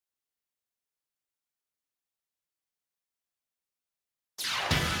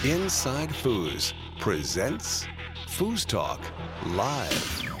Inside Foos presents Foos Talk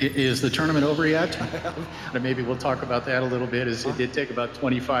Live. Is the tournament over yet? Maybe we'll talk about that a little bit. It did take about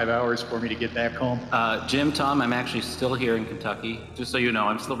 25 hours for me to get back home. Jim, Tom, I'm actually still here in Kentucky. Just so you know,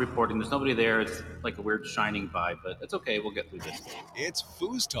 I'm still reporting. There's nobody there. It's like a weird shining vibe, but it's okay. We'll get through this. It's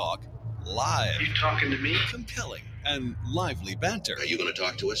Foos Talk Live. You talking to me? Compelling and lively banter. Are you going to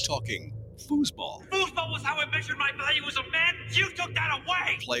talk to us? Talking foosball. Foosball was how I measured my value as a man. You took that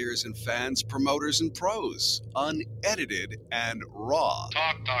away. Players and fans, promoters and pros. Unedited and raw.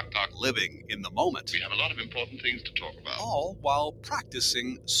 Talk. Living in the moment. We have a lot of important things to talk about. All while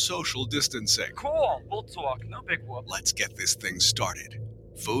practicing social distancing. Cool. We'll talk. No big whoop. Let's get this thing started.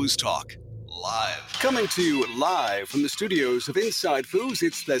 Foos Talk Live. Coming to you live from the studios of Inside Foos,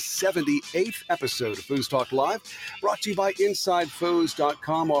 it's the 78th episode of Foos Talk Live, brought to you by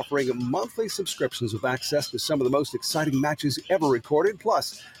InsideFoos.com, offering monthly subscriptions with access to some of the most exciting matches ever recorded,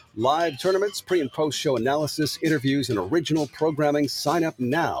 plus live tournaments, pre- and post-show analysis, interviews, and original programming. Sign up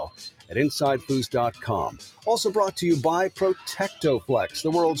now at InsideFoos.com. Also brought to you by ProtectoFlex, the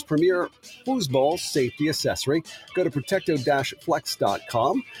world's premier foosball safety accessory. Go to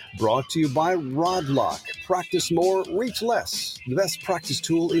Protecto-Flex.com. Brought to you by Rodlock. Practice more, reach less. The best practice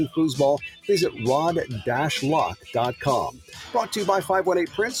tool in foosball. Visit rod-lock.com. Brought to you by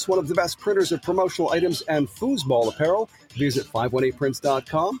 518 Prints, one of the best printers of promotional items and foosball apparel. Visit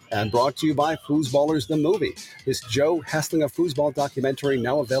 518prints.com. And brought to you by Foosballers the Movie. This Joe Hastlinger foosball documentary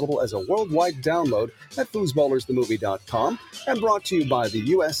now available as a worldwide download at foosballersthemovie.com. And brought to you by the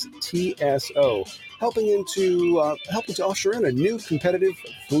USTSO, helping to usher in a new competitive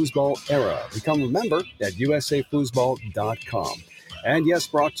foosball era. Become a member at usafoosball.com. And yes,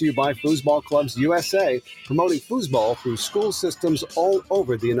 brought to you by Foosball Clubs USA, promoting foosball through school systems all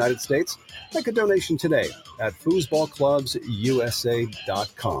over the United States. Make a donation today at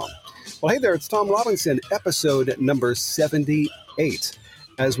foosballclubsusa.com. Well, hey there, it's Tom Robinson, episode number 78.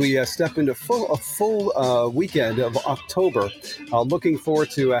 As we step into a full weekend of October, looking forward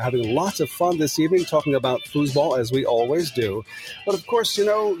to having lots of fun this evening, talking about foosball as we always do. But of course, you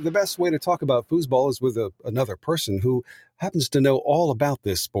know, the best way to talk about foosball is with another person who happens to know all about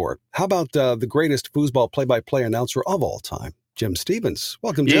this sport. How about the greatest foosball play-by-play announcer of all time, Jim Stevens?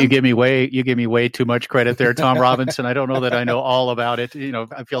 Welcome, Jim. You give me way too much credit there, Tom Robinson. I don't know that I know all about it. You know,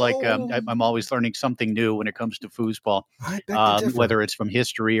 I feel like I'm always learning something new when it comes to foosball, whether it's from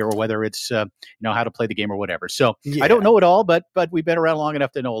history or whether it's how to play the game or whatever. So yeah. I don't know it all, but we've been around long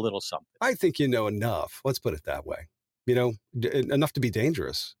enough to know a little something. I think you know enough. Let's put it that way. You know, enough to be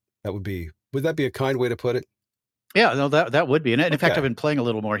dangerous. Would that be a kind way to put it? Yeah, no, that would be. And in fact, I've been playing a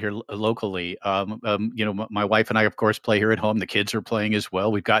little more here locally. My wife and I, of course, play here at home. The kids are playing as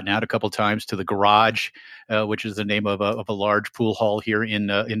well. We've gotten out a couple times to the Garage, which is the name of a large pool hall here in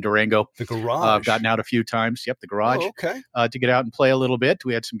Durango. The Garage. Gotten out a few times. Yep, the Garage. Oh, okay. To get out and play a little bit.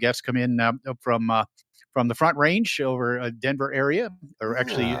 We had some guests come in from the Front Range over Denver area, or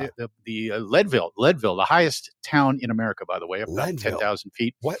actually the Leadville, the highest town in America, by the way, about 10,000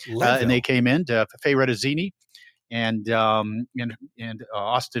 feet. What? And they came in to Faye Rettazzini. And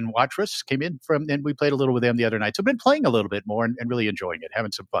Austin Watrous came in and we played a little with them the other night. So I've been playing a little bit more and really enjoying it,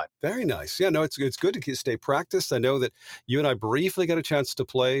 having some fun. Very nice. Yeah, no, it's good to stay practiced. I know that you and I briefly got a chance to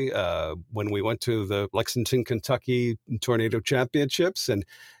play when we went to the Lexington, Kentucky Tornado Championships, and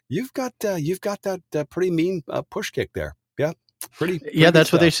you've got that pretty mean push kick there. Yeah. Pretty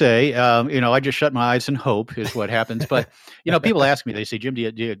that's what they say. I just shut my eyes and hope is what happens. But, people ask me, they say, Jim, do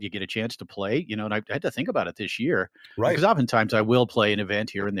you get a chance to play? And I had to think about it this year. Right. Because oftentimes I will play an event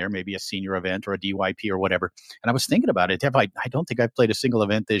here and there, maybe a senior event or a DYP or whatever. And I was thinking about it. I don't think I've played a single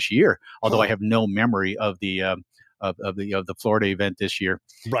event this year, although I have no memory of the Florida event this year.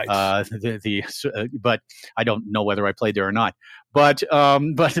 Right. But I don't know whether I played there or not. But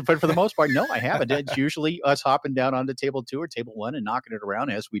for the most part, no, I haven't. It's usually us hopping down onto table 2 or table 1 and knocking it around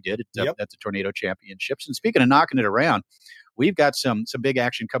as we did at the Tornado Championships. And speaking of knocking it around, we've got some big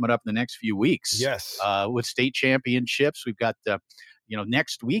action coming up in the next few weeks. Yes. With state championships, we've got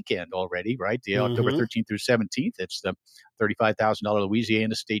next weekend already, right? The October 13th through 17th. It's the $35,000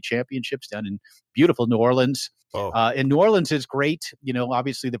 Louisiana State Championships down in beautiful New Orleans. Oh. And New Orleans is great.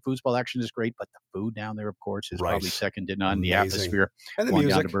 Obviously the foosball action is great, but the food down there, of course, is probably second to none. The atmosphere and the going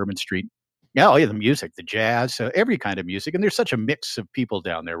music down to Bourbon Street. Yeah, the music, the jazz, every kind of music. And there's such a mix of people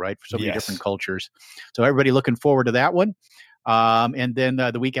down there, right? For so many different cultures. So everybody looking forward to that one. And then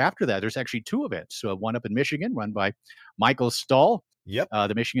the week after that, there's actually 2 events. One up in Michigan run by Michael Stahl Yep.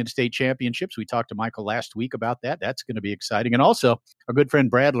 The Michigan State Championships. We talked to Michael last week about that. That's going to be exciting. And also, our good friend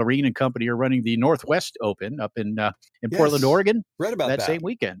Brad Loreen and company are running the Northwest Open up in Portland, Oregon. Read about that same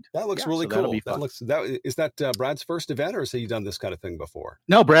weekend. That looks really cool. Is that Brad's first event, or has he done this kind of thing before?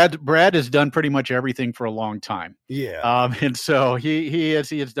 No, Brad has done pretty much everything for a long time. Yeah. And so he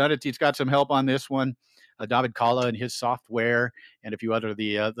has done it. He's got some help on this one. David Kalla and his software, and a few other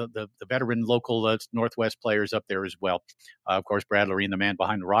the veteran local Northwest players up there as well. Of course, Brad Loreen, the man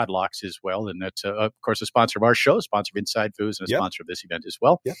behind the Rod Locks as well, and that's of course a sponsor of our show, sponsor of Inside Foods, and a sponsor of this event as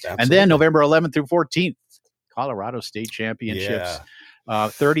well. Yep, and then November 11th through 14th, Colorado State Championships. Yeah.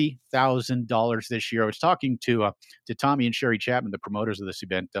 $30,000 this year. I was talking to Tommy and Sherry Chapman, the promoters of this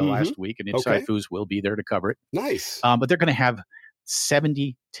event, last week, and Inside Foods will be there to cover it. Nice. But they're going to have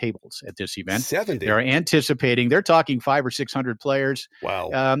 70 tables at this event. 70. They're anticipating. They're talking 500 or 600 players. Wow.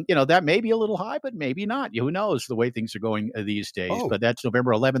 That may be a little high, but maybe not. Who knows the way things are going these days? Oh. But that's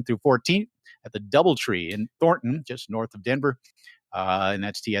November 11th through 14th at the DoubleTree in Thornton, just north of Denver. And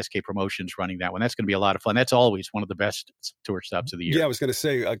that's TSK Promotions running that one. That's going to be a lot of fun. That's always one of the best tour stops of the year. Yeah, I was going to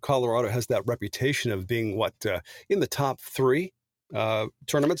say Colorado has that reputation of being in the top 3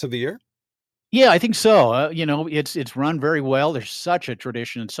 tournaments of the year. Yeah, I think so. It's run very well. There's such a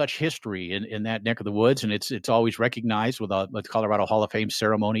tradition and such history in that neck of the woods, and it's always recognized with a Colorado Hall of Fame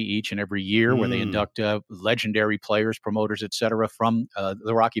ceremony each and every year where they induct legendary players, promoters, et cetera, from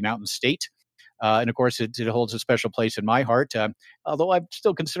the Rocky Mountain State. And of course, it holds a special place in my heart. Although I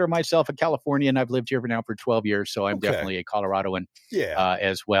still consider myself a Californian, I've lived here now for 12 years, so I'm definitely a Coloradoan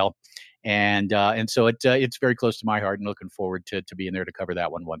as well. And so it's very close to my heart, and looking forward to being there to cover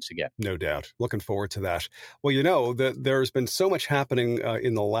that one once again. No doubt. Looking forward to that. Well, there's been so much happening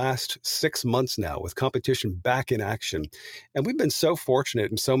in the last 6 months now with competition back in action. And we've been so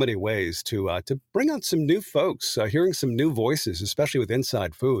fortunate in so many ways to bring on some new folks, hearing some new voices, especially with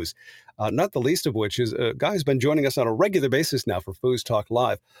Inside Foods. Not the least of which is a guy who's been joining us on a regular basis now for Foods Talk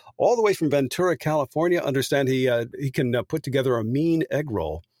Live, all the way from Ventura, California. Understand he can put together a mean egg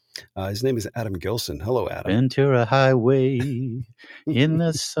roll. His name is Adam Gilson. Hello, Adam. Ventura Highway in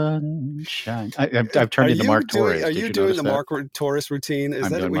the sunshine. I've turned into Mark Torres. Are you doing the Mark Torres routine?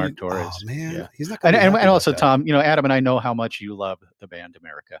 I'm doing Mark Torres. Oh, man. Yeah. He's not and also, Tom, Adam and I know how much you love the band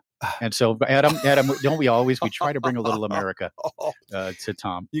America. And so, Adam, don't we always? We try to bring a little America to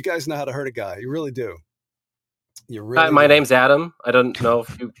Tom. You guys know how to hurt a guy. You really do. Hi, my name's Adam. I don't know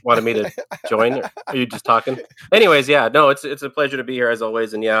if you wanted me to join, or are you just talking? Anyways, it's a pleasure to be here as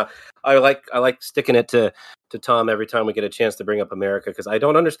always. And I like sticking it to Tom every time we get a chance to bring up America, because I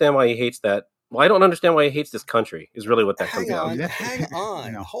don't understand why he hates that. Well, I don't understand why he hates this country is really what that comes down to. Hang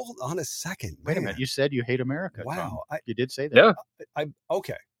on. Hold on a second. Wait a minute. You said you hate America. Wow. You did say that. Yeah.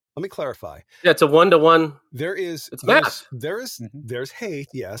 Okay. Let me clarify. Yeah, it's a 1-to-1. It's math. There's hate.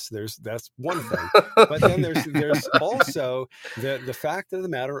 Yes, that's one thing. But then there's also the fact of the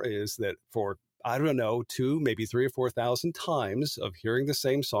matter is that for, I don't know, 2, maybe 3 or 4,000 times of hearing the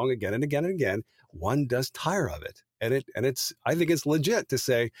same song again and again and again, one does tire of it. And it's I think it's legit to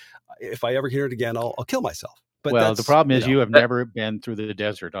say, if I ever hear it again, I'll kill myself. But the problem is you have never been through the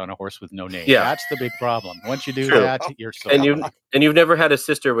desert on a horse with no name. Yeah. That's the big problem. Once you do that, you're so. And you've never had a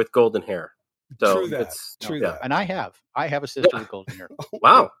sister with golden hair. So true that. True that. And I have a sister with golden hair.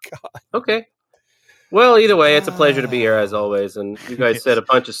 Wow. God. Okay. Well, either way, it's a pleasure to be here as always. And you guys said a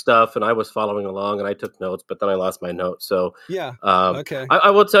bunch of stuff, and I was following along, and I took notes, but then I lost my notes. So okay.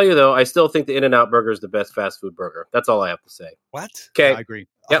 I will tell you though, I still think the In-N-Out burger is the best fast food burger. That's all I have to say. What? Okay. I agree.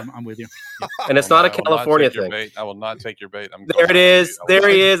 Yep. I'm with you. And it's not a California thing. I will not take your bait. There it is. There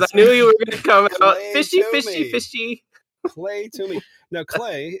he is. I knew you were going to come out. Fishy. Clay Toomey. Now,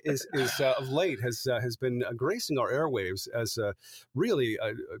 Clay is of late has been gracing our airwaves as really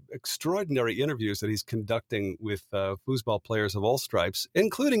extraordinary interviews that he's conducting with foosball players of all stripes,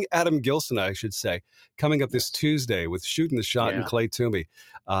 including Adam Gilson, I should say, coming up this Tuesday with Shooting the Shot and Clay Toomey.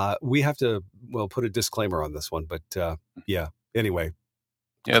 We have to put a disclaimer on this one, but anyway.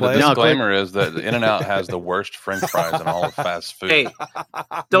 Yeah, the disclaimer is that In-N-Out has the worst French fries in all of fast food. Hey,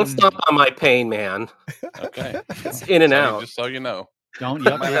 don't stomp on my pain, man. Okay. It's In-N-Out. Just so you know. Don't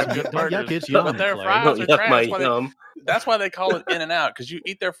yuck his yum. But their Clay. fries Don't are yuck my trash. yum. That's why they call it In-N-Out, because you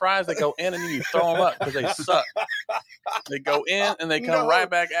eat their fries, they go in, and then you throw them up because they suck. They go in, and they come right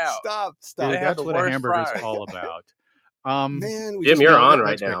back out. Stop. Dude, that's what a hamburger fries. is all about. Man, Jim, you're on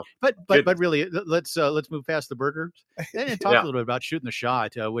right now. But really, let's move past the burgers and talk a little bit about shooting the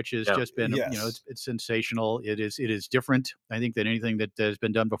shot, which has just been it's sensational. It is different, I think, than anything that has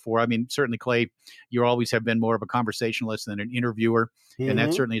been done before. I mean, certainly, Clay, you always have been more of a conversationalist than an interviewer, and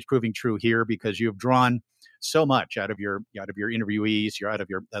that certainly is proving true here because you have drawn so much out of your interviewees, out of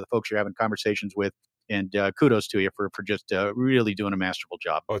the folks you're having conversations with. And kudos to you for just really doing a masterful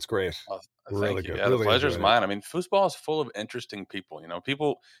job. Oh, it's great. Really good. Yeah, really the pleasure's mine. I mean, foosball is full of interesting people. You know,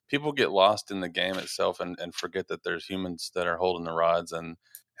 people get lost in the game itself and forget that there's humans that are holding the rods, and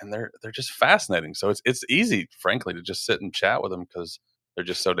they're just fascinating. So it's easy, frankly, to just sit and chat with them because they're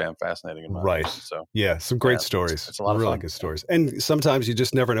just so damn fascinating. In my opinion. So yeah, some great stories. It's a lot of really fun. Good stories, and sometimes you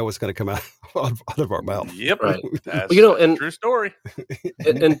just never know what's going to come out of our mouth. Yep, right. That's and true story.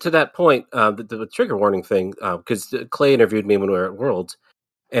 and to that point, the trigger warning thing, because Clay interviewed me when we were at Worlds,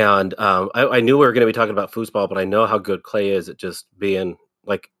 and I knew we were going to be talking about foosball, but I know how good Clay is at just being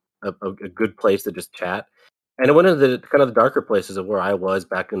like a good place to just chat. And it went into the kind of the darker places of where I was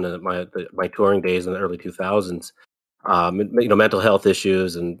back in my touring days in the early 2000s. Mental health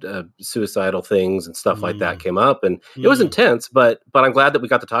issues and suicidal things and stuff like that came up, and it was intense. But I'm glad that we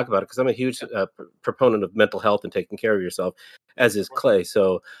got to talk about it because I'm a huge proponent of mental health and taking care of yourself, as is Clay.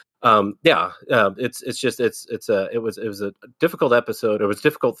 So it was a difficult episode. It was a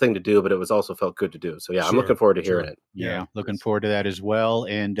difficult thing to do, but it was also felt good to do. So I'm looking forward to hearing it. Yeah, looking forward to that as well.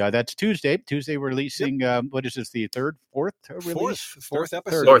 And that's Tuesday. Tuesday we're releasing. What is this? The fourth release? Fourth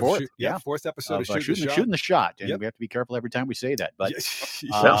episode. Fourth episode of Shooting the Shot. And we have to be careful every time we say that. But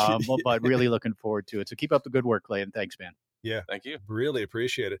but really looking forward to it. So keep up the good work, Clay, and thanks, man. Yeah, thank you. Really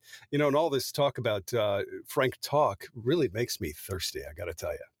appreciate it. You know, and all this talk about Frank Talk really makes me thirsty, I got to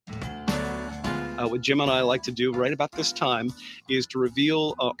tell you. What Jim and I like to do right about this time is to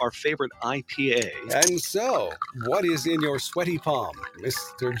reveal our favorite IPA. And so, what is in your sweaty palm,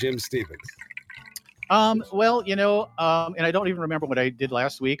 Mr. Jim Stevens? Well, and I don't even remember what I did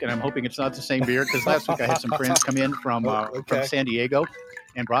last week, and I'm hoping it's not the same beer because last week I had some friends come in from San Diego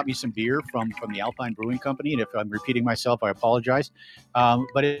and brought me some beer from the Alpine Brewing Company. And if I'm repeating myself, I apologize.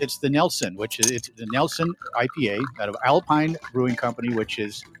 But it's the Nelson, it's the Nelson IPA out of Alpine Brewing Company, which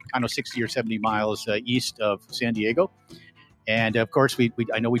is, 60 or 70 miles east of San Diego. And of course,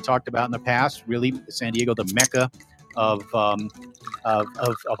 I know we talked about in the past, really San Diego, the mecca of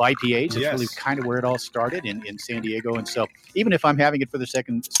IPAs. It's really kind of where it all started in San Diego. And so even if I'm having it for the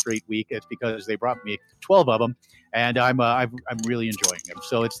second straight week, it's because they brought me 12 of them, and I'm really enjoying them.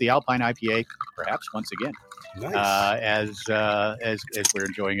 So it's the Alpine IPA, perhaps once again, as we're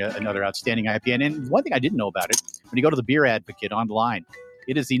enjoying another outstanding IPA. And one thing I didn't know about it, when you go to the Beer Advocate online,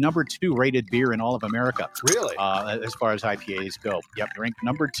 it is the number 2 rated beer in all of America. Really? As far as IPAs go. Yep, ranked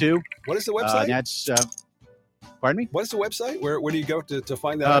number 2. What is the website? That's pardon me? What is the website? Where do you go to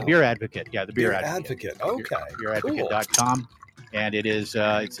find that out? Beer Advocate. Yeah, the Beer Advocate. Okay. Beeradvocate.com. And it is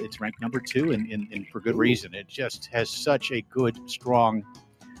it's ranked number 2 and for good reason. It just has such a good, strong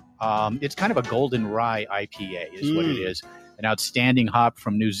it's kind of a golden rye IPA is what it is. An outstanding hop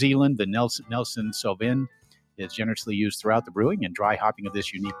from New Zealand, the Nelson Sauvin is generously used throughout the brewing, and dry hopping of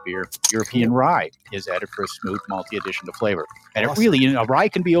this unique beer, European rye, is added for a smooth, malty addition to flavor. And it really, rye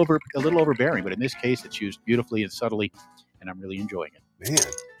can be a little overbearing, but in this case, it's used beautifully and subtly, and I'm really enjoying it. Man,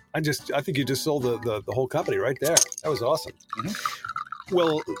 I think you just sold the whole company right there. That was awesome. Mm-hmm.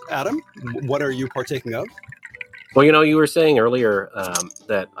 Well, Adam, what are you partaking of? Well, you were saying earlier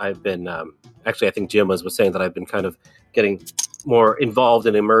that I've been actually, I think Jim was saying that I've been kind of getting more involved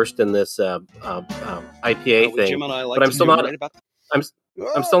and immersed in this IPA thing. Jim and I like but I'm still not.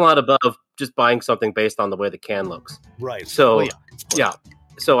 I'm still not above just buying something based on the way the can looks. Right. So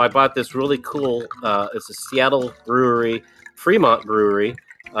So I bought this really cool. It's a Seattle brewery, Fremont Brewery,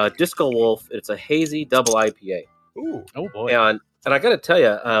 Disco Wolf. It's a hazy double IPA. Ooh. Oh boy. And I got to tell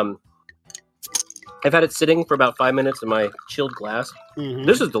you, I've had it sitting for about 5 minutes in my chilled glass. Mm-hmm.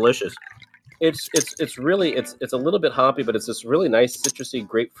 This is delicious. It's really a little bit hoppy, but it's this really nice citrusy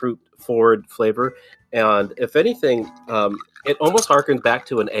grapefruit forward flavor. And if anything, it almost harkens back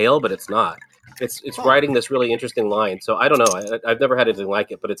to an ale, but it's not. It's riding this really interesting line. So I don't know. I've never had anything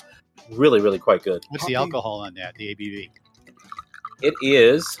like it, but it's really, really quite good. What's the alcohol on that? The ABV? It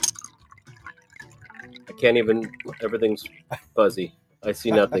is. I can't even. Everything's fuzzy. I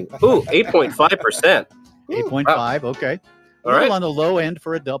see nothing. Ooh, 8.5%. 8.5. Wow. Okay. All right. On the low end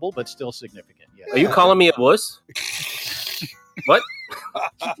for a double, but still significant. Yeah. Are you calling me a wuss? What?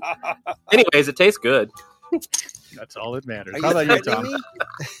 Anyways, it tastes good. That's all that matters. How about you, Tom?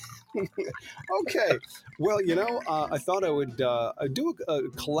 Okay. Well, I thought I would do a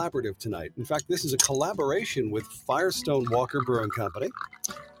collaborative tonight. In fact, this is a collaboration with Firestone Walker Brewing Company.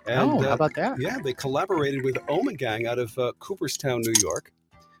 And, how about that? Yeah, they collaborated with Ommegang out of Cooperstown, New York.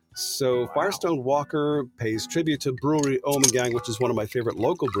 So Firestone Walker pays tribute to Brewery Ommegang, which is one of my favorite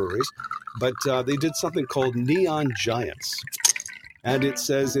local breweries. But they did something called Neon Giants. And it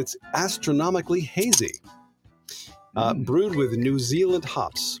says it's astronomically hazy. Brewed with New Zealand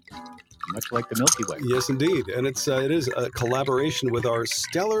hops. Much like the Milky Way. Yes, indeed. And it is a collaboration with our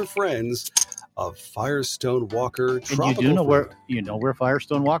stellar friends of Firestone Walker Tropical. And you know where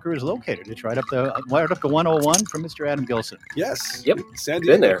Firestone Walker is located. It's right up the 101 from Mr. Adam Gilson. Yes. Yep. San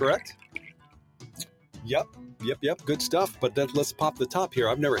Diego, correct? Yep. Good stuff. But let's pop the top here.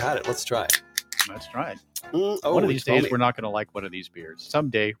 I've never had it. Let's try it. Let's try it. One of these days, we're not going to like one of these beers.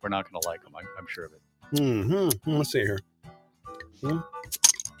 Someday, we're not going to like them. I'm sure of it. Let's see here.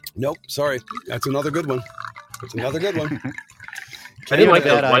 Nope. Sorry. That's another good one. I didn't like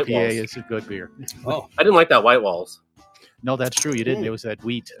that IPA. White Walls. It's a good beer. Oh, I didn't like that White Walls. No, that's true. You didn't. It was that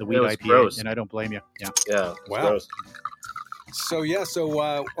wheat was IPA, gross. and I don't blame you. Yeah. Wow. Gross. So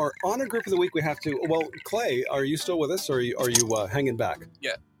our honor group of the week, we have to. Well, Clay, are you still with us, or are you hanging back?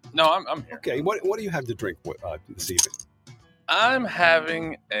 Yeah. No, I'm here. Okay. What do you have to drink this evening? I'm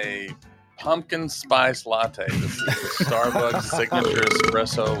having a pumpkin spice latte. This is the Starbucks signature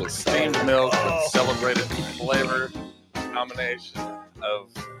espresso with steamed milk and celebrated flavor combination of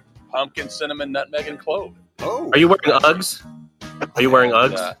pumpkin, cinnamon, nutmeg, and clove. Oh. Are you wearing Uggs?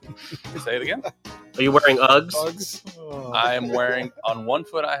 Say it again. Are you wearing Uggs? Uggs. I am wearing, on one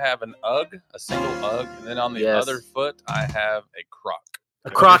foot I have an Ugg, a single Ugg, and then on the other foot I have a Croc. A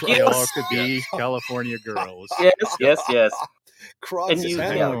Croc, They all could be California girls. Yes. Crocs And you-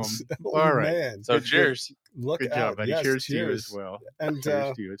 Alex. Oh, All right. man. So cheers. Look Good out. job, buddy. Yes, cheers to you as well. And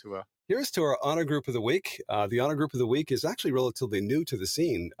Cheers to you as well. here's to our honor group of the week. The honor group of the week is actually relatively new to the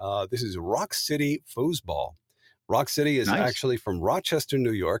scene. This is Rock City Foosball. Rock City is actually from Rochester,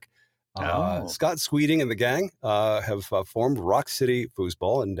 New York. Scott Sweeting and the gang have formed Rock City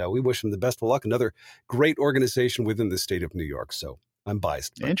Foosball, and we wish them the best of luck. Another great organization within the state of New York. So I'm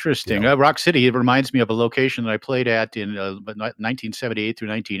biased. But, Interesting. Rock City, it reminds me of a location that I played at in 1978 through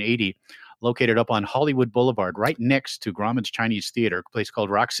 1980, located up on Hollywood Boulevard, right next to Grauman's Chinese Theater, a place called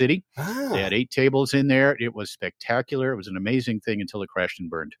Rock City. They had 8 tables in there. It was spectacular. It was an amazing thing until it crashed and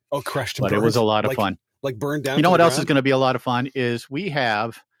burned. Oh, crashed and burned. But it was a lot of fun. Like burned down. You know what else is going to be a lot of fun is we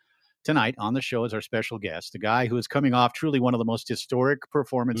have tonight on the show as our special guest, a guy who is coming off truly one of the most historic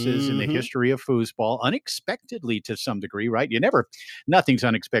performances in the history of foosball, unexpectedly to some degree, right? Nothing's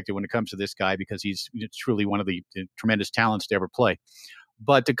unexpected when it comes to this guy because he's truly one of the tremendous talents to ever play.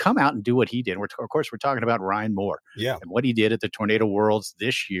 But to come out and do what he did, of course, we're talking about Ryan Moore. Yeah. And what he did at the Tornado Worlds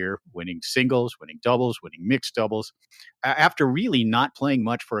this year, winning singles, winning doubles, winning mixed doubles, after really not playing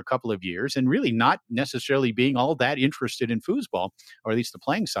much for a couple of years and really not necessarily being all that interested in foosball, or at least the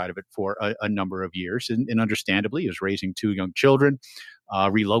playing side of it for a number of years. And understandably, he was raising 2 young children,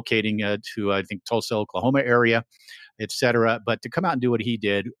 relocating to, I think, Tulsa, Oklahoma area, et cetera. But to come out and do what he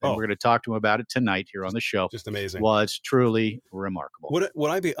did, and we're going to talk to him about it tonight here on the show, just amazing, was truly remarkable.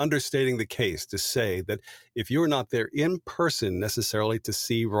 Would I be understating the case to say that if you were not there in person necessarily to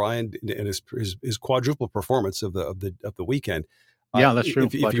see Ryan and his quadruple performance of the weekend? Yeah, that's true.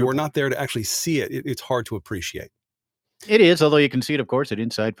 If you were not there to actually see it, it's hard to appreciate. It is, although you can see it, of course, at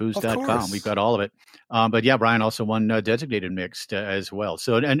InsideFoos.com. We've got all of it. But yeah, Brian also won Designated Mixed as well.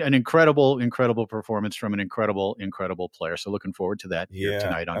 So an incredible performance from an incredible player. So looking forward to that here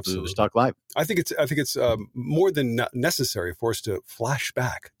tonight on Foos Talk Live. I think it's more than necessary for us to flash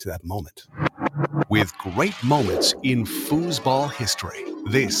back to that moment. With great moments in foosball history,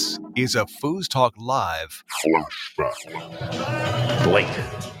 this is a Foos Talk Live flashback. Blake.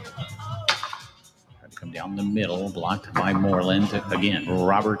 Come down the middle, blocked by Moreland. Again,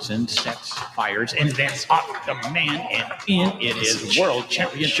 Robertson sets, fires, and that's off the man, and in it is world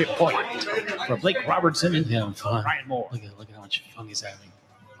championship point for Blake Robertson and Ryan Moore. Look at how much fun he's having.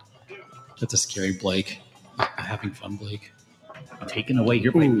 That's a scary Blake. Having fun, Blake. Taken away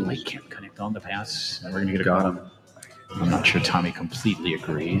here by Blake. Can't connect on the pass. And we're going to get a him. I'm not sure Tommy completely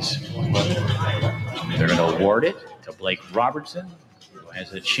agrees. They're going to award it to Blake Robertson, who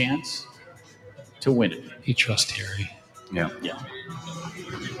has a chance to win it. He trusts Terry. Yeah.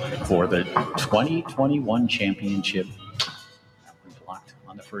 For the 2021 championship. Blocked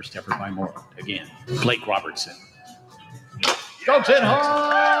on the first effort by Moore. Again, Blake Robertson. Goes it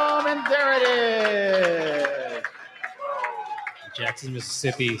home, and there it is. Jackson,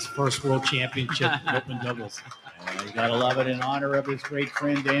 Mississippi's first world championship open doubles. You gotta love it. In honor of his great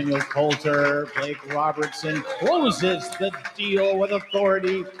friend Daniel Coulter, Blake Robertson closes the deal with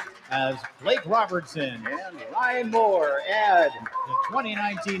authority as Blake Robertson and Ryan Moore add the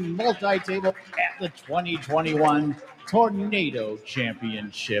 2019 multi-table at the 2021 Tornado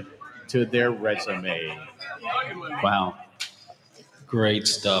Championship to their resume. Wow. Great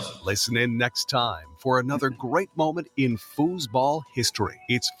stuff. Listen in next time for another great moment in foosball history.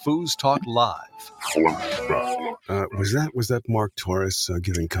 It's Foos Talk Live. Was that Mark Torres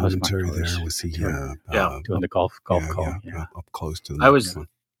giving commentary there? Was he? Yeah, doing the golf call. Yeah, up close to the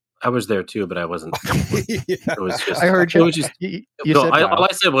I was there too, but I wasn't. It was just. I heard you. It was just. You no, said, wow. all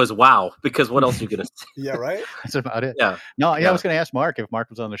I said was "wow," because what else are you gonna say? Yeah, right. That's about it. Yeah. No, I was going to ask Mark if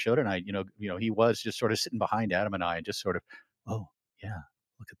Mark was on the show tonight. You know, he was just sort of sitting behind Adam and I, and just sort of, oh yeah,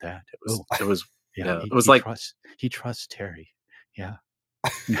 look at that. It was. Yeah, it was like he trusts Terry. Yeah.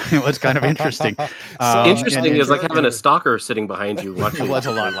 It was kind of interesting. Interesting is like having a stalker sitting behind you watching. It was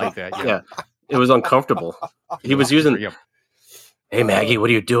a lot like that. Yeah, it was uncomfortable. He was using. Hey Maggie, what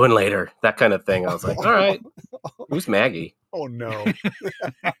are you doing later? That kind of thing. I was like, all right, who's Maggie? Oh no!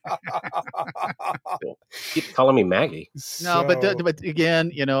 Keep calling me Maggie. No, but again,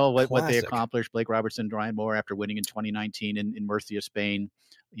 you know what they accomplished. Blake Robertson, Ryan Moore, after winning in 2019 in Murcia, Spain.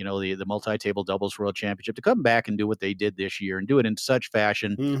 You know, the multi-table doubles world championship, to come back and do what they did this year and do it in such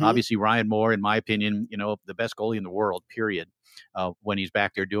fashion. Mm-hmm. Obviously, Ryan Moore, in my opinion, you know, the best goalie in the world, period, when he's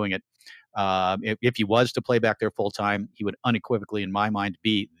back there doing it. If he was to play back there full time, he would unequivocally, in my mind,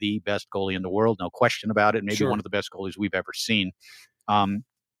 be the best goalie in the world. No question about it. Maybe one of the best goalies we've ever seen.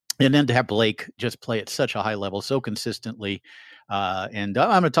 And then to have Blake just play at such a high level, so consistently. And I'm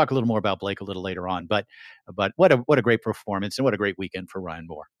going to talk a little more about Blake a little later on. But what a great performance and what a great weekend for Ryan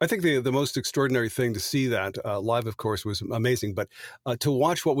Moore. I think the most extraordinary thing to see that live, of course, was amazing. But to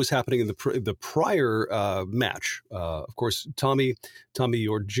watch what was happening in the prior match, of course, Tommy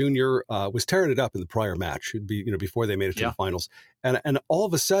York Jr. Was tearing it up in the prior match. It'd be before they made it to the finals, and all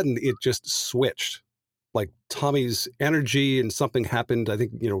of a sudden it just switched. Like Tommy's energy and something happened. I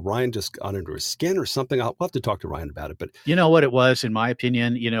think, Ryan just got under his skin or something. We'll have to talk to Ryan about it. But you know what it was, in my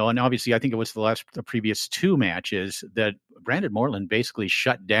opinion, and obviously I think it was the previous two matches that Brandon Moreland basically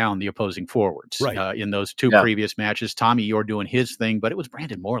shut down the opposing forwards in those two previous matches. Tommy York doing his thing, but it was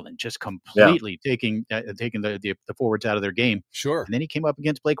Brandon Moreland just completely taking the forwards out of their game. Sure. And then he came up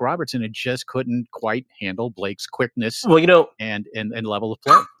against Blake Robertson and just couldn't quite handle Blake's quickness and level of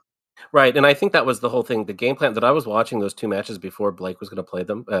play. Right, and I think that was the whole thing. The game plan that I was watching those two matches before Blake was going to play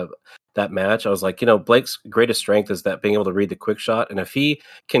them, that match, I was like, Blake's greatest strength is that being able to read the quick shot, and if he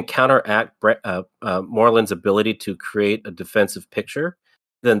can counteract Moreland's ability to create a defensive picture,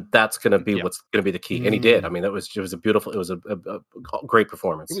 then that's going to be what's going to be the key. And he did. I mean, it was a great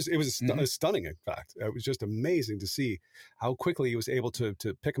performance. It was stunning. In fact, it was just amazing to see how quickly he was able to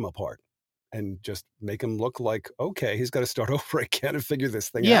pick him apart. And just make him look like, okay, he's got to start over again and figure this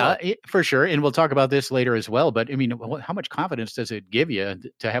thing out. Yeah, for sure. And we'll talk about this later as well. But I mean, how much confidence does it give you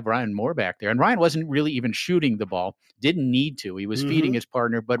to have Ryan Moore back there? And Ryan wasn't really even shooting the ball, didn't need to. He was feeding his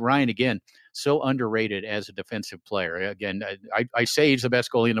partner. But Ryan, again, so underrated as a defensive player. Again, I say he's the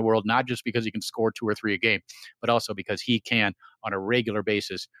best goalie in the world, not just because he can score 2 or 3 a game, but also because he can, on a regular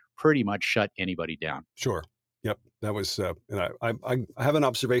basis, pretty much shut anybody down. Sure. Yep, that was. And I have an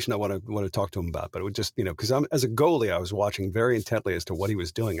observation I want to talk to him about, but it would just because as a goalie, I was watching very intently as to what he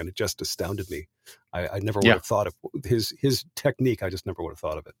was doing, and it just astounded me. I never would have thought of his technique. I just never would have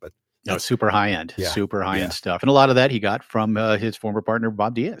thought of it. But super high end, end stuff, and a lot of that he got from his former partner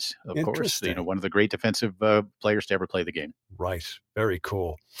Bob Diaz, of course. One of the great defensive players to ever play the game. Right, very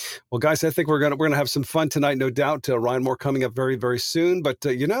cool. Well, guys, I think we're gonna have some fun tonight, no doubt. Ryan Moore coming up very, very soon. But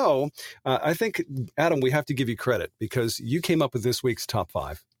I think, Adam, we have to give you credit because you came up with this week's top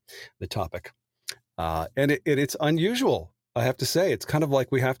 5, the topic, and it's unusual. I have to say, it's kind of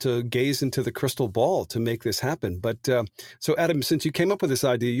like we have to gaze into the crystal ball to make this happen. But so, Adam, since you came up with this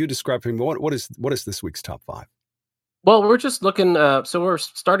idea, you described for me what is this week's top 5? Well, we're just looking. So we're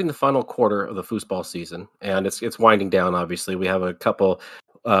starting the final quarter of the foosball season, and it's winding down. Obviously, we have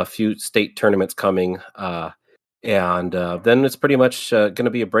a few state tournaments coming, and then it's pretty much going to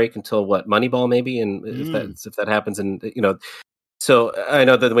be a break until Moneyball maybe, and if that happens, and So I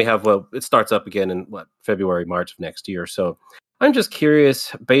know that we have, it starts up again in February, March of next year. So I'm just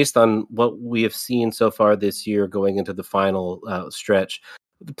curious, based on what we have seen so far this year going into the final stretch,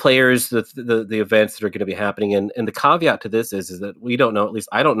 the players, the events that are going to be happening. And the caveat to this is that we don't know, at least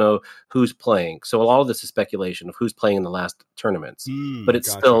I don't know who's playing. So a lot of this is speculation of who's playing in the last tournaments. But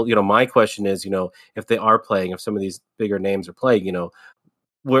it's still, my question is, if they are playing, if some of these bigger names are playing,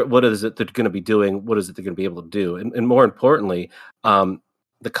 what is it they're going to be doing? What is it they're going to be able to do? And more importantly,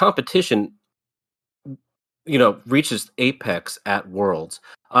 the competition, reaches apex at Worlds.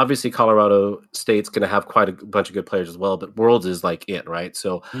 Obviously, Colorado State's going to have quite a bunch of good players as well, but Worlds is like it, right?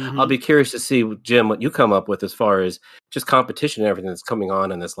 So I'll be curious to see, Jim, what you come up with as far as just competition and everything that's coming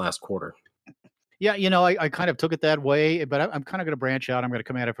on in this last quarter. Yeah, I kind of took it that way, but I'm kind of going to branch out. I'm going to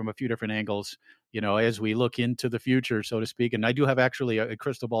come at it from a few different angles, as we look into the future, so to speak. And I do have actually a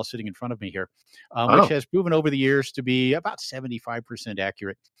crystal ball sitting in front of me here, which has proven over the years to be about 75%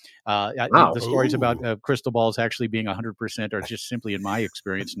 accurate. The stories about crystal balls actually being 100% are just simply, in my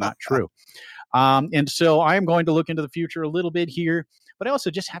experience, not true. And so I'm going to look into the future a little bit here. But I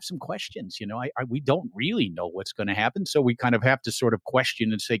also just have some questions. We don't really know what's going to happen. So we kind of have to sort of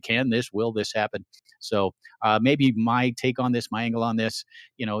question and say, will this happen? So maybe my take on this, my angle on this,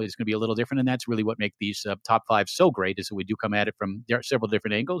 is going to be a little different. And that's really what makes these top five so great, is that we do come at it from several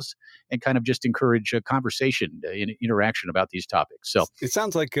different angles and kind of just encourage a conversation, interaction about these topics. So it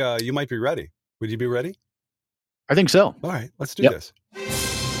sounds like you might be ready. Would you be ready? I think so. All right, let's do this.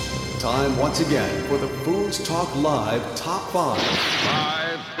 Time once again for the Foods Talk Live Top 5.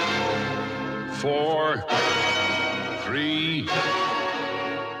 5, 4, 3,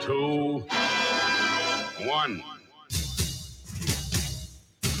 2, 1.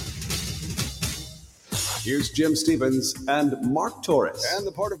 Here's Jim Stevens and Mark Torres. And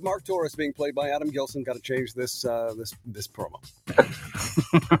the part of Mark Torres being played by Adam Gilson. Got to change this promo.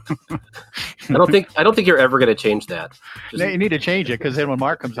 I don't think you're ever going to change that. You need to change it, because then when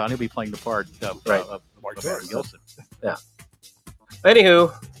Mark comes on, he'll be playing the part of Mark Gilson. Yeah.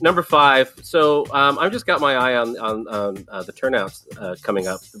 Anywho, number 5. So I've just got my eye on the turnouts coming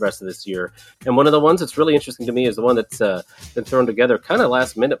up the rest of this year. And one of the ones that's really interesting to me is the one that's been thrown together kind of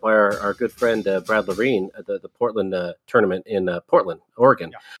last minute by our good friend Brad Loreen at the Portland tournament in Portland,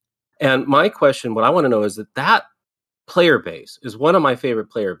 Oregon. Yeah. And my question, what I want to know is that player base is one of my favorite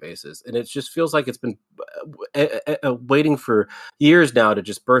player bases, and it just feels like it's been waiting for years now to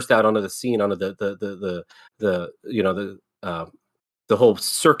just burst out onto the scene, onto the whole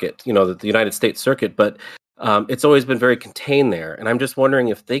circuit, the United States circuit. But it's always been very contained there, and I'm just wondering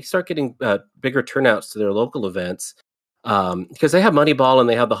if they start getting bigger turnouts to their local events, because they have Moneyball and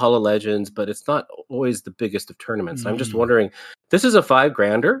they have the Hall of Legends, but it's not always the biggest of tournaments. I'm just wondering, this is a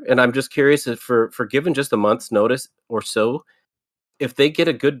 $5,000, and I'm just curious if for given just a month's notice or so, if they get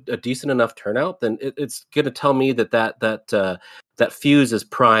a decent enough turnout, then it's going to tell me that fuse is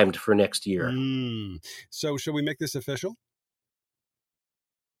primed for next year. So should we make this official?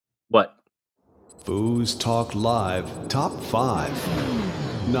 What? Foods Talk Live Top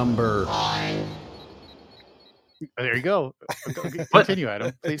 5. Number 5. There you go. Continue,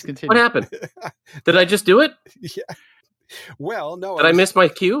 Adam. Please continue. What happened? Did I just do it? Yeah. Well, no. Did I miss my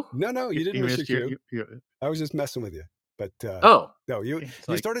cue? No, you didn't miss your cue. I was just messing with you. But no, you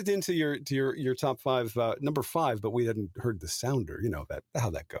started into your top 5, number 5, but we hadn't heard the sounder. You know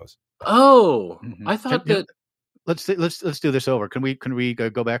how that goes. Oh, I thought that. Let's do this over. Can we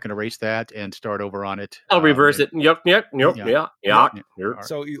go back and erase that and start over on it? I'll reverse it. Yep.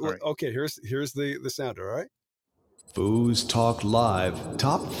 So okay, here's the sounder. All right. Foods Talk Live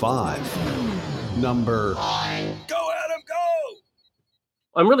Top 5. Number 5. Go, Adam, go!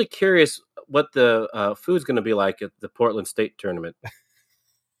 I'm really curious what the food's going to be like at the Portland State tournament.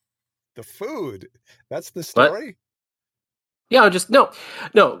 The food? That's the story? What? Yeah,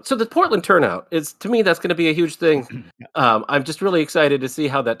 no. So the Portland turnout is, to me, that's going to be a huge thing. I'm just really excited to see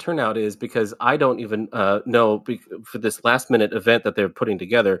how that turnout is, because I don't even know for this last minute event that they're putting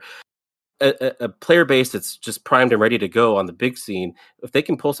together. A player base that's just primed and ready to go on the big scene. If they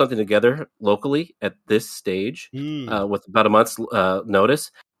can pull something together locally at this stage with about a month's notice,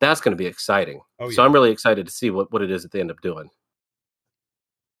 that's going to be exciting. So I'm really excited to see what it is that they end up doing.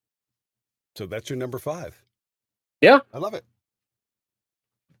 So that's your number 5. Yeah. I love it.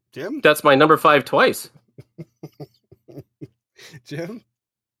 Jim? That's my number 5 twice. Jim?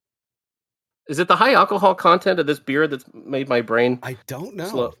 Is it the high alcohol content of this beer that's made my brain? I don't know.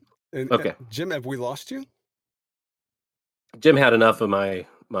 Slow? Okay. Jim, have we lost you? Jim had enough of my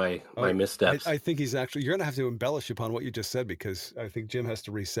missteps. I think he's actually, you're going to have to embellish upon what you just said, because I think Jim has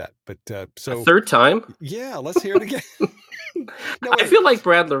to reset. But so a third time? Yeah, let's hear it again. No, I feel like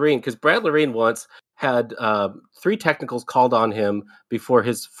Brad Loreen, because Brad Loreen once had 3 technicals called on him before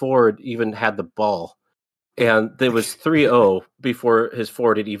his forward even had the ball. And there was 3-0 before his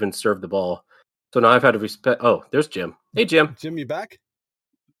forward had even served the ball. So now I've had to respect. Oh, there's Jim. Hey, Jim. Jim, you back?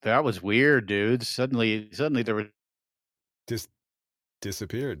 That was weird, dude. Suddenly there was just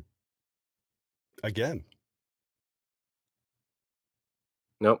disappeared again.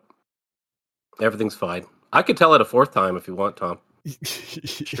 Nope. Everything's fine. I could tell it a fourth time if you want, Tom.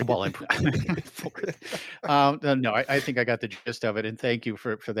 Well, no, I think I got the gist of it, and thank you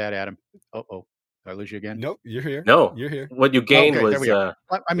for that, Adam. Oh, did I lose you again? Nope, you're here. No, you're here. What you gained was.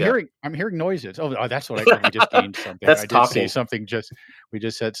 I'm hearing noises. Oh, that's what I think. We just gained something. That's I did talking. see something. We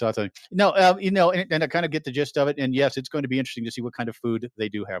just said something. No, and I kind of get the gist of it. And yes, it's going to be interesting to see what kind of food they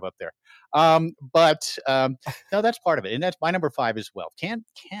do have up there. But no, that's part of it, and that's my number 5 as well. Can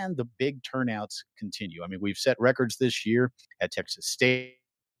the big turnouts continue? I mean, we've set records this year at Texas State,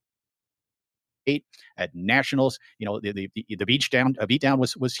 at nationals. The beatdown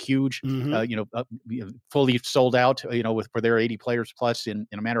was huge. Fully sold out. For their 80 players plus in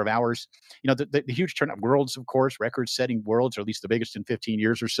a matter of hours. The huge turnout. Worlds, of course, record-setting worlds, or at least the biggest in 15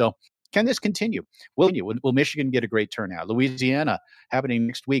 years or so. Can this continue? Will Michigan get a great turnout? Louisiana happening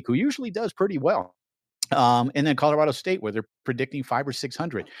next week, who usually does pretty well. And then Colorado State, where they're predicting 500 or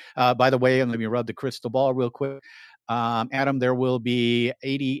 600. By the way, and let me rub the crystal ball real quick. Adam, there will be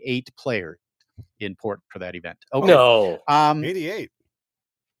 88 players in port for that event. Okay. No. 88.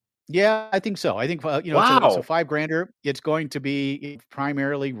 Yeah, I think so. I think wow. It's a $5,000. It's going to be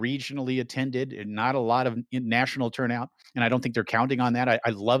primarily regionally attended, and not a lot of national turnout. And I don't think they're counting on that. I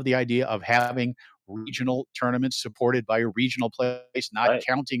love the idea of having regional tournaments supported by a regional place, not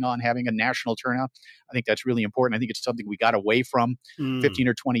counting on having a national turnout. I think that's really important. I think it's something we got away from 15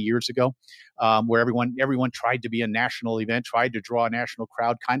 or 20 years ago, where everyone tried to be a national event, tried to draw a national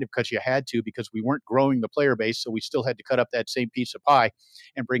crowd, kind of because you had to, because we weren't growing the player base, so we still had to cut up that same piece of pie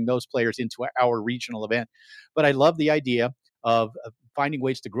and bring those players into our regional event. But I love the idea of finding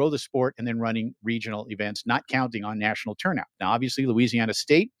ways to grow the sport and then running regional events, not counting on national turnout. Now, obviously, Louisiana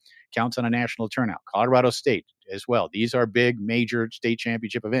State counts on a national turnout. Colorado State as well. These are big, major state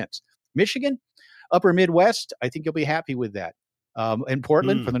championship events. Michigan, Upper Midwest, I think you'll be happy with that. In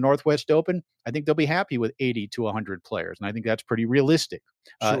Portland for the Northwest Open, I think they'll be happy with 80 to 100 players. And I think that's pretty realistic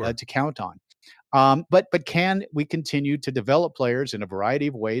to count on. But can we continue to develop players in a variety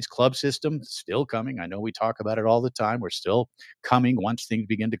of ways? Club system still coming. I know we talk about it all the time. We're still coming once things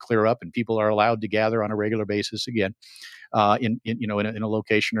begin to clear up and people are allowed to gather on a regular basis again, in a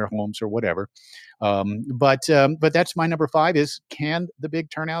location or homes or whatever. But that's my number 5 is, can the big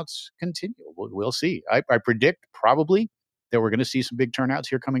turnouts continue? We'll see. I predict probably that we're going to see some big turnouts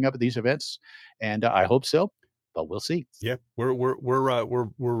here coming up at these events, and I hope so. But we'll see. Yeah, we're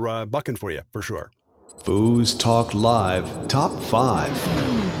bucking for you for sure. Foos Talk Live Top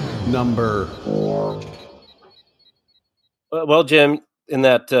 5. Number 4. Well, Jim, in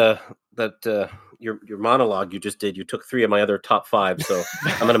that your monologue you just did, you took 3 of my other top 5. So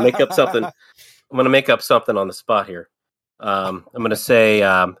I'm going to make up something. I'm going to make up something on the spot here. I'm going to say,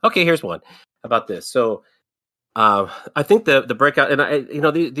 okay, here's one. How about this? So. I think the breakout,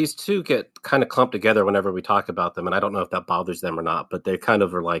 and these two get kind of clumped together whenever we talk about them, and I don't know if that bothers them or not, but they kind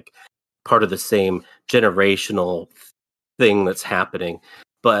of are like part of the same generational thing that's happening.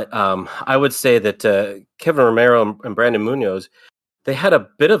 But I would say that Kevin Romero and Brandon Munoz, they had a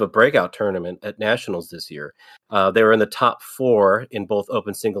bit of a breakout tournament at Nationals this year. They were in the top 4 in both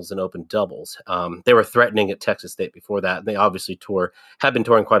open singles and open doubles. They were threatening at Texas State before that, and they obviously have been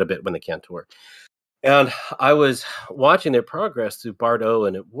touring quite a bit when they can tour. And I was watching their progress through Bordeaux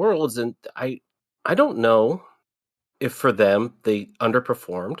and at Worlds, and I don't know if for them they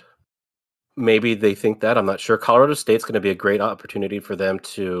underperformed. Maybe they think that. I'm not sure. Colorado State's going to be a great opportunity for them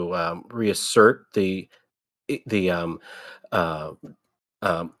to reassert the way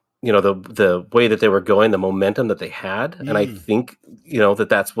that they were going, the momentum that they had, and I think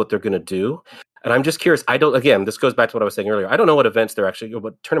that's what they're going to do. And I'm just curious. This goes back to what I was saying earlier. I don't know what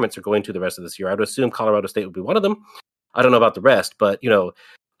tournaments are going to the rest of this year. I would assume Colorado State would be one of them. I don't know about the rest, but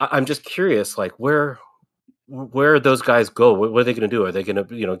I'm just curious, like where those guys go. What are they going to do? Are they going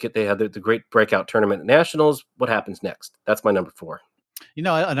to they had the great breakout tournament at Nationals? What happens next? That's my number 4. And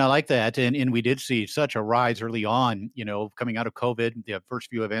I like that. And we did see such a rise early on, coming out of COVID, the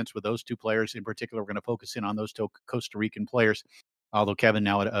first few events with those 2 players in particular. We're going to focus in on those 2 Costa Rican players. Although Kevin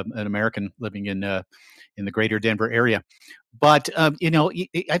now an American living in the greater Denver area. But, I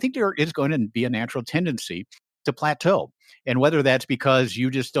think there is going to be a natural tendency to plateau. And whether that's because you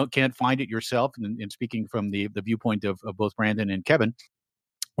just can't find it yourself, and speaking from the viewpoint of both Brandon and Kevin,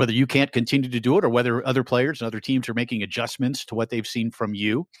 whether you can't continue to do it or whether other players and other teams are making adjustments to what they've seen from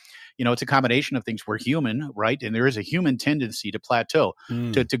you. It's a combination of things. We're human, right? And there is a human tendency to plateau,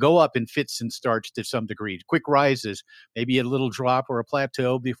 to go up in fits and starts to some degree. Quick rises, maybe a little drop or a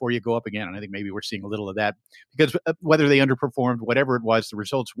plateau before you go up again. And I think maybe we're seeing a little of that because whether they underperformed, whatever it was, the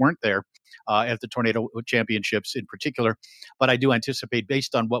results weren't there at the Tornado Championships in particular. But I do anticipate,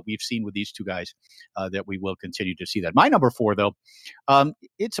 based on what we've seen with these two guys, that we will continue to see that. My number 4, though,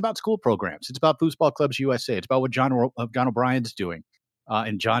 it's about school programs. It's about Foosball Clubs USA. It's about what John O'Brien's doing.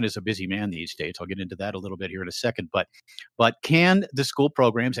 And John is a busy man these days. I'll get into that a little bit here in a second. But can the school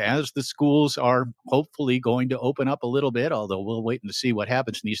programs, as the schools are hopefully going to open up a little bit, although we'll wait and see what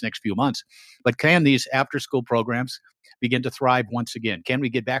happens in these next few months, but can these after-school programs begin to thrive once again? Can we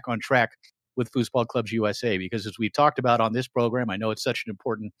get back on track with Foosball Clubs USA? Because as we've talked about on this program, I know it's such an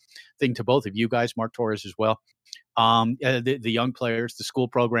important thing to both of you guys, Mark Torres as well, the young players, the school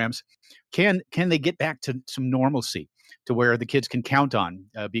programs, can they get back to some normalcy, to where the kids can count on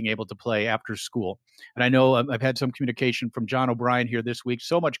being able to play after school? And I know I've had some communication from John O'Brien here this week.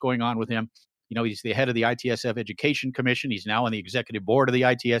 So much going on with him. He's the head of the ITSF Education Commission. He's now on the executive board of the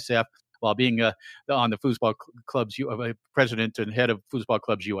ITSF, while being on the Foosball Clubs, president and head of Foosball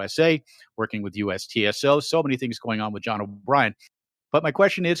Clubs USA, working with USTSO. So many things going on with John O'Brien. But my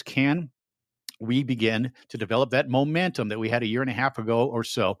question is, can we begin to develop that momentum that we had a year and a half ago or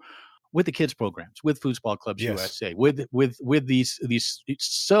so with the kids programs, with Foosball Clubs USA, with these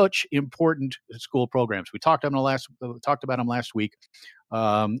such important school programs? We talked about them last week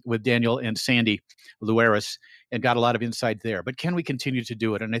with Daniel and Sandy Luaris, and got a lot of insight there. But can we continue to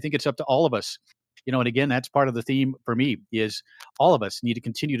do it? And I think it's up to all of us. And again, that's part of the theme for me, is all of us need to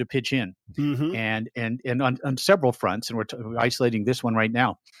continue to pitch in, and on several fronts. And we're isolating this one right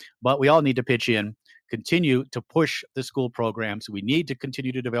now, but we all need to pitch in, continue to push the school programs. We need to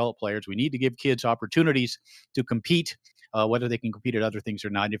continue to develop players. We need to give kids opportunities to compete, whether they can compete at other things or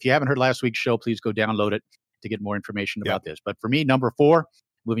not. And if you haven't heard last week's show, please go download it to get more information about this. But for me, number 4,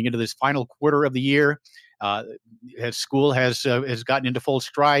 moving into this final quarter of the year, as school has gotten into full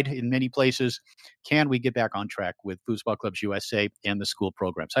stride in many places, can we get back on track with Foosball Clubs USA and the school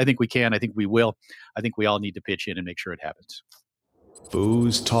programs? I think we can. I think we will. I think we all need to pitch in and make sure it happens.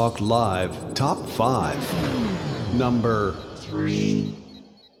 Foos Talk Live Top 5. Number 3.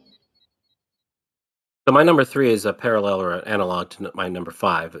 So my number 3 is a parallel or an analog to my number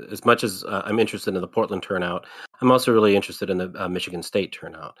 5. As much as I'm interested in the Portland turnout, I'm also really interested in the Michigan State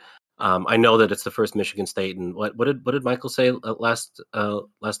turnout. I know that it's the first Michigan State, and what did Michael say last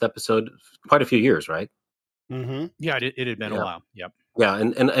episode? Quite a few years, right? Mm-hmm. Yeah, it had been a while. Yep. Yeah,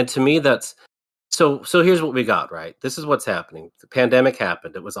 and to me that's so. Here's what we got. Right, this is what's happening. The pandemic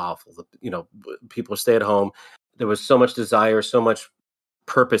happened. It was awful. People stay at home. There was so much desire, so much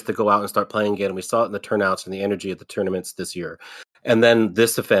purpose to go out and start playing again. We saw it in the turnouts and the energy at the tournaments this year. And then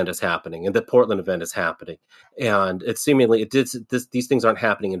this event is happening, and the Portland event is happening, and it's seemingly these things aren't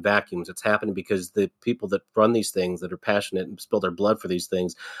happening in vacuums. It's happening because the people that run these things, that are passionate and spill their blood for these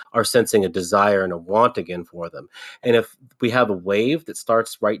things, are sensing a desire and a want again for them. And if we have a wave that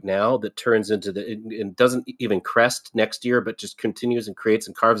starts right now that turns into and doesn't even crest next year, but just continues and creates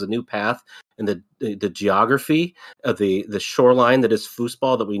and carves a new path in the geography of the shoreline that is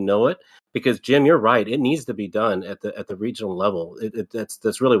foosball that we know it. Because Jim, you're right. It needs to be done at the regional level.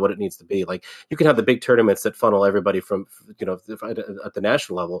 That's really what it needs to be. Like, you can have the big tournaments that funnel everybody from at the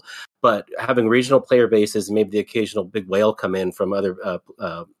national level, but having regional player bases, maybe the occasional big whale come in from other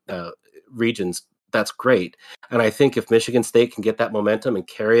regions. That's great. And I think if Michigan State can get that momentum and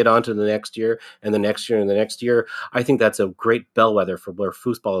carry it on to the next year and the next year and the next year, I think that's a great bellwether for where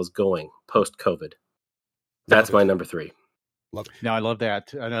foosball is going post-COVID. That's my number 3. No, I love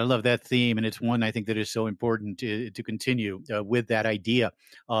that. And I love that theme. And it's one I think that is so important to continue with that idea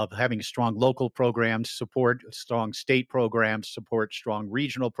of having strong local programs, support strong state programs, support strong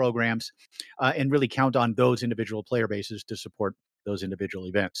regional programs, and really count on those individual player bases to support those individual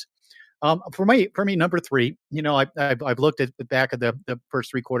events. For me, number 3, I've looked at the back of the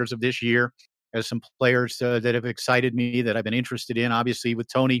first 3 quarters of this year as some players that have excited me, that I've been interested in, obviously with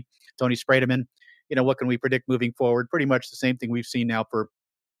Tony Sprayman. What can we predict moving forward? Pretty much the same thing we've seen now for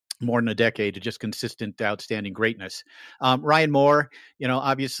more than a decade, just consistent, outstanding greatness. Ryan Moore,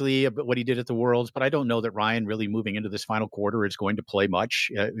 obviously what he did at the Worlds, but I don't know that Ryan really moving into this final quarter is going to play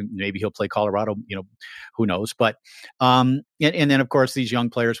much. Maybe he'll play Colorado, who knows? But, and then of course, these young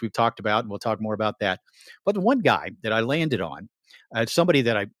players we've talked about, and we'll talk more about that. But the one guy that I landed on, somebody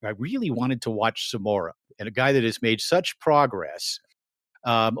that I really wanted to watch some more of, and a guy that has made such progress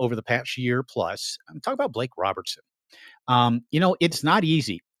over the past year plus. I'm talking about Blake Robertson. It's not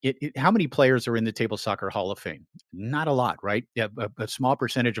easy. How many players are in the Table Soccer Hall of Fame? Not a lot, right? A small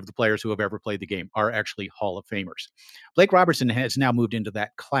percentage of the players who have ever played the game are actually Hall of Famers. Blake Robertson has now moved into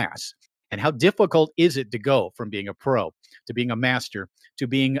that class. And how difficult is it to go from being a pro to being a master to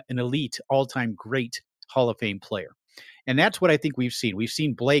being an elite, all-time great Hall of Fame player? And that's what I think we've seen. We've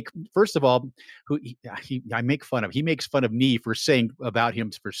seen Blake, first of all, who I make fun of. He makes fun of me for saying about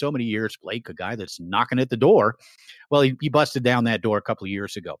him for so many years, Blake, a guy that's knocking at the door. Well, he busted down that door a couple of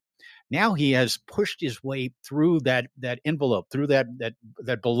years ago. Now he has pushed his way through that envelope, through that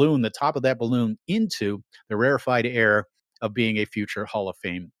balloon, the top of that balloon, into the rarefied air of being a future Hall of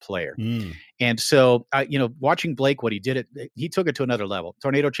Fame player. And so, watching Blake, what he did, he took it to another level.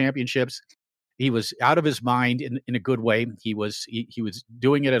 Tornado Championships. He was out of his mind in a good way. He was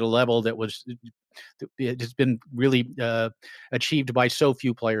doing it at a level that has been really achieved by so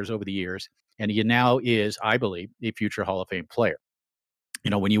few players over the years. And he now is, I believe, a future Hall of Fame player.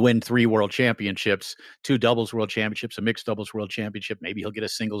 When you win 3 world championships, 2 doubles world championships, a mixed doubles world championship, maybe he'll get a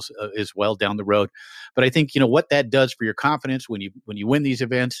singles as well down the road. But I think, what that does for your confidence when you win these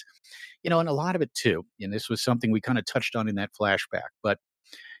events, and a lot of it too. And this was something we kind of touched on in that flashback. But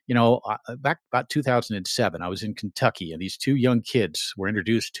back about 2007, I was in Kentucky, and these 2 young kids were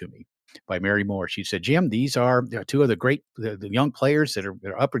introduced to me by Mary Moore. She said, "Jim, these are 2 of the young players that are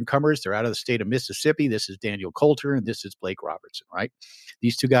up and comers. They're out of the state of Mississippi. This is Daniel Coulter, and this is Blake Robertson, right?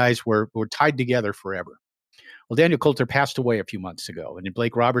 These 2 guys were tied together forever." Well, Daniel Coulter passed away a few months ago, and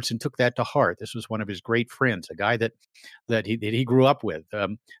Blake Robertson took that to heart. This was one of his great friends, a guy that he grew up with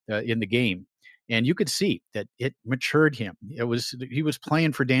in the game. And you could see that it matured him. He was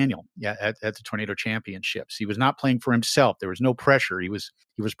playing for Daniel at the Tornado Championships. He was not playing for himself. There was no pressure. He was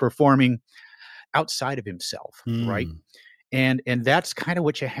performing outside of himself, right? And that's kind of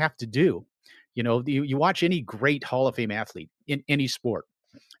what you have to do. You watch any great Hall of Fame athlete in any sport.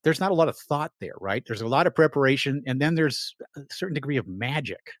 There's not a lot of thought there, right? There's a lot of preparation, and then there's a certain degree of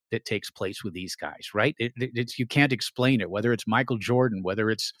magic that takes place with these guys, right? It's you can't explain it, whether it's Michael Jordan, whether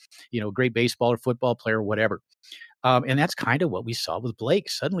it's great baseball or football player, whatever. And that's kind of what we saw with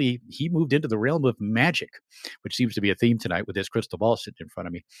Blake. Suddenly, he moved into the realm of magic, which seems to be a theme tonight with this crystal ball sitting in front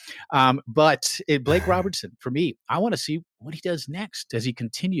of me. But Blake Robertson, for me, I want to see what he does next. Does he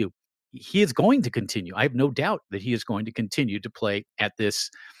continue? He is going to continue. I have no doubt that he is going to continue to play at this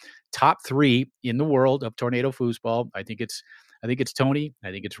top 3 in the world of tornado foosball. I think it's Tony.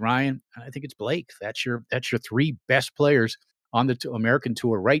 I think it's Ryan. I think it's Blake. That's your 3 best players on the American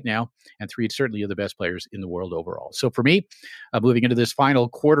tour right now, and 3 certainly are the best players in the world overall. So for me, moving into this final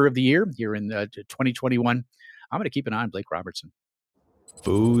quarter of the year here in 2021, I'm going to keep an eye on Blake Robertson.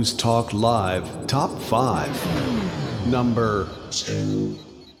 Foos Talk Live Top 5. Number 2.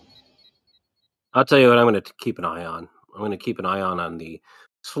 I'll tell you what I'm going to keep an eye on. I'm going to keep an eye on the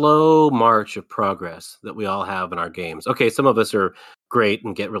slow march of progress that we all have in our games. Okay, some of us are great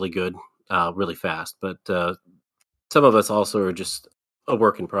and get really good really fast, but some of us also are just a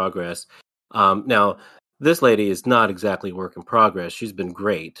work in progress. Now, this lady is not exactly work in progress. She's been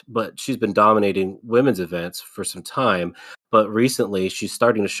great, but she's been dominating women's events for some time. But recently, she's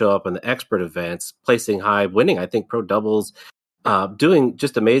starting to show up in the expert events, placing high, winning, I think, pro doubles, doing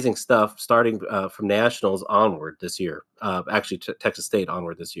just amazing stuff, starting from nationals onward this year, actually Texas State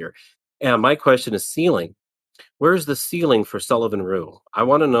onward this year. And my question is ceiling. Where's the ceiling for Sullivan Rue? I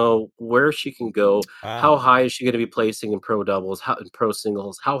want to know where she can go. Wow. How high is she going to be placing in pro doubles, in pro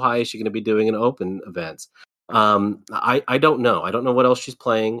singles? How high is she going to be doing in open events? I don't know. I don't know what else she's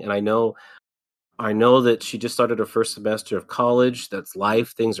playing. And I know that she just started her first semester of college. That's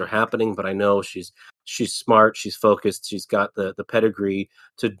life. Things are happening. But I know she's smart. She's focused. She's got the pedigree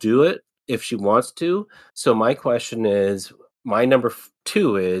to do it if she wants to. So my question is, my number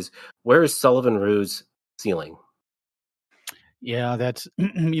 2 is, where is Sullivan Rue's ceiling? Yeah, that's,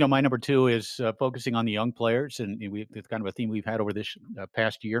 my number 2 is focusing on the young players. And it's kind of a theme we've had over this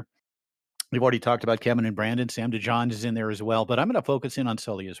past year. We've already talked about Kevin and Brandon. Sam DeJohn is in there as well. But I'm going to focus in on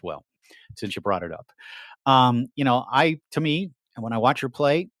Sully as well, since you brought it up. To me, when I watch her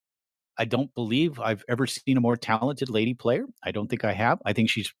play, I don't believe I've ever seen a more talented lady player. I don't think I have. I think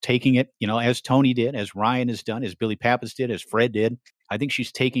she's taking it, as Tony did, as Ryan has done, as Billy Pappas did, as Fred did. I think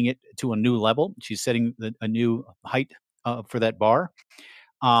she's taking it to a new level. She's setting a new height for that bar.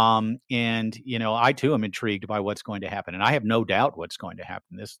 I too am intrigued by what's going to happen. And I have no doubt what's going to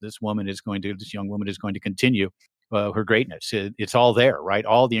happen. This young woman is going to continue her greatness. It's all there, right?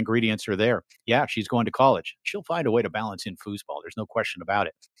 All the ingredients are there. Yeah, she's going to college. She'll find a way to balance in foosball. There's no question about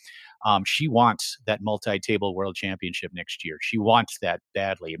it. She wants that multi-table world championship next year. She wants that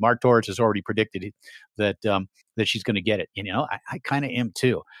badly. Mark Torres has already predicted that she's going to get it. I kind of am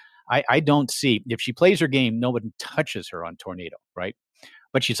too. I don't see, if she plays her game, no one touches her on Tornado, right?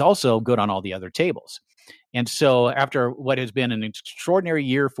 But she's also good on all the other tables. And so after what has been an extraordinary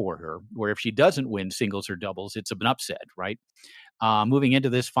year for her, where if she doesn't win singles or doubles, it's an upset, right? Moving into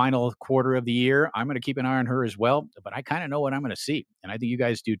this final quarter of the year, I'm going to keep an eye on her as well, but I kind of know what I'm going to see. And I think you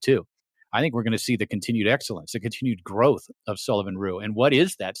guys do too. I think we're going to see the continued excellence, the continued growth of Sullivan Rue. And what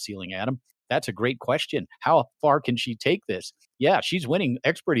is that ceiling, Adam? That's a great question. How far can she take this? Yeah, she's winning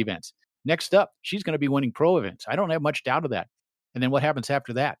expert events. Next up, she's going to be winning pro events. I don't have much doubt of that. And then what happens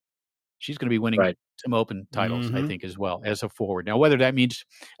after that? She's going to be winning some open titles, I think, as well as a forward. Now, whether that means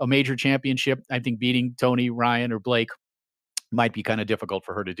a major championship, I think beating Tony, Ryan, or Blake might be kind of difficult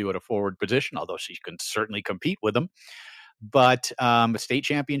for her to do at a forward position, although she can certainly compete with them. But state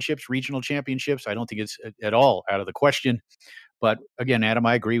championships, regional championships, I don't think it's at all out of the question. But again, Adam,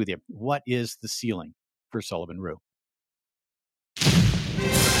 I agree with you. What is the ceiling for Sullivan Rue?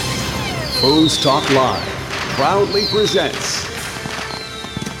 Foos Talk Live proudly presents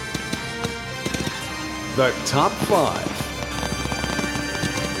the Top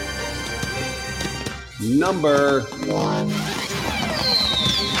 5. Number 1.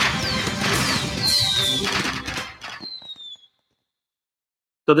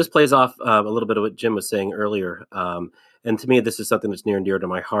 So this plays off a little bit of what Jim was saying earlier. And to me, this is something that's near and dear to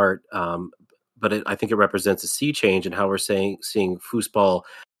my heart. But I think it represents a sea change in how we're seeing foosball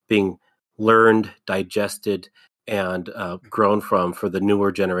being learned, digested, and grown from for the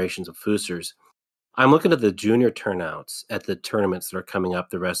newer generations of foosers. I'm looking at the junior turnouts at the tournaments that are coming up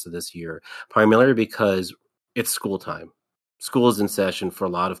the rest of this year, primarily because it's school time. School is in session for a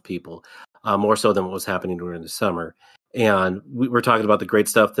lot of people, more so than what was happening during the summer. And we're talking about the great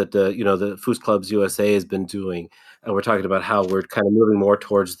stuff that the Foos Clubs USA has been doing. And we're talking about how we're kind of moving more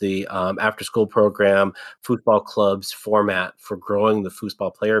towards the after-school program, foosball clubs format for growing the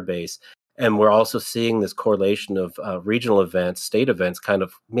foosball player base. And we're also seeing this correlation of regional events, state events, kind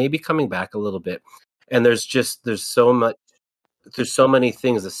of maybe coming back a little bit. And there's so many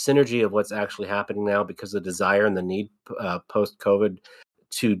things, the synergy of what's actually happening now because the desire and the need post-COVID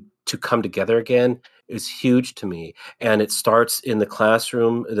to come together again is huge to me. And it starts in the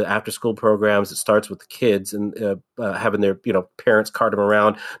classroom, the after-school programs. It starts with the kids and having their parents cart them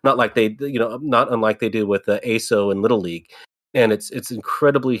around, not unlike they do with the ASO and Little League. And it's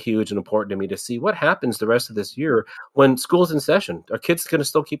incredibly huge and important to me to see what happens the rest of this year when school's in session. Are kids going to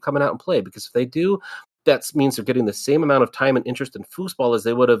still keep coming out and play? Because if they do, that means they're getting the same amount of time and interest in foosball as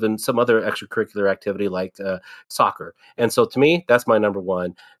they would have in some other extracurricular activity like soccer. And so to me, that's my number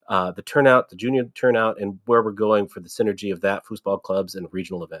one. The turnout, the junior turnout, and where we're going for the synergy of that, foosball clubs and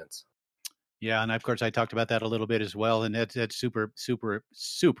regional events. Yeah, and of course, I talked about that a little bit as well, and that's super, super,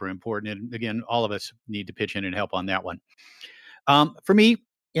 super important. And again, all of us need to pitch in and help on that one. For me,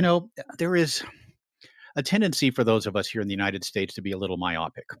 there is a tendency for those of us here in the United States to be a little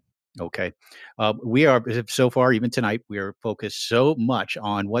myopic. Okay. We are, so far, even tonight, we are focused so much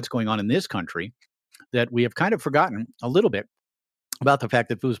on what's going on in this country that we have kind of forgotten a little bit about the fact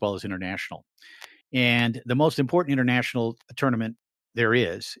that foosball is international. And the most important international tournament there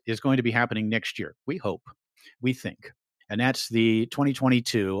is going to be happening next year. We hope, we think. And that's the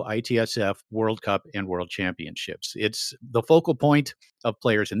 2022 ITSF World Cup and World Championships. It's the focal point of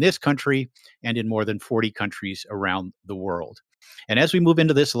players in this country and in more than 40 countries around the world. And as we move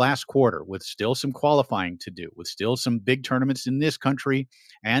into this last quarter, with still some qualifying to do, with still some big tournaments in this country,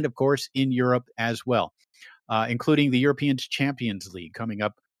 and of course in Europe as well, including the European Champions League coming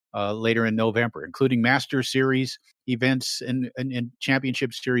up later in November, including Master Series events and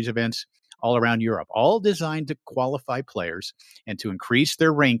Championship Series events all around Europe, all designed to qualify players and to increase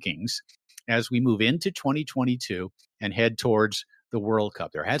their rankings as we move into 2022 and head towards the World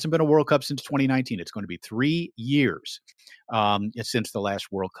Cup. There hasn't been a World Cup since 2019. It's going to be 3 years since the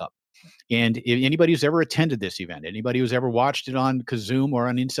last World Cup. And if anybody who's ever attended this event, anybody who's ever watched it on Kazoom or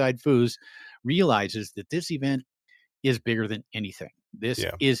on Inside Foos, realizes that this event is bigger than anything. This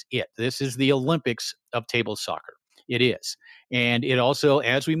is it. This is the Olympics of table soccer. It is. And it also,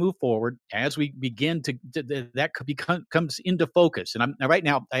 as we move forward, as we begin that comes into focus. And right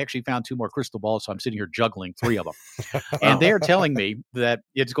now, I actually found 2 more crystal balls, so I'm sitting here juggling 3 of them. And they're telling me that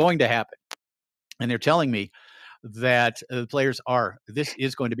it's going to happen. And they're telling me that players this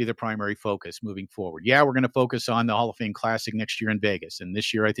is going to be the primary focus moving forward. Yeah, we're going to focus on the Hall of Fame Classic next year in Vegas. And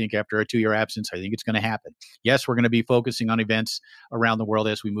this year, I think after a 2-year absence, I think it's going to happen. Yes, we're going to be focusing on events around the world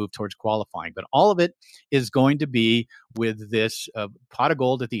as we move towards qualifying. But all of it is going to be with this pot of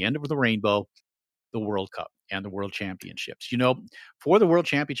gold at the end of the rainbow, the World Cup and the World Championships. For the World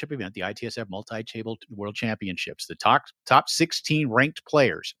Championship event, the ITSF Multi-Table World Championships, the top 16 ranked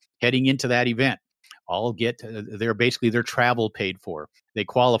players heading into that event all get their travel paid for. They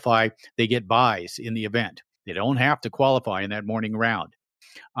qualify, they get buys in the event. They don't have to qualify in that morning round.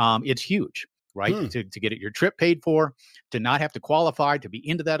 It's huge, right? To get your trip paid for, to not have to qualify, to be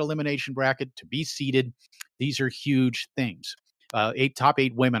into that elimination bracket, to be seeded. These are huge things. Top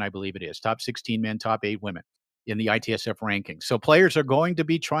 8 women, I believe it is. Top 16 men, top 8 women in the ITSF rankings. So players are going to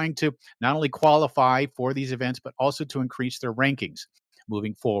be trying to not only qualify for these events, but also to increase their rankings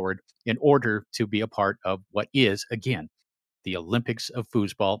moving forward in order to be a part of what is, again, the Olympics of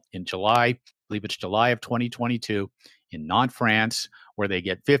foosball in July. I believe it's July of 2022 in Nantes, France, where they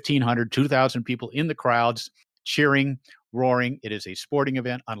get 1,500, 2,000 people in the crowds cheering, roaring. It is a sporting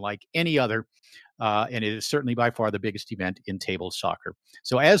event unlike any other, and it is certainly by far the biggest event in table soccer.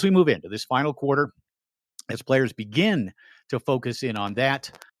 So as we move into this final quarter, as players begin to focus in on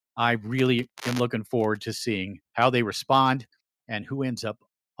that, I really am looking forward to seeing how they respond and who ends up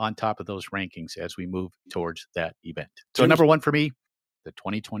on top of those rankings as we move towards that event. So number one for me, the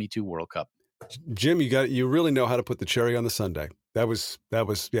 2022 World Cup. Jim, you really know how to put the cherry on the sundae. That was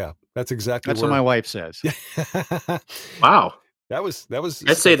yeah. That's exactly what my wife says. Wow. That was.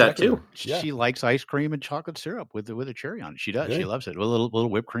 I'd say that too. She likes ice cream and chocolate syrup with a cherry on it. She does. Yeah. She loves it with a little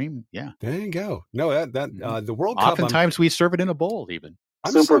whipped cream. Yeah. There you go. No, the World Cup. Oftentimes we serve it in a bowl. Even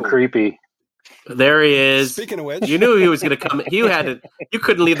super creepy. There he is. Speaking of which, you knew he was going to come. You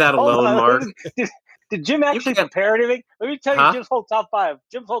couldn't leave that alone, Mark. Did Jim actually prepare anything? Let me tell you, Jim's whole top 5.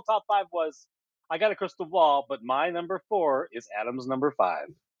 Jim's whole top 5 was, I got a crystal ball, but my number 4 is Adam's number 5.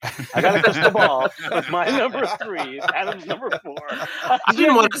 I got a crystal ball, but my number 3 is Adam's number 4. I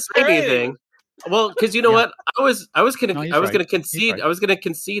didn't want to say anything. Well, because you know what, I was going to concede. Right. I was going to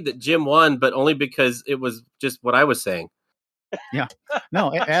concede that Jim won, but only because it was just what I was saying. Yeah,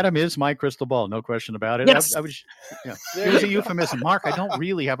 no, Adam is my crystal ball, no question about it. Yes. It was a euphemism. Mark, I don't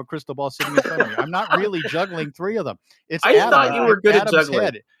really have a crystal ball sitting in front of me. I'm not really juggling 3 of them. It's I thought you were good Adam's at juggling.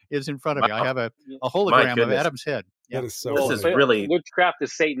 Head is in front of me. I have a hologram of Adam's head. Yeah. That is so this is really witchcraft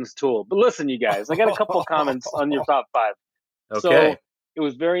is Satan's tool. But listen, you guys, I got a couple of comments on your top 5. Okay. So it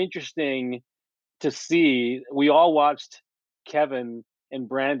was very interesting to see. We all watched Kevin and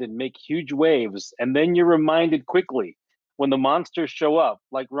Brandon make huge waves, and then you're reminded quickly when the monsters show up,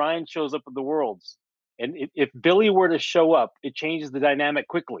 like Ryan shows up at the Worlds. And if Billy were to show up, it changes the dynamic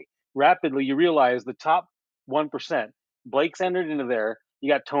quickly. Rapidly, you realize the top 1%. Blake's entered into there.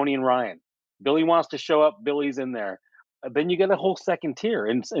 You got Tony and Ryan. Billy wants to show up. Billy's in there. Then you get a whole second tier.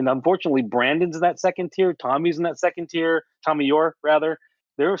 And unfortunately, Brandon's in that second tier. Tommy's in that second tier. Tommy York, rather.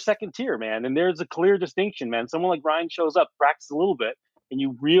 They're a second tier, man. And there's a clear distinction, man. Someone like Ryan shows up, practices a little bit, and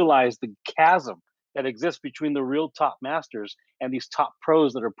you realize the chasm that exists between the real top masters and these top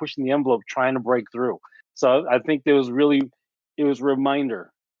pros that are pushing the envelope, trying to break through. So I think it was a reminder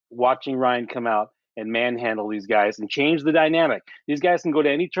watching Ryan come out and manhandle these guys and change the dynamic. These guys can go to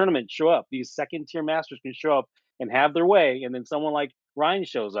any tournament, show up. These second tier masters can show up and have their way. And then someone like Ryan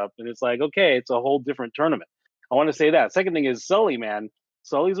shows up and it's like, okay, it's a whole different tournament. I want to say that. Second thing is Sully, man.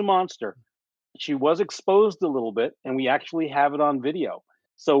 Sully's a monster. She was exposed a little bit and we actually have it on video.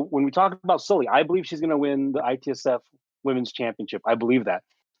 So when we talk about Sully, I believe she's going to win the ITSF Women's Championship. I believe that.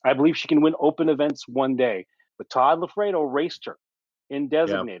 I believe she can win open events one day. But Todd Lafredo raced her in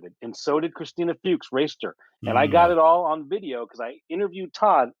designated, and so did Christina Fuchs raced her. And I got it all on video because I interviewed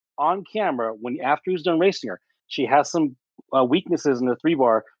Todd on camera after he was done racing her. She has some weaknesses in the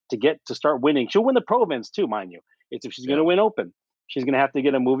 3-bar to start winning. She'll win the pro events too, mind you. It's if she's going to win open, she's going to have to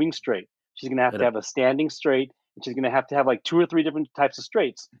get a moving straight. She's going to have a standing straight. And she's going to have like 2 or 3 different types of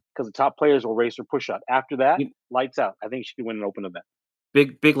straights because the top players will race her push out. After that, lights out. I think she can win an open event.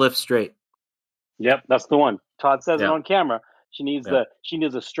 Big lift straight. Yep, that's the one. Todd says it on camera. She needs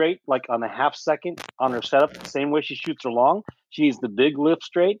a straight like on a half second on her setup, the same way she shoots her long. She needs the big lift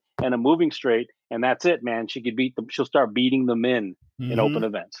straight and a moving straight, and that's it, man. She'll start beating them in open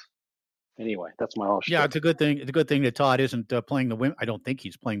events. Anyway, that's my whole shit. Yeah, it's a good thing. It's a good thing that Todd isn't playing the women. I don't think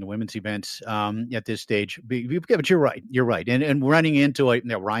he's playing the women's events at this stage. But you're right. You're right. And running into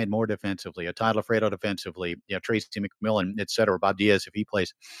Ryan Moore defensively, a Todd Lafredo defensively, Tracy McMillan, et cetera, Bob Diaz if he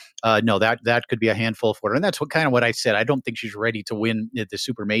plays. No, that could be a handful for her. And that's what I said. I don't think she's ready to win the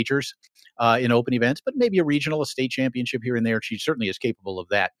super majors in open events, but maybe a regional, a state championship here and there. She certainly is capable of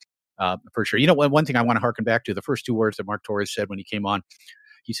that for sure. One thing I want to harken back to, the first two words that Mark Torres said when he came on,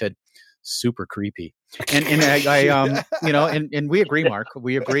 he said, super creepy. And and we agree, Mark.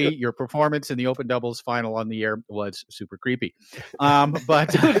 We agree. Your performance in the open doubles final on the air was super creepy.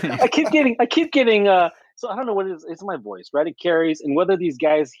 But I keep getting. So I don't know what it is. It's my voice, right? It carries, and whether these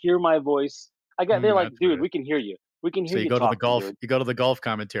guys hear my voice, they're like, dude, we can hear you. We can hear you. So you go to the golf. You go to the golf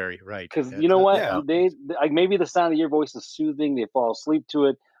commentary, right? Because you know what? They maybe the sound of your voice is soothing. They fall asleep to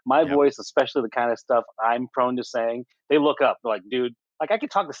it. My voice, especially the kind of stuff I'm prone to saying, they look up. They're like, dude. Like, I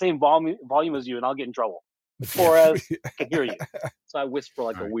could talk the same volume as you, and I'll get in trouble. Torres can hear you. So I whisper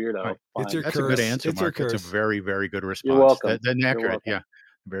like a weirdo. Right. That's a good answer, Mark. It's a very, very good response. You're welcome. That's accurate. Yeah,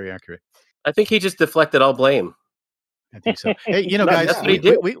 very accurate. I think he just deflected all blame. I think so. Hey, guys,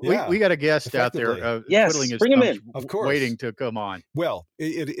 we got a guest out there. Yes, bring him in. Of course, waiting to come on. Well,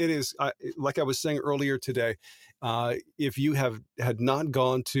 it is like I was saying earlier today. If you had not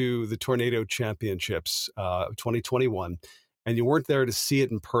gone to the Tornado Championships 2021. and you weren't there to see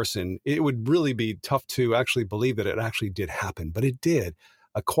it in person, it would really be tough to actually believe that it actually did happen. But it did.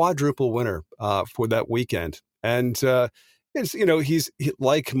 A quadruple winner for that weekend. And, it's, he's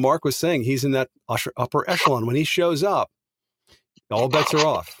like Mark was saying, he's in that upper echelon. When he shows up, all bets are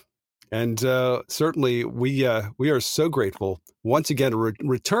off. And certainly we are so grateful once again to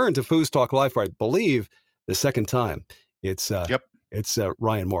return to Foos Talk Live for, I believe, the second time. It's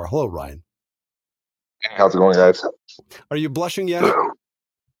Ryan Moore. Hello, Ryan. How's it going, guys? Are you blushing yet?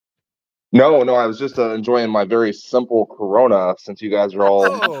 No, I was just enjoying my very simple Corona since you guys are all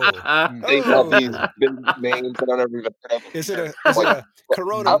taking up these big names that I never even heard of. Is it a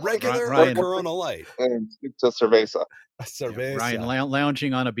Corona regular or Corona Light? And stick to Cerveza. Ryan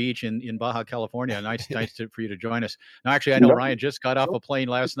lounging on a beach in Baja California. Nice for you to join us. Now, actually, I know Ryan just got off a plane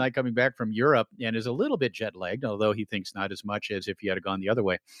last night coming back from Europe and is a little bit jet lagged, although he thinks not as much as if he had gone the other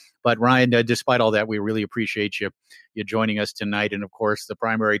way. But Ryan, despite all that, we really appreciate you joining us tonight. And of course, the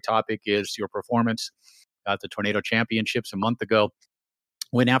primary topic is your performance at the Tornado Championships a month ago,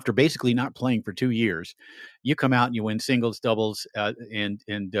 when after basically not playing for 2 years, you come out and you win singles, doubles, and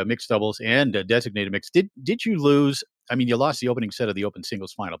mixed doubles and designated mixed. Did you lose? I mean, you lost the opening set of the open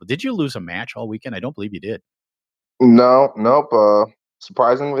singles final, but did you lose a match all weekend? I don't believe you did. Nope.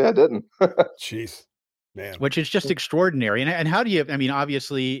 Surprisingly, I didn't. Jeez. Man. Which is just extraordinary. And how do you, I mean,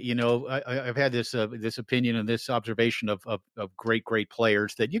 obviously, I've had this opinion and this observation of great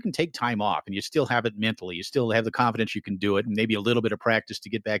players that you can take time off and you still have it mentally. You still have the confidence you can do it and maybe a little bit of practice to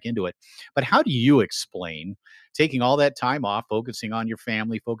get back into it. But how do you explain taking all that time off, focusing on your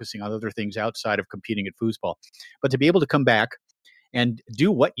family, focusing on other things outside of competing at foosball, but to be able to come back and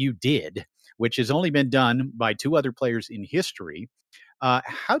do what you did, which has only been done by 2 other players in history?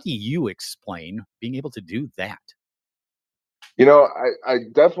 How do you explain being able to do that? I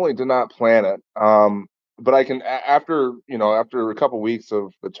definitely did not plan it. But I can, after a couple of weeks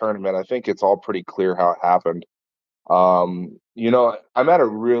of the tournament, I think it's all pretty clear how it happened. I'm at a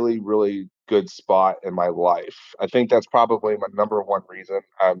really, really good spot in my life. I think that's probably my number one reason.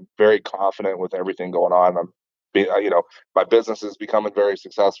 I'm very confident with everything going on. My business is becoming very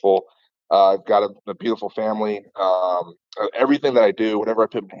successful. I've got a beautiful family. Everything that I do, whatever I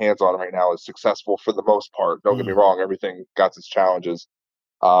put my hands on right now, is successful for the most part. Don't get me wrong; everything got its challenges.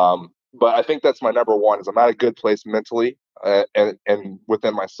 But I think that's my number one. Is I'm at a good place mentally and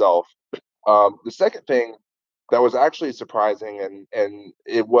within myself. The second thing that was actually surprising, and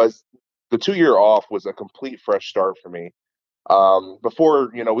it was the 2-year off was a complete fresh start for me.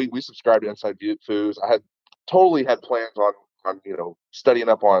 Before we subscribed to Inside Foos, I had totally had plans on studying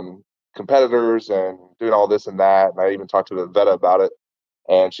up on competitors and doing all this and that. And I even talked to the Veta about it.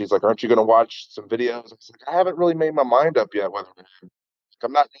 And she's like, aren't you going to watch some videos? I was like, I haven't really made my mind up yet.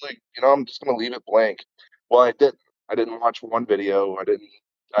 I'm not really, I'm just going to leave it blank. Well, I didn't watch one video.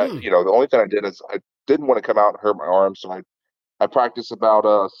 The only thing I did is I didn't want to come out and hurt my arm. So I practiced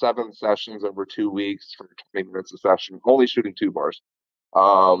about 7 sessions over 2 weeks for 20 minutes a session, only shooting 2 bars,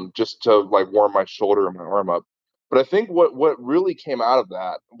 just to warm my shoulder and my arm up. But I think what really came out of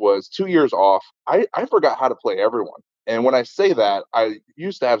that was 2 years off. I forgot how to play everyone. And when I say that, I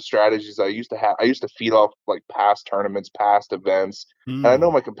used to have strategies. I used to feed off past tournaments, past events. And I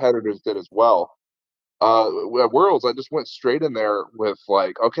know my competitors did as well. At Worlds, I just went straight in there with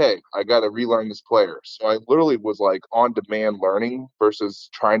like, okay, I got to relearn this player. So I literally was like on demand learning versus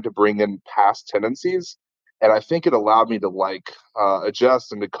trying to bring in past tendencies. And I think it allowed me to like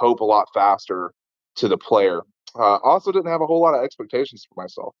adjust and to cope a lot faster to the player. Also, didn't have a whole lot of expectations for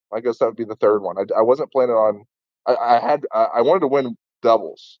myself. I guess that would be the third one. I wasn't planning on. I wanted to win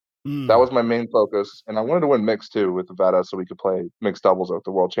doubles. That was my main focus, and I wanted to win mixed too with the Veta, so we could play mixed doubles at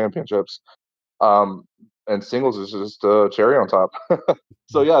the World Championships. And singles is just a cherry on top.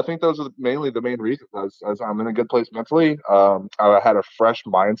 So yeah, I think those are mainly the main reasons. As I'm in a good place mentally. I had a fresh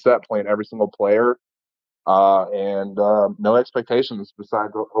mindset playing every single player, and no expectations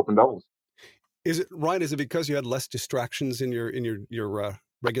besides open doubles. Is it Ryan? Is it because you had less distractions in your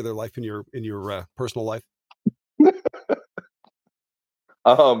regular life, in your personal life?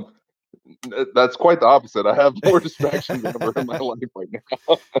 That's quite the opposite. I have more distractions than ever in my life right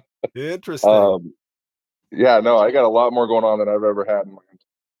now. Interesting. Yeah, no, I got a lot more going on than I've ever had in my life.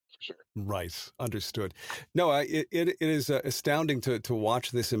 Sure. Right. Understood. No, it is astounding to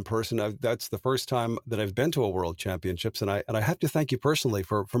watch this in person. That's the first time that I've been to a World Championships, and I have to thank you personally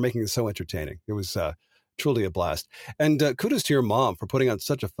for making it so entertaining. It was truly a blast. And kudos to your mom for putting on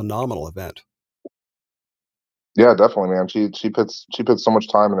such a phenomenal event. Yeah, definitely, man. She puts so much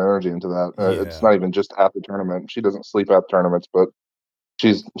time and energy into that. It's not even just at the tournament. She doesn't sleep at tournaments, but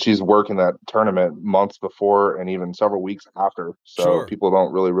she's working that tournament months before and even several weeks after. So people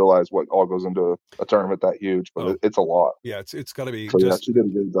don't really realize what all goes into a tournament that huge, but it's a lot. Yeah, it's got to be. So just, she did a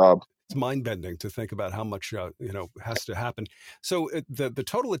good job. It's mind bending to think about how much has to happen. So the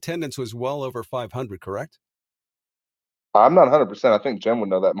total attendance was well over 500, correct? I'm not 100%. I think Jim would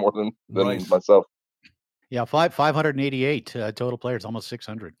know that more than myself. Yeah, 588 total players, almost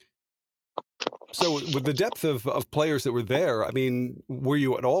 600. So with the depth of players that were there, I mean, were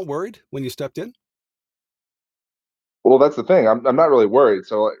you at all worried when you stepped in? Well, that's the thing. I'm not really worried.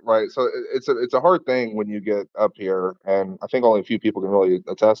 So So it's a hard thing when you get up here, and I think only a few people can really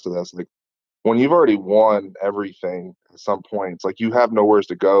attest to this. Like when you've already won everything at some point, it's like you have nowhere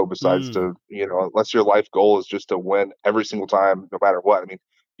to go besides to, unless your life goal is just to win every single time, no matter what. I mean,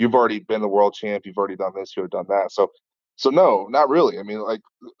 you've already been the world champ. You've already done this. You've done that. So no, not really. I mean, like,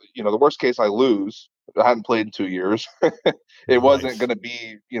 the worst case, I lose. I hadn't played in 2 years. It wasn't going to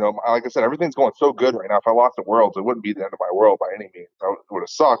be, like I said, everything's going so good right now. If I lost the Worlds, it wouldn't be the end of my world by any means. It would have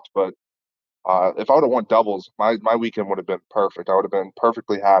sucked, but if I would have won doubles, my weekend would have been perfect. I would have been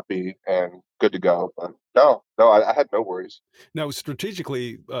perfectly happy and good to go. But no, I had no worries. Now,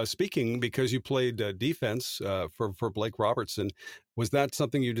 strategically speaking, because you played defense for Blake Robertson, was that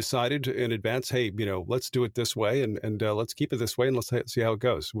something you decided in advance? Hey, let's do it this way, and let's keep it this way, and let's see how it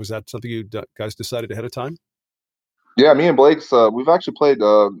goes. Was that something you guys decided ahead of time? Yeah, me and Blake's we've actually played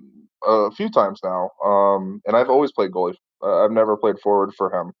a few times now, and I've always played goalie. I've never played forward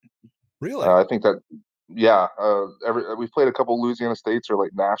for him. Really? I think that, yeah. We've played a couple Louisiana States or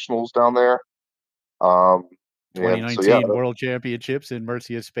like nationals down there. 2019 World Championships in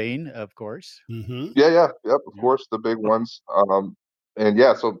Murcia, Spain, of course. Mm-hmm. Yeah, of course, the big ones. And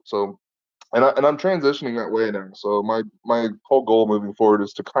yeah, and I'm transitioning that way now. So my whole goal moving forward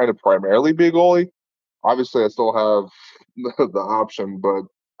is to kind of primarily be a goalie. Obviously, I still have the option, but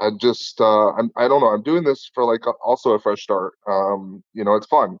I just I don't know. I'm doing this for like also a fresh start. It's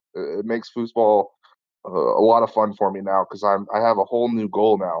fun. It makes foosball a lot of fun for me now because I have a whole new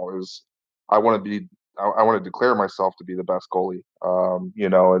goal now. Is I want to declare myself to be the best goalie.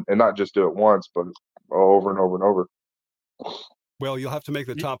 And not just do it once, but over and over and over. Well, you'll have to make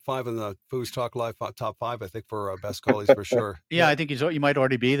the top 5 in the Foos Talk Live top 5, I think, for best goalies for sure. Yeah, I think you might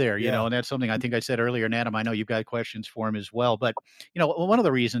already be there, and that's something I think I said earlier. And Adam, I know you've got questions for him as well. But, one of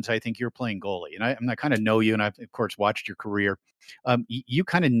the reasons I think you're playing goalie, and I kind of know you, and I've, of course, watched your career, you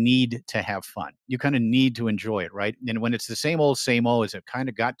kind of need to have fun. You kind of need to enjoy it, right? And when it's the same old, as it kind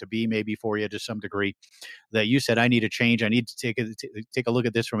of got to be maybe for you to some degree, that you said, I need a change. I need to take a look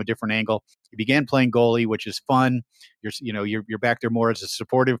at this from a different angle. You began playing goalie, which is fun. You're back there more as a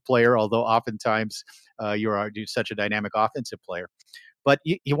supportive player, although oftentimes you're such a dynamic offensive player. But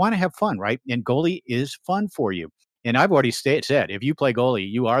you want to have fun, right? And goalie is fun for you. And I've already said, if you play goalie,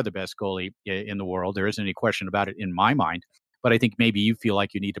 you are the best goalie in the world. There isn't any question about it in my mind. But I think maybe you feel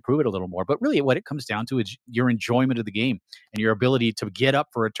like you need to prove it a little more. But really what it comes down to is your enjoyment of the game and your ability to get up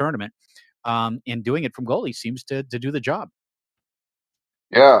for a tournament. And doing it from goalie seems to do the job.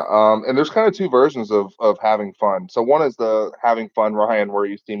 Yeah, and there's kind of two versions of having fun. So one is the having fun, Ryan, where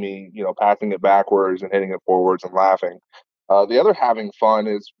you see me, passing it backwards and hitting it forwards and laughing. The other having fun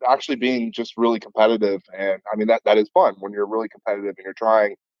is actually being just really competitive, and I mean that is fun when you're really competitive and you're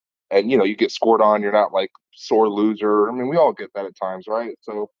trying and you get scored on. You're not like sore loser. I mean, we all get that at times, right?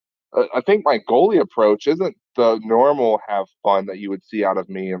 So I think my goalie approach isn't the normal have fun that you would see out of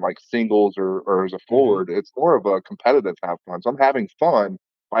me in like singles or as a forward. It's more of a competitive have fun. So I'm having fun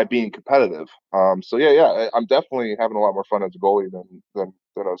by being competitive. So yeah, I'm definitely having a lot more fun as a goalie than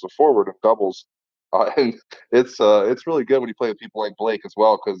as a forward of doubles. And it's really good when you play with people like Blake as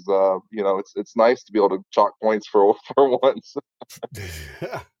well, because it's nice to be able to chalk points for once.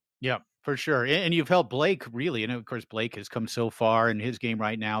 Yeah, for sure. And you've helped Blake really. And of course, Blake has come so far in his game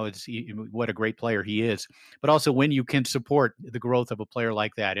right now. What a great player he is. But also when you can support the growth of a player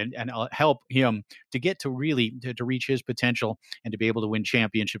like that and help him to get to really to reach his potential and to be able to win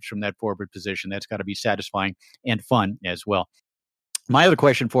championships from that forward position, that's got to be satisfying and fun as well. My other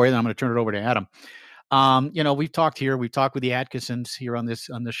question for you, then I'm going to turn it over to Adam. We've talked with the Atkinsons here on this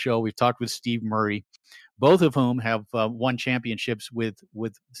show. We've talked with Steve Murray, both of whom have won championships with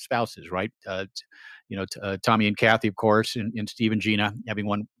spouses, right? Tommy and Kathy, of course, and Steve and Gina having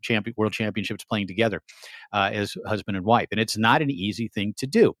won world championships playing together as husband and wife. And it's not an easy thing to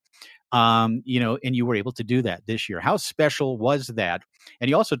do. And you were able to do that this year. How special was that?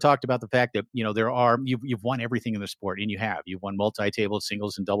 And you also talked about the fact that, you've won everything in the sport, and you've won multi-table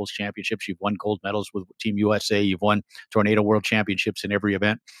singles and doubles championships. You've won gold medals with Team USA. You've won Tornado World Championships in every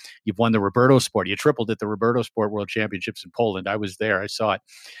event. You've won the Roberto Sport. You tripled at the Roberto Sport World Championships in Poland. I was there. I saw it.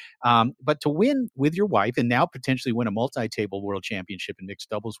 But to win with your wife and now potentially win a multi-table world championship in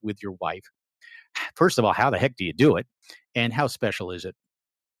mixed doubles with your wife, first of all, how the heck do you do it? And how special is it?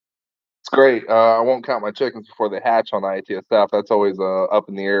 It's great. I won't count my chickens before they hatch on IATSF. That's always up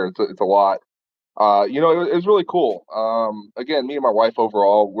in the air. It's a lot. It was really cool. Again, me and my wife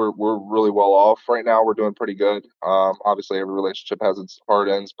overall, we're really well off right now. We're doing pretty good. Obviously, every relationship has its hard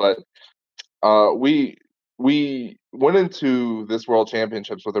ends, but we went into this World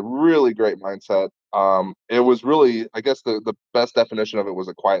Championships with a really great mindset. It was really, I guess, the best definition of it was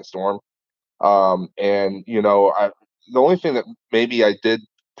a quiet storm. The only thing that maybe I did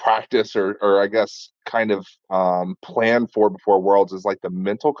practice or I guess kind of plan for before Worlds is like the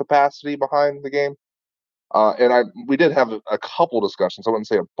mental capacity behind the game. We did have a couple discussions. I wouldn't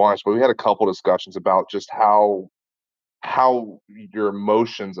say a bunch, but we had a couple discussions about just how your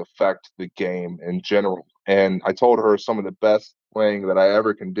emotions affect the game in general. And I told her some of the best playing that I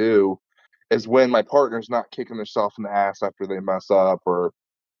ever can do is when my partner's not kicking themselves in the ass after they mess up or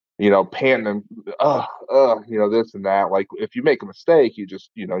panting and this and that. Like if you make a mistake, you just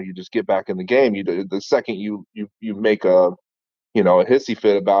get back in the game. The second you make a hissy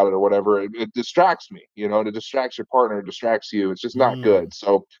fit about it or whatever, it distracts me. It distracts your partner, it distracts you. It's just not good.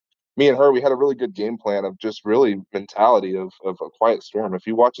 So me and her, we had a really good game plan of just really mentality of a quiet storm. If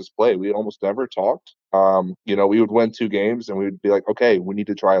you watch us play, we almost never talked. We would win 2 games and we would be like, okay, we need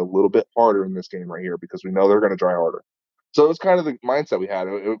to try a little bit harder in this game right here because we know they're going to try harder. So it was kind of the mindset we had.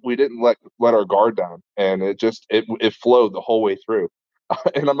 We didn't let our guard down, and it flowed the whole way through.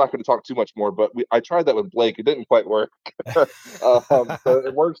 And I'm not going to talk too much more, but I tried that with Blake. It didn't quite work. So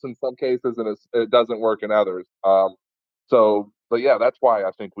it works in some cases, and it doesn't work in others. But yeah, that's why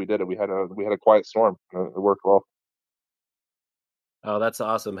I think we did it. We had a quiet storm. It worked well. Oh, that's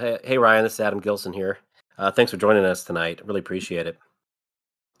awesome. Hey, Ryan, this is Adam Gilson here. Thanks for joining us tonight. Really appreciate it.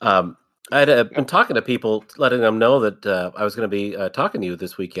 I had been talking to people, letting them know that I was going to be talking to you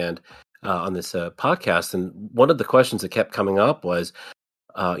this weekend on this podcast. And one of the questions that kept coming up was,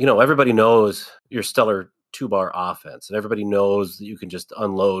 everybody knows your stellar 2-bar offense, and everybody knows that you can just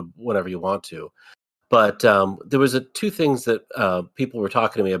unload whenever you want to. But there was 2 things that people were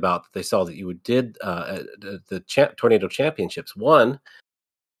talking to me about that they saw that you did at the Tornado Championships. One,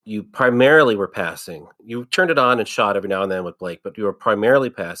 you primarily were passing. You turned it on and shot every now and then with Blake, but you were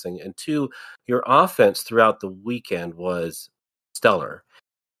primarily passing. And 2, your offense throughout the weekend was stellar.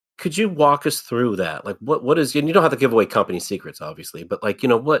 Could you walk us through that? Like, what is, and you don't have to give away company secrets, obviously, but like,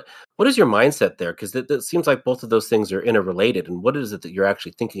 what is your mindset there? Because it seems like both of those things are interrelated. And what is it that you're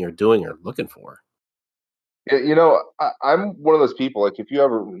actually thinking or doing or looking for? Yeah, I'm one of those people. Like, if you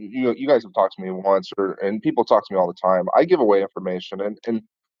ever, you guys have talked to me once, and people talk to me all the time. I give away information, and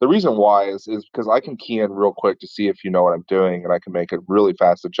the reason why is because I can key in real quick to see if you know what I'm doing, and I can make a really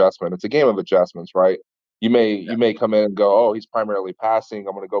fast adjustment. It's a game of adjustments, right? You may come in and go, oh, he's primarily passing.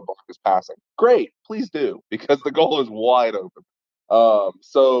 I'm going to go block his passing. Great, please do, because the goal is wide open.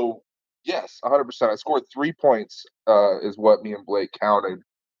 So yes, 100%. I scored 3 points. Is what me and Blake counted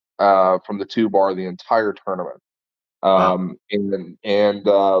from the 2-bar the entire tournament. The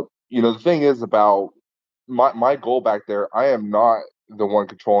thing is about my goal back there, I am not the one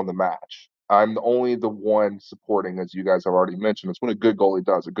controlling the match. I'm only the one supporting, as you guys have already mentioned. It's when a good goalie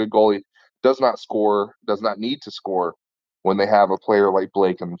does. A good goalie does not score, does not need to score when they have a player like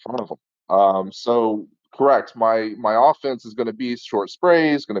Blake in front of them. So correct. My offense is going to be short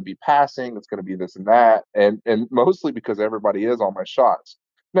sprays, going to be passing, it's going to be this and that, and mostly because everybody is on my shots.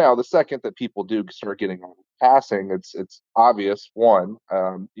 Now, the second that people do start getting on passing, it's obvious. One,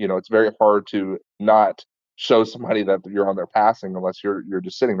 it's very hard to not show somebody that you're on their passing unless you're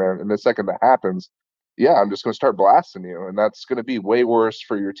just sitting there. And the second that happens, yeah, I'm just going to start blasting you, and that's going to be way worse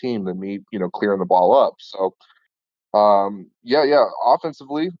for your team than me, clearing the ball up. So yeah.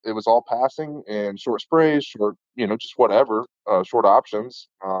 Offensively, it was all passing and short sprays, short, just whatever, short options,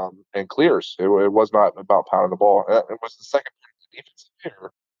 and clears. It was not about pounding the ball. It was the second part of the defensive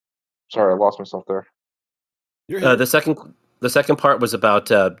here. Sorry, I lost myself there. The second part was about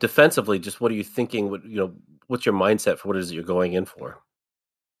defensively. Just what are you thinking? What's your mindset for what it is that you're going in for?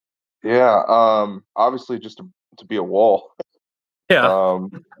 Yeah, obviously just to be a wall. Yeah,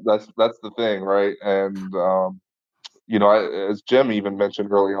 that's the thing, right? And as Jim even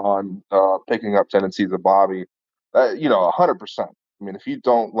mentioned early on, picking up tendencies of Bobby, 100%. I mean, if you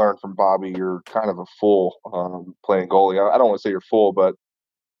don't learn from Bobby, you're kind of a fool playing goalie. I don't want to say you're full, but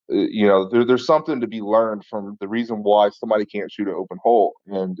there's something to be learned from the reason why somebody can't shoot an open hole,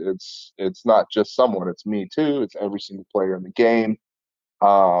 and it's not just someone. It's me too. It's every single player in the game.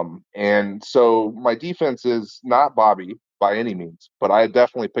 And so my defense is not Bobby by any means, but I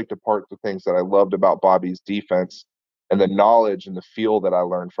definitely picked apart the things that I loved about Bobby's defense and the knowledge and the feel that I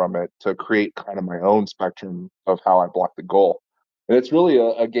learned from it to create kind of my own spectrum of how I block the goal. And it's really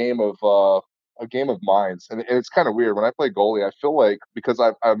a game of minds. And it's kind of weird when I play goalie. I feel like because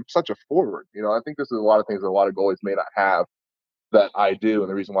I'm such a forward, I think this is a lot of things that a lot of goalies may not have that I do. And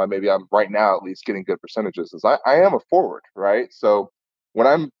the reason why maybe I'm right now at least getting good percentages is I am a forward, right? So when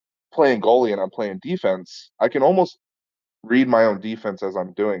I'm playing goalie and I'm playing defense, I can almost read my own defense as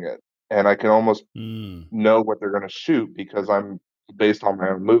I'm doing it. And I can almost know what they're going to shoot because I'm based on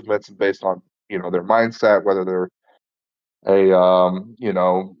my own movements and based on, their mindset, whether they're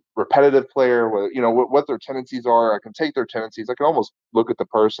a repetitive player, whether what their tendencies are. I can take their tendencies. I can almost look at the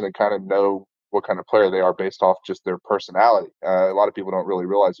person and kind of know what kind of player they are based off just their personality. A lot of people don't really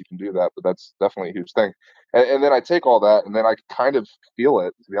realize you can do that, but that's definitely a huge thing. And then I take all that and then I kind of feel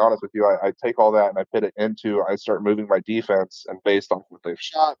it. To be honest with you, I take all that and I put it into. I start moving my defense, and based on what they've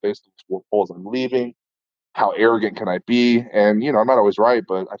shot, based on what holes I'm leaving, how arrogant can I be? And I'm not always right,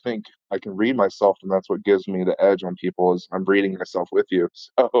 but I think I can read myself, and that's what gives me the edge on people is I'm reading myself with you.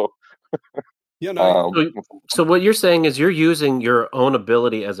 So yeah, no. So what you're saying is you're using your own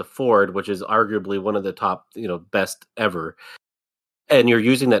ability as a forward, which is arguably one of the top, best ever, and you're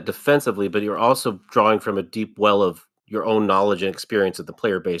using that defensively, but you're also drawing from a deep well of your own knowledge and experience of the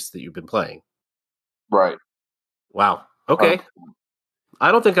player base that you've been playing. Right. Wow. Okay.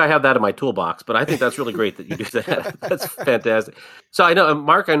 I don't think I have that in my toolbox, but I think that's really great that you do that. That's fantastic. So I know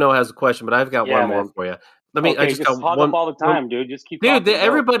Mark, has a question, but I've got one more for you. I just hog up all the time, dude. Just keep talking. Dude,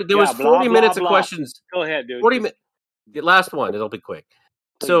 everybody, there was 40 minutes of questions. Go ahead, dude. 40 minutes. The last one, it'll be quick.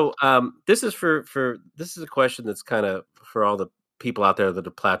 Please. So this is this is a question that's kind of for all the people out there that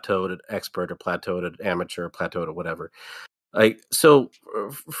are plateaued at expert or plateaued at amateur or plateaued or whatever. So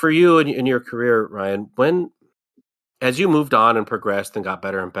for you in your career, Ryan, as you moved on and progressed and got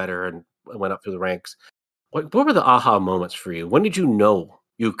better and better and went up through the ranks, what were the aha moments for you? When did you know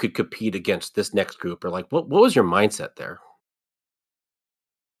you could compete against this next group, or what was your mindset there?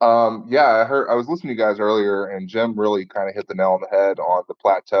 Yeah, I was listening to you guys earlier, and Jim really kind of hit the nail on the head on the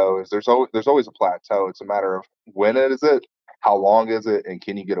plateau. There's always a plateau. It's a matter of when is it, how long is it, and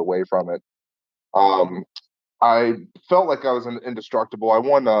can you get away from it? I felt like I was indestructible. I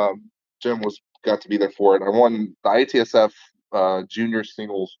won. Jim got to be there for it. I won the ITSF Junior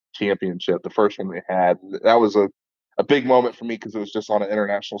Singles Championship, the first one they had. That was a big moment for me because it was just on an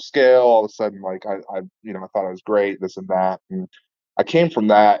international scale. All of a sudden, like I thought I was great, this and that, and I came from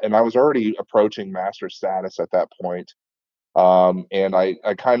that, and I was already approaching master status at that point. And I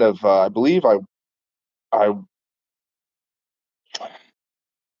kind of I believe I've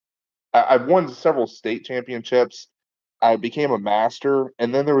won several state championships. I became a master,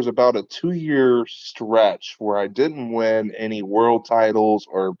 and then there was about a 2-year stretch where I didn't win any world titles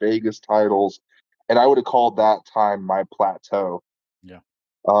or Vegas titles, and I would have called that time my plateau. Yeah.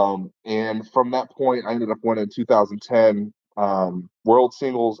 And from that point, I ended up winning 2010 World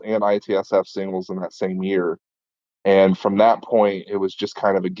Singles and ITSF Singles in that same year. And from that point, it was just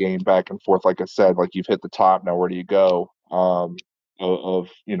kind of a game back and forth. Like I said, like you've hit the top, now where do you go? Of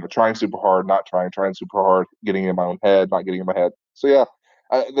trying super hard, not trying super hard, getting in my own head, not getting in my head. So yeah,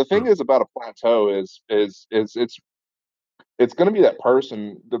 The thing is about a plateau is it's going to be that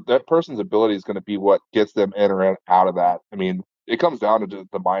person. That person's ability is going to be what gets them in or out of that. I mean, it comes down to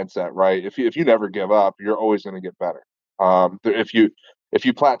the mindset, right? If you never give up, you're always going to get better. If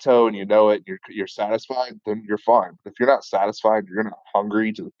you plateau and you know it, you're satisfied, then you're fine. But if you're not satisfied, you're not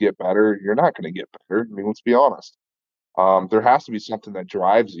hungry to get better, you're not going to get better. I mean, let's be honest. There has to be something that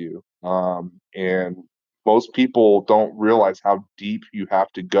drives you, and most people don't realize how deep you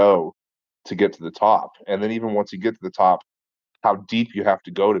have to go to get to the top. And then even once you get to the top, how deep you have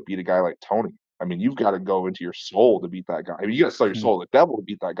to go to beat a guy like Tony. I mean, you've got to go into your soul to beat that guy. I mean, you got to sell your soul to the devil to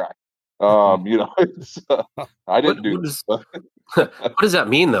beat that guy. It's, I didn't do this. What does that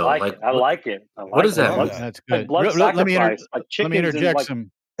mean, though? I like it. What does that mean? That's good. Like blood sacrifice, like chickens interject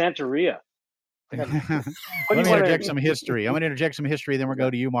in like Santeria. Let me interject some history. I'm going to interject some history, then we'll go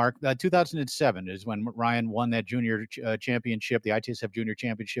to you, Mark. 2007 is when Ryan won that junior championship, the ITSF Junior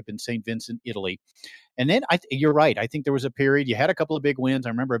Championship in St. Vincent, Italy. And then you're right. I think there was a period you had a couple of big wins. I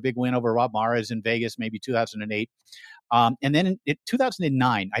remember a big win over Rob Mares in Vegas, maybe 2008. And then in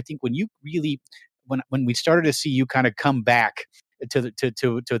 2009, I think when you really, when we started to see you kind of come back to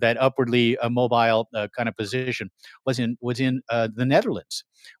that upwardly mobile kind of position was in the Netherlands,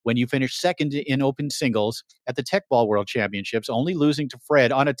 when you finished second in open singles at the Tech Ball World Championships, only losing to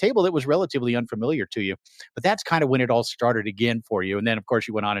Fred on a table that was relatively unfamiliar to you. But that's kind of when it all started again for you. And then, of course,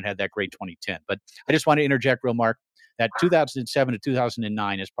 you went on and had that great 2010. But I just want to interject real, Mark, that 2007 to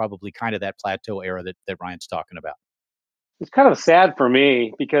 2009 is probably kind of that plateau era that Ryan's talking about. It's kind of sad for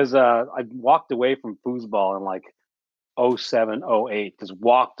me because I walked away from foosball in like 07, 08, just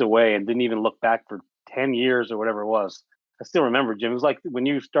walked away and didn't even look back for 10 years or whatever it was. I still remember, Jim. It was like when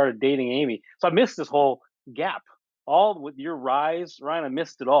you started dating Amy. So I missed this whole gap. All with your rise, Ryan, I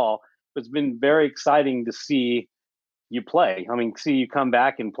missed it all. It's been very exciting to see you play. I mean, see you come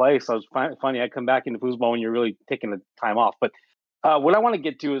back and play. So it's funny I come back into foosball when you're really taking the time off. But what I want to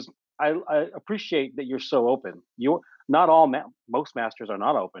get to is I appreciate that you're so open. Most masters are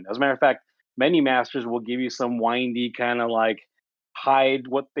not open. As a matter of fact, many masters will give you some windy kind of like hide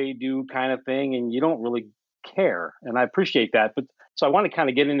what they do kind of thing, and you don't really care. And I appreciate that. But so I want to kind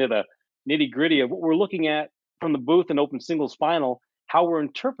of get into the nitty gritty of what we're looking at from the booth and open singles final, how we're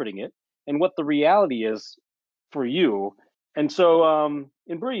interpreting it, and what the reality is for you. And so,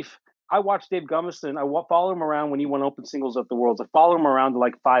 in brief, I watched Dave Gummison. I followed him around when he won open singles at the Worlds. I followed him around to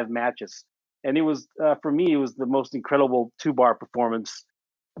like 5 matches. And it was, for me, it was the most incredible 2-bar performance.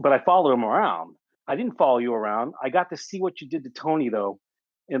 But I followed him around. I didn't follow you around. I got to see what you did to Tony, though,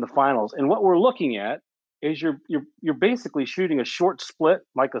 in the finals. And what we're looking at is you're basically shooting a short split,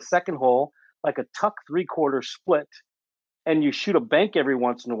 like a second hole, like a tuck 3/4 split, and you shoot a bank every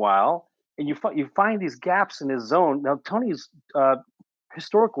once in a while, and you find these gaps in his zone. Now Tony's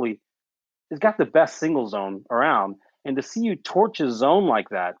historically has got the best single zone around, and to see you torch his zone like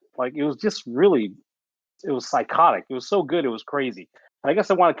that, like it was just really, it was psychotic. It was so good, it was crazy. And I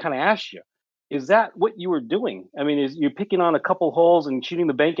guess I want to kind of ask you, is that what you were doing? I mean, is you're picking on a couple holes and shooting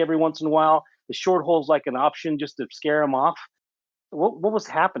the bank every once in a while? The short hole's like an option just to scare him off. What was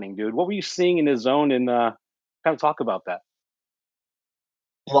happening, dude? What were you seeing in his zone? And kind of talk about that.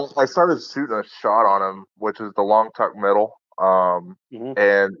 Well, I started shooting a shot on him, which is the long tuck middle, and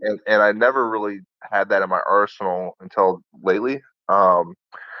I never really had that in my arsenal until lately. And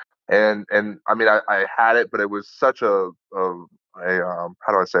I mean, I had it, but it was such a how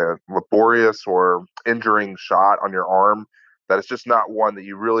do I say it, laborious or injuring shot on your arm that it's just not one that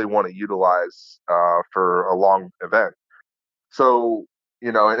you really want to utilize for a long event. So,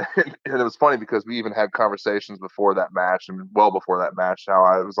 and it was funny because we even had conversations before that match and well before that match, how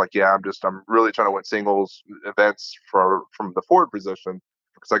I was like, yeah, I'm really trying to win singles events from the forward position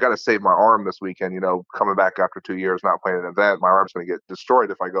because I got to save my arm this weekend. Coming back after 2 years not playing an event, my arm's going to get destroyed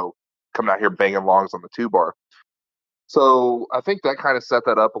if I go coming out here banging longs on the 2-bar. So I think that kind of set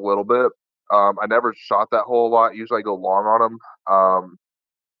that up a little bit. I never shot that hole a lot. Usually I go long on them.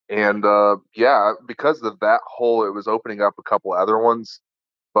 Because of that hole, it was opening up a couple other ones.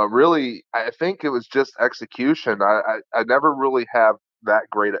 But really, I think it was just execution. I never really have that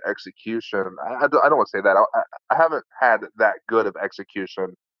great of execution. I don't want to say that. I haven't had that good of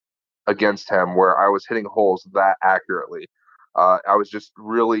execution against him where I was hitting holes that accurately. I was just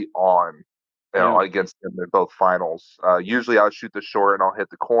really on against him in both finals. Usually I'll shoot the short and I'll hit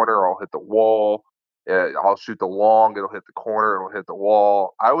the corner, I'll hit the wall. I'll shoot the long, it'll hit the corner, it'll hit the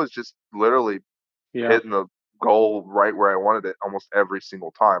wall. I was just literally hitting the goal right where I wanted it almost every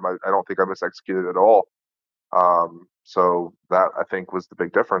single time. I don't think I misexecuted at all. So that I think was the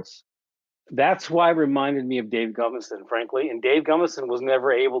big difference. That's why it reminded me of Dave Gummison, frankly. And Dave Gummison was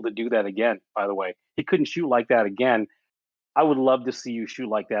never able to do that again, by the way. He couldn't shoot like that again. I would love to see you shoot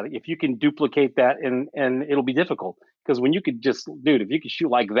like that. If you can duplicate that, and it'll be difficult. Because when you could just, dude, if you could shoot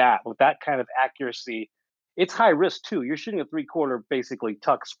like that with that kind of accuracy, it's high risk too. You're shooting a 3-quarter, basically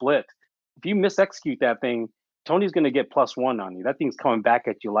tuck split. If you mis-execute that thing, Tony's going to get +1 on you. That thing's coming back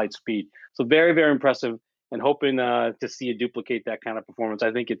at you light speed. So very, very impressive, and hoping to see you duplicate that kind of performance.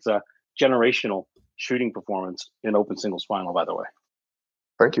 I think it's a generational shooting performance in open singles final, by the way.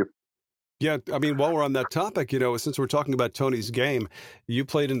 Thank you. Yeah, I mean, while we're on that topic, since we're talking about Tony's game, you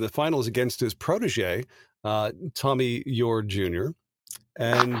played in the finals against his protege, Tommy Yorr Jr.,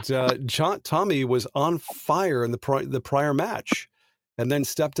 and Tommy was on fire in the prior match, and then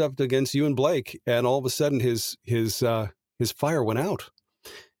stepped up against you and Blake, and all of a sudden his fire went out.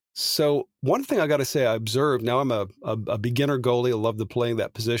 So one thing I got to say, I observed. Now I'm a beginner goalie. I love playing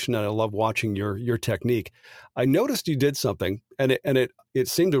that position, and I love watching your technique. I noticed you did something, and it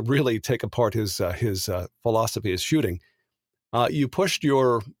seemed to really take apart his philosophy, his shooting. You pushed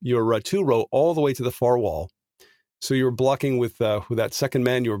your 2-row all the way to the far wall, so you were blocking with that second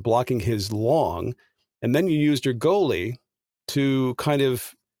man. You were blocking his long, and then you used your goalie to kind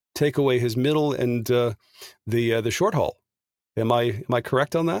of take away his middle and the short haul. Am I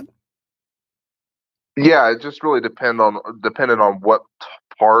correct on that? Yeah, it just really depended on what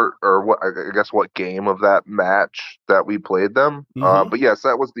part or what game of that match that we played them. Mm-hmm. But yes,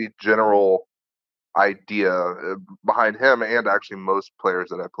 that was the general idea behind him, and actually most players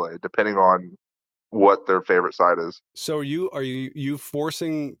that I play, depending on what their favorite side is. So are you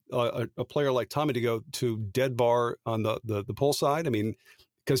forcing a player like Tommy to go to dead bar on the pull side? I mean,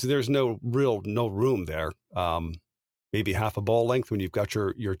 because there's no room there. Maybe half a ball length when you've got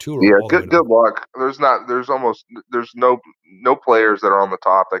your 2-row. Yeah, good luck. There's no players that are on the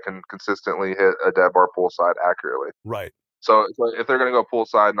top that can consistently hit a dead bar pull side accurately. Right. So if they're going to go pull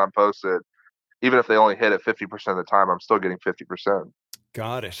side and I'm posted, even if they only hit it 50% of the time, I'm still getting 50%.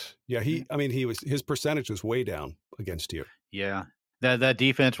 Got it. Yeah, his percentage was way down against you. Yeah. That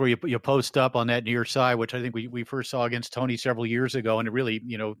defense where you post up on that near side, which I think we first saw against Tony several years ago, and it really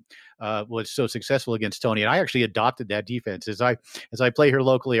was so successful against Tony. And I actually adopted that defense as I play here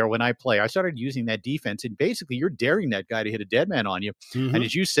locally, or when I play, I started using that defense. And basically, you're daring that guy to hit a dead man on you. Mm-hmm. And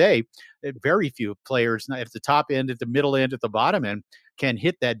as you say, very few players at the top end, at the middle end, at the bottom end can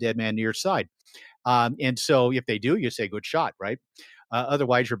hit that dead man near side. And so if they do, you say good shot, right?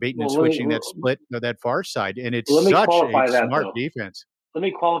 Otherwise, you're baiting and switching that split, that far side, and it's such a smart defense. Let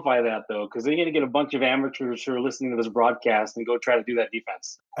me qualify that, though, because they're going to get a bunch of amateurs who are listening to this broadcast and go try to do that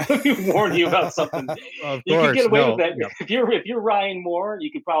defense. Let me warn you about something. You can get away with that. Yeah. If you're Ryan Moore, you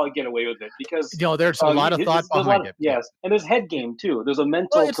could probably get away with it because there's a lot of thought behind it. Yes, and there's head game too. There's a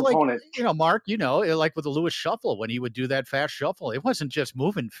mental component. Like, Mark, like with the Lewis Shuffle when he would do that fast shuffle, it wasn't just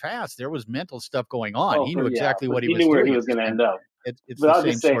moving fast. There was mental stuff going on. He knew exactly what he was doing. He knew where he was going to end up. It's the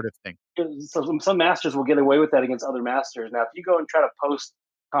same sort of thing. So some masters will get away with that against other masters. Now, if you go and try to post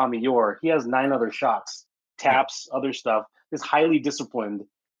Tommy Yorr, he has 9 other shots, taps, other stuff. Is highly disciplined.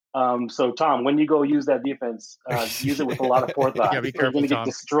 So, Tom, when you go use that defense, use it with a lot of forethought. Yeah, be careful, You're going to get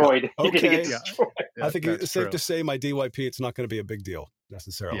destroyed. Okay. You're going to get destroyed. I think it's safe to say my DYP, it's not going to be a big deal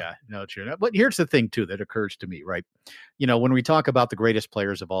necessarily. Yeah, no, true. But here's the thing, too, that occurs to me, right? When we talk about the greatest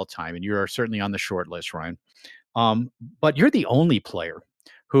players of all time, and you're certainly on the short list, Ryan, but you're the only player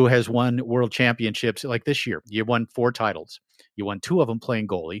who has won world championships like this year. You won 4 titles. You won 2 of them playing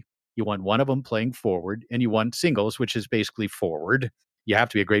goalie. You won 1 of them playing forward, and you won singles, which is basically forward. You have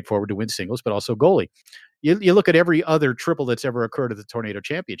to be a great forward to win singles, but also goalie. You look at every other triple that's ever occurred at the Tornado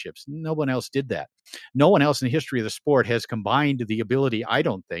Championships. No one else did that. No one else in the history of the sport has combined the ability, I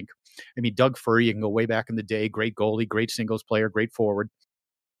don't think. I mean, Doug Furry, you can go way back in the day, great goalie, great singles player, great forward,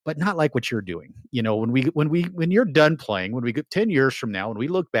 but not like what you're doing. When you're done playing, when we get 10 years from now, when we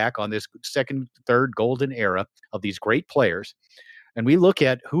look back on this second, third golden era of these great players, and we look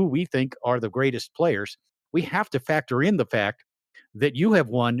at who we think are the greatest players, we have to factor in the fact that you have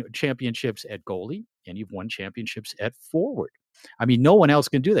won championships at goalie and you've won championships at forward. I mean, no one else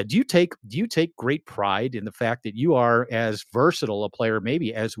can do that. Do you take great pride in the fact that you are as versatile a player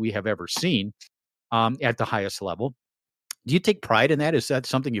maybe as we have ever seen at the highest level? Do you take pride in that? Is that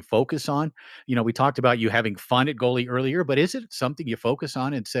something you focus on? We talked about you having fun at goalie earlier, but is it something you focus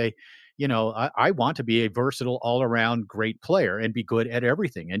on and say, I want to be a versatile, all-around great player and be good at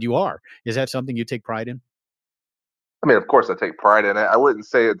everything? And you are. Is that something you take pride in? I mean, of course I take pride in it. I wouldn't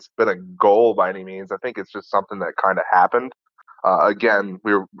say it's been a goal by any means. I think it's just something that kind of happened. Again,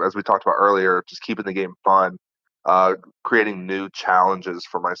 as we talked about earlier, just keeping the game fun. creating new challenges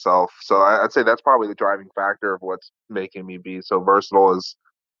for myself. So I'd say that's probably the driving factor of what's making me be so versatile. Is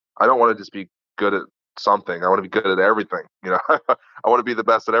I don't want to just be good at something. I want to be good at everything. I want to be the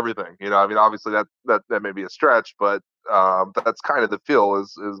best at everything. I mean, obviously that may be a stretch, but that's kind of the feel.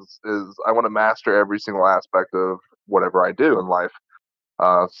 Is I want to master every single aspect of whatever I do in life.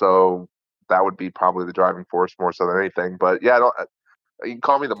 So that would be probably the driving force more so than anything. But yeah, you can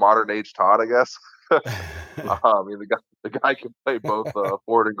call me the modern age Todd, I guess. I mean, the guy can play both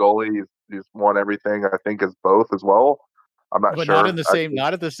forward and goalie. He's won everything, I think, as both as well. I'm not but sure. Not in the same,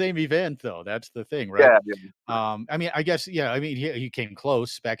 not at the same event, though. That's the thing, right? Yeah. I mean, I guess, yeah. I mean, he came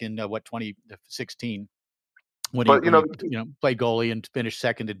close back in 2016 when but, he played goalie and finished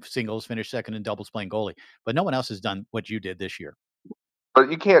second in singles, finished second in doubles playing goalie. But no one else has done what you did this year. But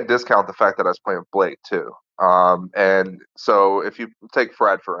you can't discount the fact that I was playing with Blake too. And so if you take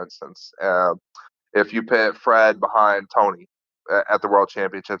Fred, for instance, if you put Fred behind Tony at the World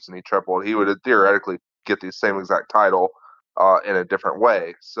Championships and he tripled, he would theoretically get the same exact title in a different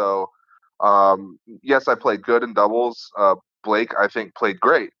way. So, yes, I played good in doubles. Blake, I think, played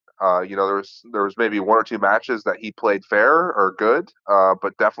great. There was maybe one or two matches that he played fair or good,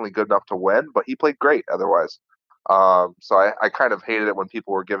 but definitely good enough to win. But he played great otherwise. So I kind of hated it when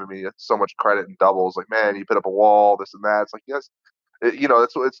people were giving me so much credit in doubles. Like, man, you put up a wall, this and that. It's like, yes,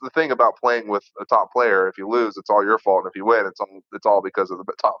 it's the thing about playing with a top player. If you lose, it's all your fault, and if you win, it's all because of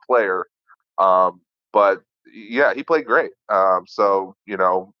the top player. But yeah, he played great. So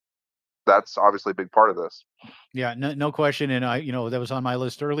that's obviously a big part of this. Yeah, no question. And that was on my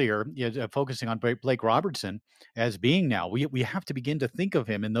list earlier, focusing on Blake Robertson as being now. We have to begin to think of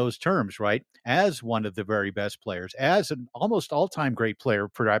him in those terms, right? As one of the very best players, as an almost all-time great player,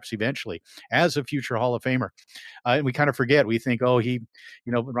 perhaps eventually, as a future Hall of Famer. And we kind of forget. We think,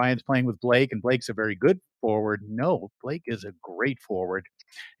 Ryan's playing with Blake, and Blake's a very good forward. No, Blake is a great forward,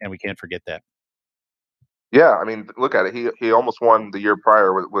 and we can't forget that. Yeah, I mean, look at it. He almost won the year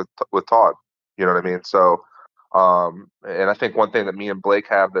prior with Todd. You know what I mean? So, and I think one thing that me and Blake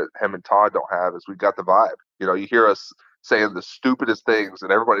have that him and Todd don't have is we got the vibe. You hear us saying the stupidest things,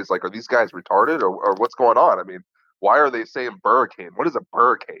 and everybody's like, "Are these guys retarded, or what's going on?" I mean, why are they saying hurricane? What is a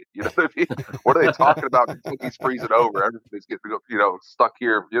hurricane? You know what I mean? What are they talking about? Kentucky's freezing over. Everybody's getting stuck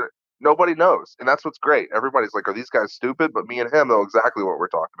here. Nobody knows, and that's what's great. Everybody's like, "Are these guys stupid?" But me and him know exactly what we're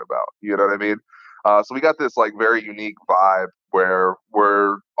talking about. You know what I mean? So we got this like very unique vibe where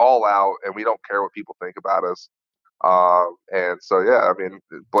we're all out and we don't care what people think about us. And so, yeah, I mean,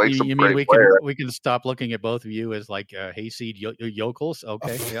 Blake's a great player. We can stop looking at both of you as like hayseed yokels.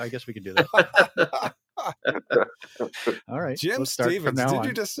 Okay, yeah, I guess we can do that. All right, Jim Stevens, did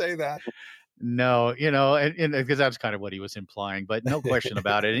you just say that? No, and because that's kind of what he was implying, but no question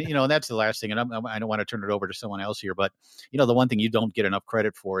about it. And that's the last thing. And I don't want to turn it over to someone else here, but the one thing you don't get enough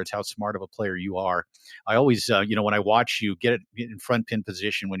credit for is how smart of a player you are. I always, when I watch you get in front pin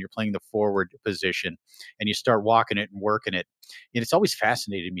position when you're playing the forward position, and you start walking it and working it, and it's always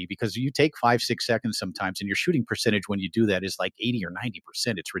fascinated me because you take 5-6 seconds sometimes, and your shooting percentage when you do that is like 80 or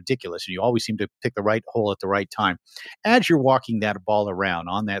 90%. It's ridiculous, and you always seem to pick the right hole at the right time. As you're walking that ball around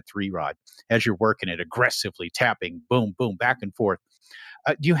on that 3-rod. As you're working it aggressively, tapping, boom, boom, back and forth.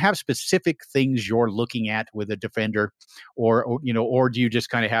 Do you have specific things you're looking at with a defender, or do you just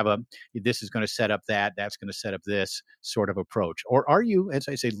kind of have this is going to set up that's going to set up this sort of approach, or are you, as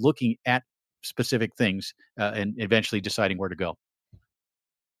I say, looking at specific things and eventually deciding where to go?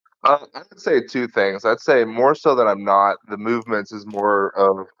 I would say two things. I'd say more so that I'm not. The movements is more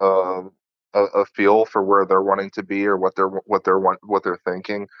of a feel for where they're wanting to be or what they're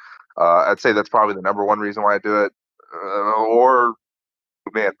thinking. I'd say that's probably the number one reason why I do it. Or,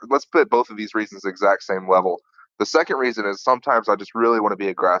 man, let's put both of these reasons the exact same level. The second reason is sometimes I just really want to be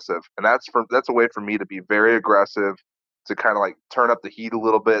aggressive, and that's a way for me to be very aggressive, to kind of like turn up the heat a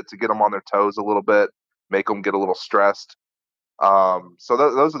little bit, to get them on their toes a little bit, make them get a little stressed. So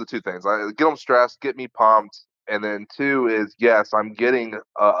those are the two things. I get them stressed, get me pumped, and then two is, yes, I'm getting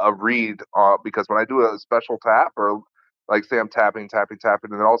a read because when I do a special tap, or like say I'm tapping,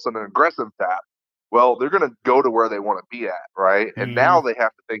 and then all of a sudden an aggressive tap, well, they're going to go to where they want to be at, right? Mm-hmm. And now they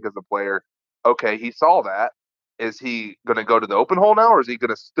have to think as a player, okay, he saw that. Is he going to go to the open hole now, or is he going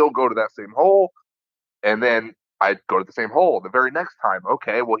to still go to that same hole? And then I go to the same hole the very next time.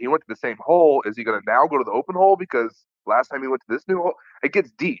 Okay, well, he went to the same hole. Is he going to now go to the open hole because last time he went to this new hole? It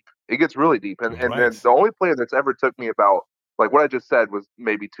gets deep. It gets really deep. And then the only player that's ever took me about, like what I just said, was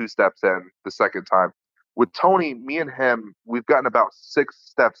maybe 2 steps in the second time. With Tony, me and him, we've gotten about 6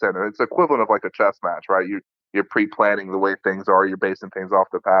 steps in. And it's equivalent of like a chess match, right? You're pre-planning the way things are. You're basing things off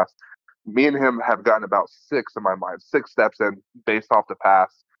the past. me and him have gotten about 6 in my mind, 6 steps in based off the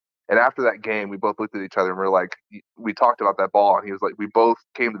pass. And after that game, we both looked at each other and we were like, we talked about that ball, and he was like, we both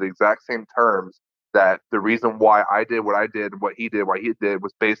came to the exact same terms that the reason why I did what I did, what he did, what he did,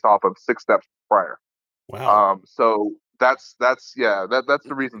 was based off of 6 steps prior. Wow. So that's the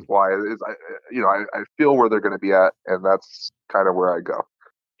reasons why is I feel where they're going to be at, and that's kind of where I go.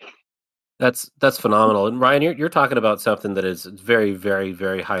 That's phenomenal. And Ryan, you're talking about something that is very, very,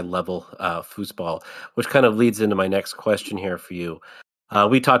 very high level foosball, which kind of leads into my next question here for you.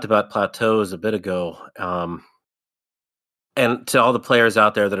 We talked about plateaus a bit ago, and to all the players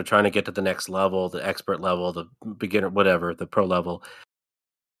out there that are trying to get to the next level, the expert level, the beginner, whatever, the pro level,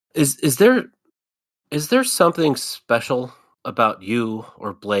 is there something special about you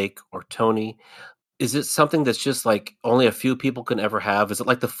or Blake or Tony? Is it something that's just like only a few people can ever have? Is it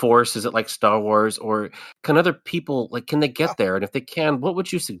like the Force? Is it like Star Wars? Or can other people, like, can they get there? And if they can, what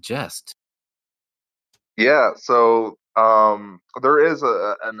would you suggest? Yeah, so there is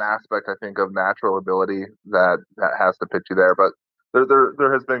an aspect, I think, of natural ability that has to pitch you there, but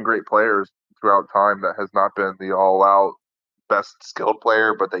there has been great players throughout time that has not been the all out best skilled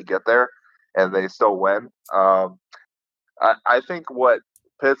player, but they get there and they still win. I think what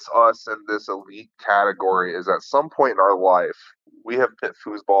pits us in this elite category is at some point in our life we have pit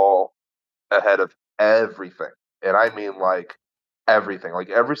foosball ahead of everything, and I mean like everything. Like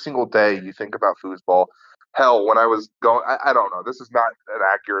every single day you think about foosball. Hell, when I was going, I don't know. This is not an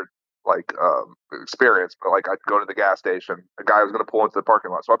accurate experience, but like I'd go to the gas station. A guy was going to pull into the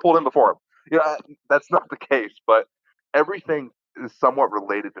parking lot, so I pulled in before him. That's not the case, but everything is somewhat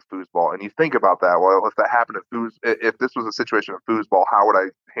related to foosball. And you think about that. Well, if that happened if this was a situation of foosball, how would I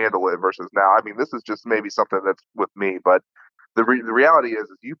handle it versus now? I mean, this is just maybe something that's with me, but the reality is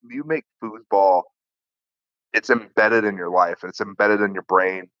you make foosball. It's embedded in your life, and it's embedded in your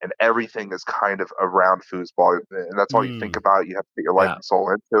brain, and everything is kind of around foosball, and that's all you think about. You have to put your life and soul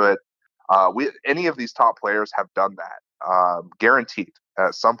into it. Any of these top players have done that, guaranteed.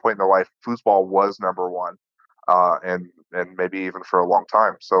 At some point in their life, foosball was number one, and maybe even for a long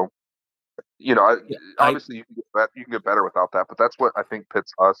time. So, obviously you can get better without that, but that's what I think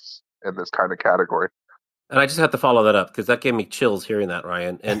pits us in this kind of category. And I just have to follow that up because that gave me chills hearing that,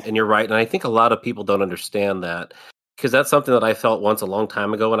 Ryan. And you're right. And I think a lot of people don't understand that because that's something that I felt once a long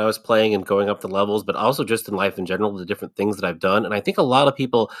time ago when I was playing and going up the levels, but also just in life in general, the different things that I've done. And I think a lot of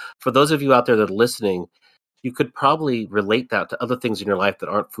people, for those of you out there that are listening, you could probably relate that to other things in your life that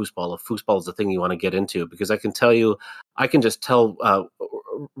aren't foosball. If foosball is the thing you want to get into, because I can just tell,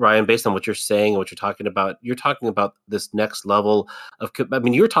 Ryan, based on what you're saying and what you're talking about this next level of, I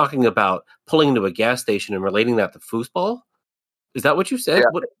mean, you're talking about pulling into a gas station and relating that to foosball. Is that what you said?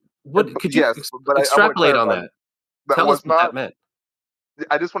 Yeah. What could you extrapolate on that? Tell us what that meant.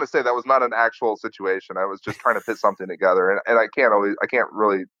 I just want to say that was not an actual situation. I was just trying to put something together, and I can't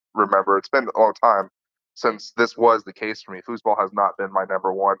really remember. It's been a long time since this was the case for me. Foosball has not been my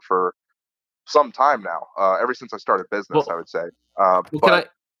number one for some time now. Ever since I started business, I would say.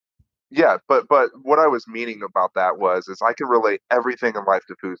 Yeah, but what I was meaning about that is I can relate everything in life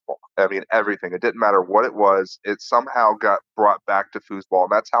to foosball. I memean, everything. It didn't matter what it was. It somehow got brought back to foosball,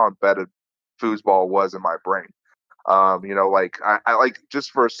 and that's how embedded foosball was in my brain. Like I like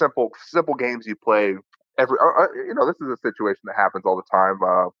just for simple games you play. This is a situation that happens all the time.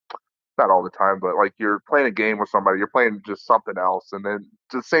 Not all the time, but like you're playing a game with somebody, you're playing just something else, and then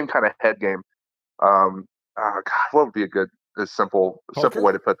the same kind of head game. God, what would be a simple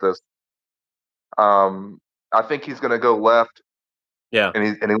way to put this? I think he's going to go left. Yeah, and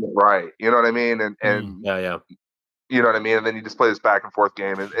he went right. You know what I mean? And yeah. You know what I mean? And then you just play this back and forth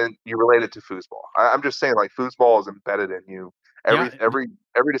game, and you relate it to foosball. I'm just saying, like, foosball is embedded in you. Every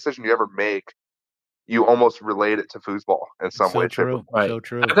decision you ever make, you almost relate it to foosball in some way. True. Right. So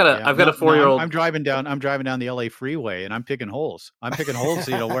true. I've got a 4-year-old. I'm driving down the LA freeway and I'm picking holes. Where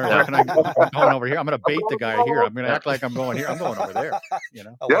can I go? I'm going over here. I'm going to bait the guy here. I'm going to act like I'm going here. I'm going over there.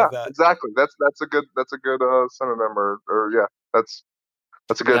 Exactly. That's a good synonym or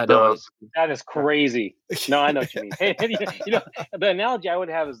that's a good. That is crazy. No, I know what you mean. Hey, the analogy I would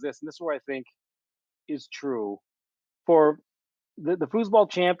have is this, and this is where I think is true for. The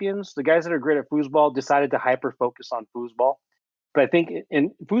foosball champions, the guys that are great at foosball, decided to hyper focus on foosball. But I think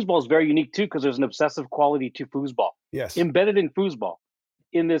foosball is very unique too because there's an obsessive quality to foosball. Yes, embedded in foosball,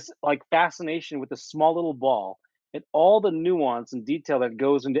 in this like fascination with this small little ball and all the nuance and detail that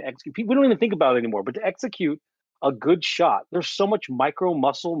goes into execute. We don't even think about it anymore. But to execute a good shot, there's so much micro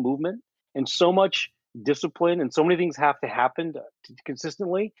muscle movement and so much discipline, and so many things have to happen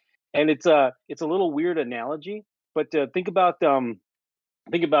consistently. And it's a little weird analogy. But think about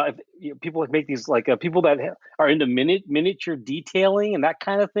think about if, people make these like people that are into miniature detailing and that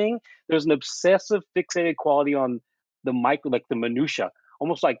kind of thing. There's an obsessive fixated quality on the like the minutia,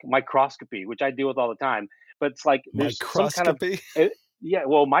 almost like microscopy, which I deal with all the time. But it's like there's some kind of yeah.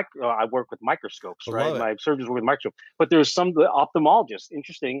 Well, I work with microscopes, right? My surgeons work with microscopes, but there's some the ophthalmologists.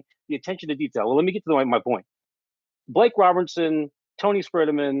 Interesting, the attention to detail. Well, let me get to my point. Blake Robertson, Tony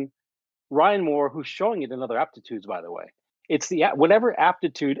Spritterman, Ryan Moore, who's showing it in other aptitudes, by the way. It's the whatever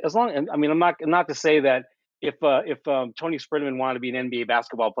aptitude, as long. I mean, I'm not to say that if Tony Spritterman wanted to be an NBA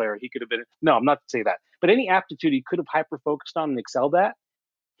basketball player, he could have been. No, I'm not to say that. But any aptitude he could have hyper focused on and excelled at,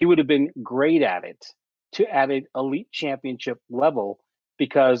 he would have been great at it at an elite championship level.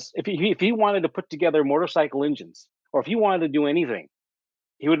 Because if he wanted to put together motorcycle engines, or if he wanted to do anything,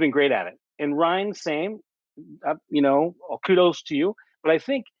 he would have been great at it. And Ryan, same. Kudos to you. But I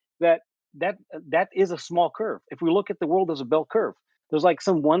think that is a small curve. If we look at the world as a bell curve, there's like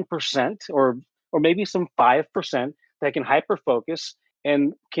some 1% or maybe some 5% that can hyper focus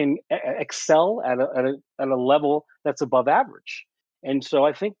and can excel at a level that's above average. And so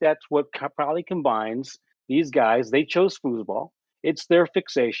I think that's what probably combines these guys. They chose foosball. It's their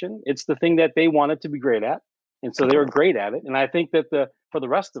fixation. It's the thing that they wanted to be great at. And so they were great at it. And I think that for the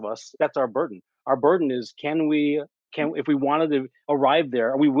rest of us, that's our burden. Our burden is, if we wanted to arrive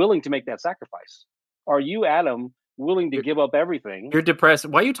there, are we willing to make that sacrifice? Are you, Adam, willing to give up everything? You're depressed.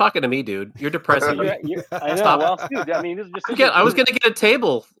 Why are you talking to me, dude? You're depressing me. I know. Stop. Well, dude, I mean, this is just. I was going to get a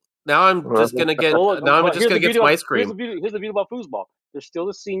table. Now I'm just going to get. I'm just going to get some ice cream. Here's the beauty about foosball. There's still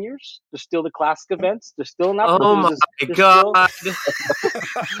the seniors. There's still the classic events. There's still not. Oh my God!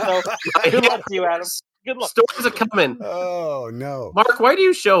 So, good luck to you, Adam. Good luck. Stories are coming. Oh no, Mark, why do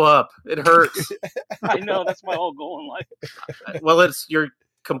you show up? It hurts. I know, that's my whole goal in life. Well, you're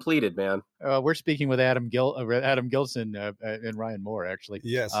completed, man. We're speaking with Adam Gilson and Ryan Moore, actually.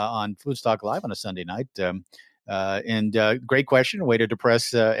 Yes. On Foodstock Live on a Sunday night. And great question. Way to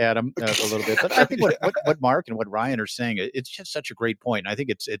depress Adam a little bit. But I think what Mark and what Ryan are saying, it's just such a great point. I think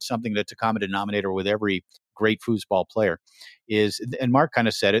it's something that's a common denominator with every great foosball player is, and Mark kind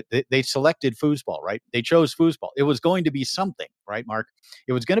of said it, they selected foosball, right? They chose foosball. It was going to be something, right, Mark?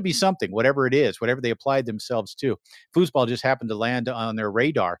 It was going to be something, whatever it is, whatever they applied themselves to. Foosball just happened to land on their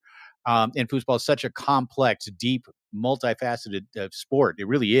radar. And foosball is such a complex, deep, multifaceted sport. It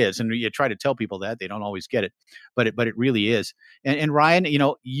really is. And you try to tell people that, they don't always get it, but it really is. And Ryan,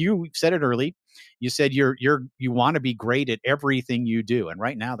 you said it early. You said you want to be great at everything you do. And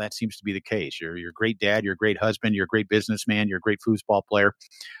right now that seems to be the case. You're a great dad, you're a great husband, you're a great businessman, you're a great foosball player.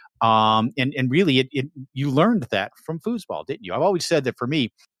 And really you learned that from foosball, didn't you? I've always said that for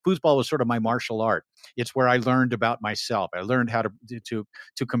me, foosball was sort of my martial art. It's where I learned about myself. I learned how to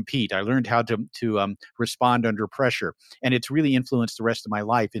compete. I learned how to respond under pressure. And it's really influenced the rest of my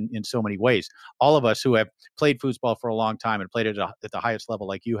life in so many ways. All of us who have played foosball for a long time and played it at the highest level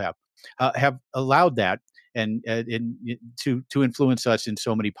like you have allowed that and to influence us in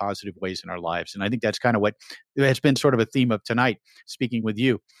so many positive ways in our lives. And I think that's kind of what has been sort of a theme of tonight, speaking with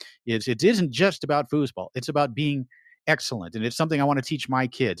you, is it isn't just about foosball. It's about being excellent. And it's something I want to teach my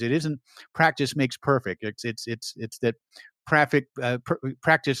kids. It isn't practice makes perfect. It's that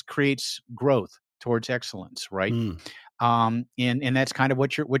practice creates growth towards excellence, right? And that's kind of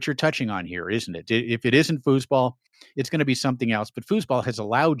what you're touching on here, isn't it? If it isn't foosball, it's going to be something else. But foosball has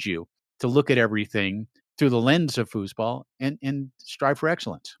allowed you to look at everything through the lens of foosball and strive for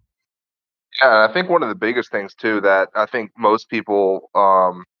excellence. Yeah, I think one of the biggest things too that I think most people,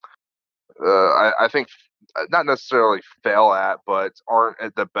 I think not necessarily fail at, but aren't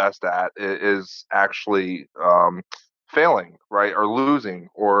at the best at, is actually failing, right, or losing,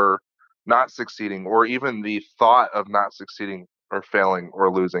 or not succeeding, or even the thought of not succeeding or failing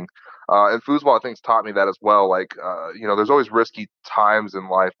or losing. And foosball, I think, has taught me that as well. Like, there's always risky times in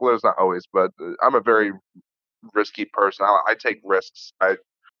life. Well, there's not always, but I'm a very risky person. I take risks. I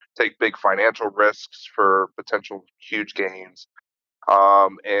take big financial risks for potential huge gains.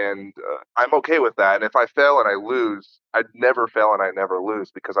 And I'm okay with that. And if I fail and I lose, I'd never fail and I never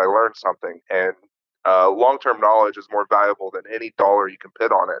lose, because I learned something. And long-term knowledge is more valuable than any dollar you can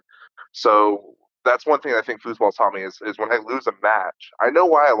put on it. So that's one thing I think foosball taught me is when I lose a match, I know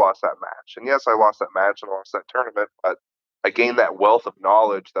why I lost that match. And yes, I lost that match and lost that tournament, but I gained that wealth of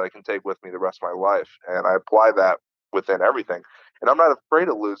knowledge that I can take with me the rest of my life. And I apply that within everything. And I'm not afraid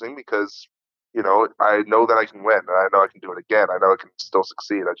of losing, because I know that I can win, and I know I can do it again. I know I can still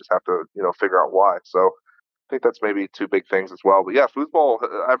succeed. I just have to, figure out why. So think that's maybe two big things as well. But yeah, foosball.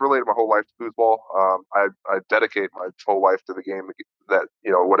 I've related my whole life to foosball. I dedicate my whole life to the game that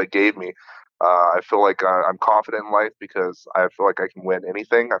what it gave me. I feel like I'm confident in life because I feel like I can win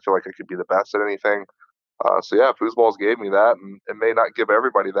anything. I feel like I could be the best at anything. So yeah, foosball's gave me that, and it may not give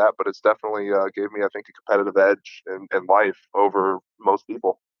everybody that, but it's definitely gave me, I think, a competitive edge in life over most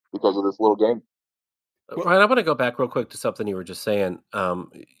people because of this little game. Ryan, I want to go back real quick to something you were just saying.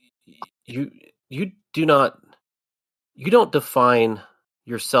 You don't define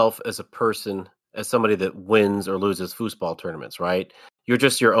yourself as a person as somebody that wins or loses foosball tournaments, right? You're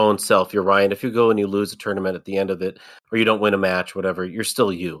just your own self. You're Ryan. If you go and you lose a tournament at the end of it, or you don't win a match, whatever, you're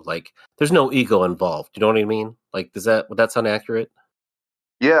still you. Like, there's no ego involved. You know what I mean? Like, would that sound accurate?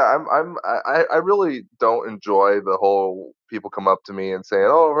 Yeah, I really don't enjoy the whole people come up to me and saying,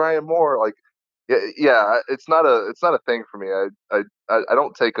 "Oh, Ryan Moore," like, yeah, it's not a thing for me. I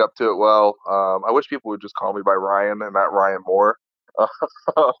don't take up to it well. I wish people would just call me by Ryan and not Ryan Moore.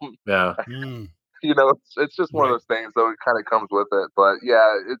 Yeah. It's just one of those things, though. It kind of comes with it. But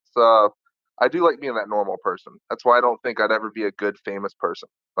yeah, I do like being that normal person. That's why I don't think I'd ever be a good famous person.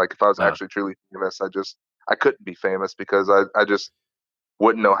 Like if I was actually truly famous, I couldn't be famous because I just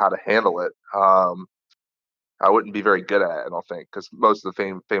wouldn't know how to handle it. I wouldn't be very good at it, I don't think, because most of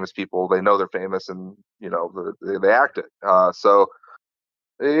the famous people, they know they're famous and they act it. So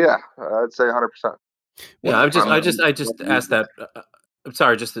yeah, I'd say 100%. Yeah, I just asked that. I'm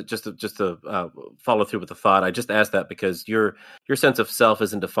sorry, just to follow through with the thought. I just asked that because your sense of self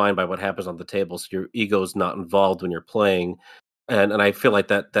isn't defined by what happens on the table, so your ego is not involved when you're playing, and I feel like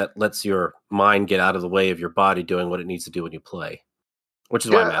that lets your mind get out of the way of your body doing what it needs to do when you play, which is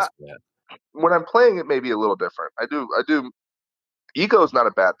why I'm asking that. When I'm playing, it may be a little different. I do. Ego is not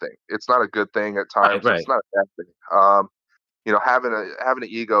a bad thing. It's not a good thing at times. Right. It's not a bad thing. Having an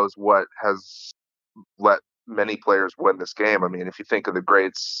ego is what has let many players win this game. I mean, if you think of the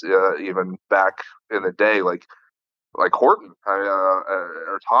greats, even back in the day, like Horton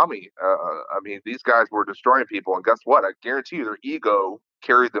or Tommy, I mean, these guys were destroying people, and guess what? I guarantee you, their ego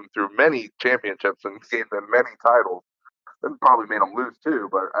carried them through many championships and gave them many titles. It probably made them lose too,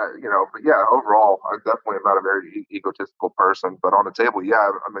 but but yeah, overall, I definitely am not a very egotistical person. But on the table, yeah,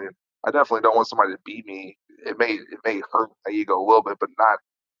 I mean, I definitely don't want somebody to beat me. It may hurt my ego a little bit, but not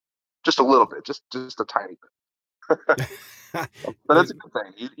just a little bit, just a tiny bit. But that's a good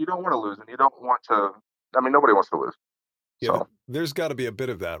thing. You don't want to lose, and you don't want to. I mean, nobody wants to lose. Yeah, so. There's got to be a bit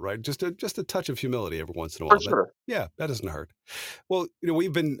of that, right? Just a touch of humility every once in a while. For sure. Yeah, that doesn't hurt. Well,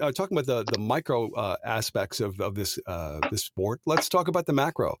 we've been talking about the micro aspects of this sport. Let's talk about the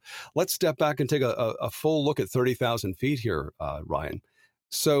macro. Let's step back and take a full look at 30,000 feet here, Ryan.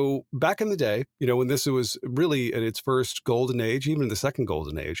 So back in the day, when this was really in its first golden age, even in the second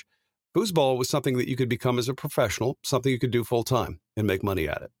golden age, foosball was something that you could become as a professional, something you could do full time and make money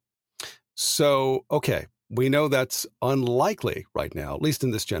at it. So, okay. We know that's unlikely right now, at least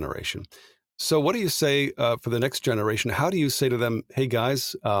in this generation. So what do you say for the next generation? How do you say to them, hey,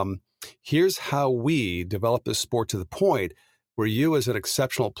 guys, here's how we develop this sport to the point where you as an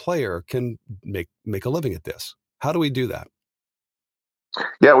exceptional player can make a living at this? How do we do that?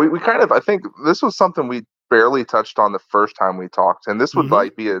 Yeah, we kind of, I think this was something we barely touched on the first time we talked. And this would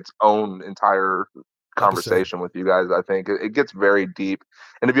like be its own entire conversation with you guys. I think it gets very deep,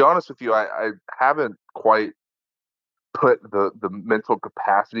 and to be honest with you, I haven't quite put the mental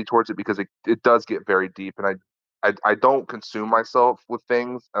capacity towards it because it does get very deep, and I don't consume myself with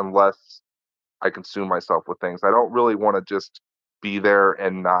things unless I consume myself with things. I don't really want to just be there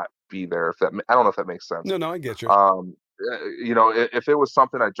and not be there. I don't know if that makes sense. No, I get you. If it was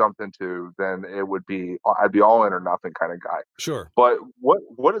something I jumped into, then I'd be all in or nothing kind of guy. Sure. But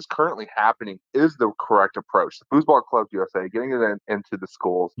what is currently happening is the correct approach. The Foosball Club USA, getting it into the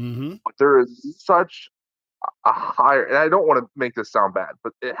schools. Mm-hmm. But there is such a higher, and I don't want to make this sound bad,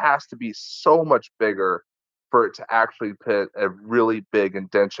 but it has to be so much bigger for it to actually put a really big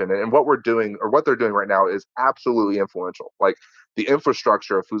indention. And what we're doing, or what they're doing right now, is absolutely influential. Like the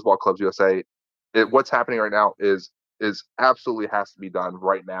infrastructure of Foosball Clubs USA, what's happening right now is absolutely has to be done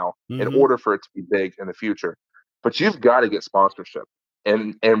right now in order for it to be big in the future. But you've got to get sponsorship.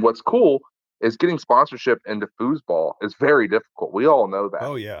 And what's cool is getting sponsorship into foosball is very difficult. We all know that.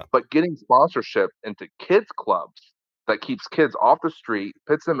 Oh, yeah. But getting sponsorship into kids clubs that keeps kids off the street,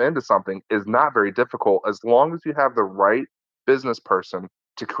 puts them into something, is not very difficult as long as you have the right business person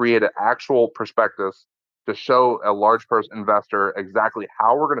to create an actual prospectus to show a large person investor exactly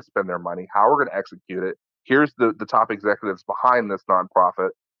how we're going to spend their money, how we're going to execute it. Here's the top executives behind this nonprofit.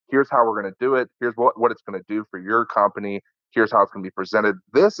 Here's how we're going to do it. Here's what it's going to do for your company. Here's how it's going to be presented.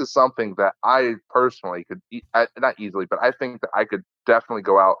 This is something that I personally could, not easily, but I think that I could definitely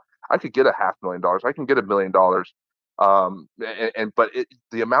go out. I could get $500,000. I can get $1 million. But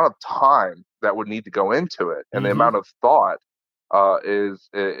the amount of time that would need to go into it and the amount of thought is,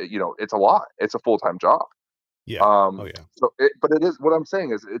 it's a lot. It's a full-time job. Yeah. But it is, what I'm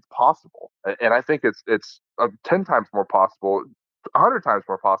saying is it's possible. And I think it's 10 times more possible, 100 times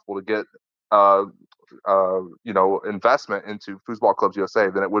more possible to get, investment into Foosball Clubs USA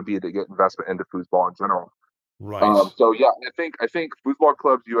than it would be to get investment into foosball in general. Right. So yeah, I think Foosball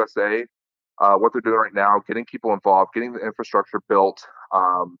Clubs USA, what they're doing right now, getting people involved, getting the infrastructure built,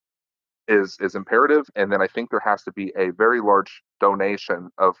 is imperative. And then I think there has to be a very large donation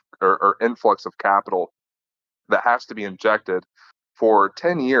of or influx of capital that has to be injected for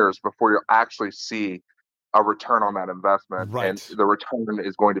 10 years before you'll actually see a return on that investment. Right. And the return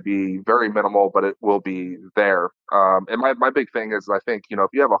is going to be very minimal, but it will be there. And my big thing is, I think, if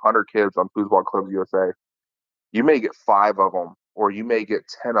you have 100 kids on Foosball Clubs USA, you may get 5 of them, or you may get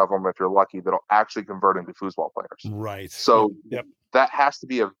 10 of them if you're lucky, that'll actually convert into foosball players. Right. So that has to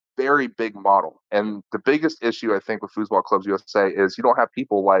be a very big model. And the biggest issue, I think, with Foosball Clubs USA is you don't have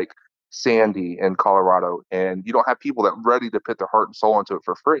people like Sandy in Colorado, and you don't have people that are ready to put their heart and soul into it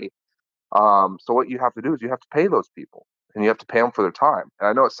for free. So what you have to do is you have to pay those people, and you have to pay them for their time. And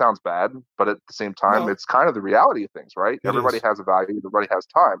I know it sounds bad, but at the same time, it's kind of the reality of things, right? Everybody has a value. Everybody has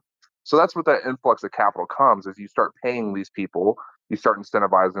time. So that's what that influx of capital comes, is you start paying these people, you start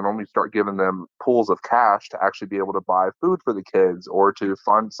incentivizing them, you start giving them pools of cash to actually be able to buy food for the kids, or to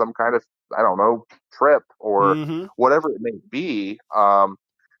fund some kind of, I don't know, trip, or whatever it may be,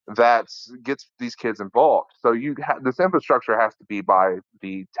 that gets these kids involved. So this infrastructure has to be by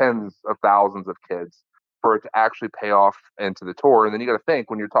the tens of thousands of kids for it to actually pay off into the tour. And then you got to think,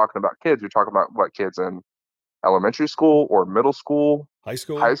 when you're talking about kids, you're talking about what, kids in elementary school or middle school, high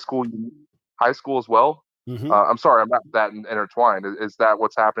school as well. I'm sorry, I'm not that intertwined. Is that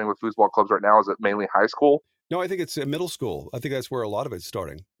what's happening with foosball clubs right now? Is it mainly high school? No, I think it's middle school. I think that's where a lot of it's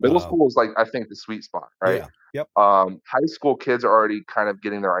starting. Middle school is, like, I think, the sweet spot, right? Yeah. Yep. High school kids are already kind of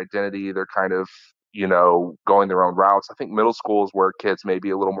getting their identity. They're kind of, going their own routes. I think middle school is where kids may be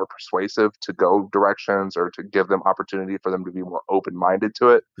a little more persuasive to go directions, or to give them opportunity for them to be more open-minded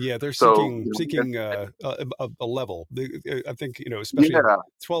to it. Yeah, they're seeking a level. I think, especially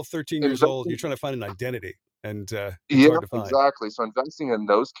 12, 13 years old, you're trying to find an identity. And it's hard to find. Exactly. So investing in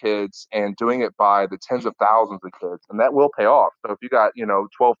those kids and doing it by the tens of thousands of kids, and that will pay off. So if you got,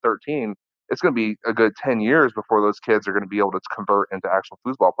 12, 13, it's going to be a good 10 years before those kids are going to be able to convert into actual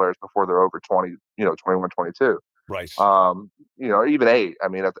foosball players before they're over 20, 21, 22. Right. Even 8, I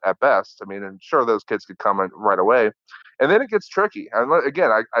mean, at best. I mean, and sure, those kids could come in right away. And then it gets tricky. And again,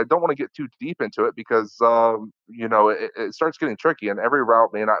 I don't want to get too deep into it, because, it starts getting tricky, and every route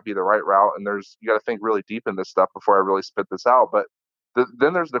may not be the right route. And you got to think really deep in this stuff before I really spit this out. But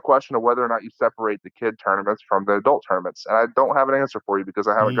then there's the question of whether or not you separate the kid tournaments from the adult tournaments. And I don't have an answer for you, because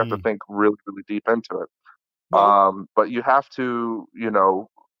I haven't got to think really, really deep into it. But you have to,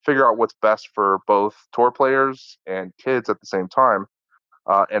 figure out what's best for both tour players and kids at the same time,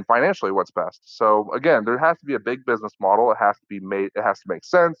 and financially what's best. So again, there has to be a big business model. It has to be made. It has to make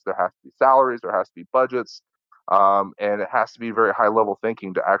sense. There has to be salaries. There has to be budgets, and it has to be very high level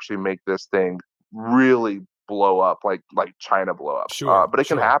thinking to actually make this thing really blow up, like China blow up. Sure, but it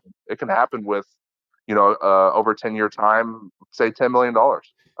can happen. It can happen with, over a 10-year time, say $10 million.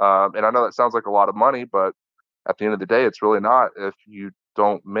 And I know that sounds like a lot of money, but at the end of the day, it's really not if you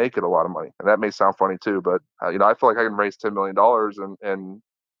don't make it a lot of money. And that may sound funny too, but I feel like I can raise $10 million in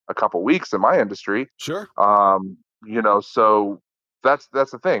a couple weeks in my industry. Sure. So that's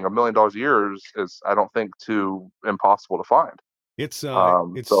the thing. $1 million a year is I don't think too impossible to find. It's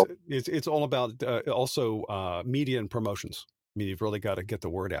all about also media and promotions. I mean, you've really got to get the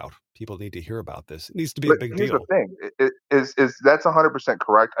word out. People need to hear about this. It needs to be a big deal. Here's the thing: is that's 100%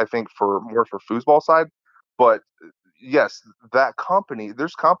 correct. I think for foosball side, but yes, that company.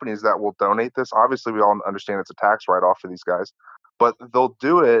 There's companies that will donate this. Obviously, we all understand it's a tax write-off for these guys, but they'll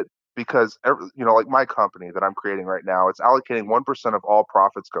do it because like my company that I'm creating right now, it's allocating 1% of all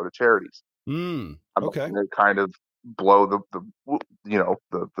profits go to charities. Okay. They kind of blow the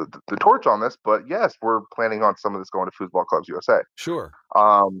torch on this, but yes, we're planning on some of this going to Foosball Clubs USA. Sure.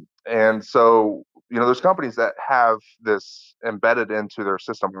 And so there's companies that have this embedded into their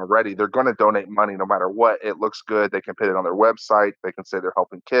system already. They're going to donate money no matter what. It looks good. They can put it on their website. They can say they're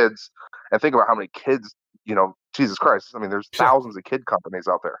helping kids. And think about how many kids, Jesus Christ. I mean, there's thousands of kid companies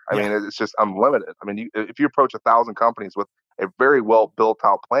out there. I mean, it's just unlimited. I mean, if you approach 1,000 companies with a very well built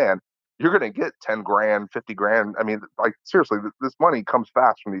out plan, you're going to get 10 grand, 50 grand. I mean, like, seriously, this money comes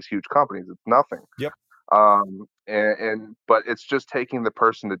fast from these huge companies. It's nothing. Yep. But it's just taking the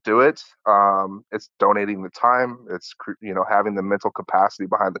person to do it. It's donating the time. It's, having the mental capacity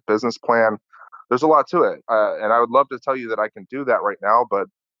behind the business plan. There's a lot to it. And I would love to tell you that I can do that right now, but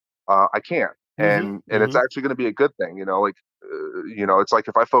I can't. And it's actually going to be a good thing. It's like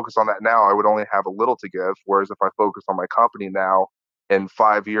if I focus on that now, I would only have a little to give. Whereas if I focus on my company now, in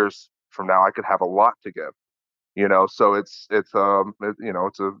 5 years from now, I could have a lot to give. So it's a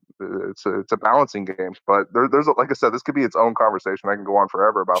balancing game. But there's like I said, this could be its own conversation. I can go on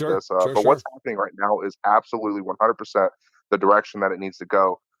forever about this. But what's happening right now is absolutely 100% the direction that it needs to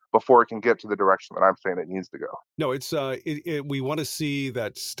go before it can get to the direction that I'm saying it needs to go. No, it's we want to see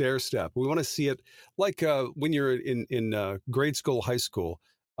that stair step. We want to see it like when you're in grade school, high school,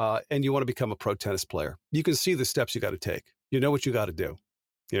 and you want to become a pro tennis player. You can see the steps you got to take. You know what you got to do.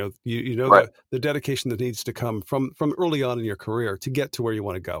 You know right. the dedication that needs to come from early on in your career to get to where you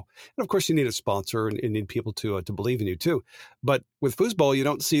want to go. And of course, you need a sponsor and need people to believe in you too. But with foosball, you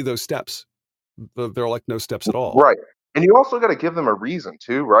don't see those steps. They're like no steps at all. Right. And you also got to give them a reason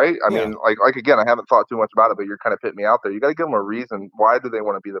too, right? I mean, like again, I haven't thought too much about it, but you're kind of pitting me out there. You got to give them a reason. Why do they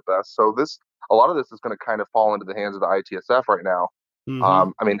want to be the best? So a lot of this is going to kind of fall into the hands of the ITSF right now.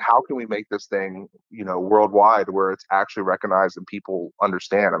 I mean, how can we make this thing, worldwide where it's actually recognized and people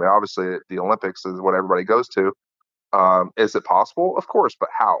understand? I mean, obviously the Olympics is what everybody goes to. Is it possible? Of course, but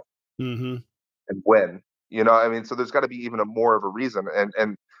how? And when? I mean, so there's got to be even more of a reason.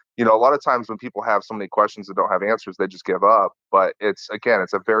 And a lot of times when people have so many questions that don't have answers, they just give up. But it's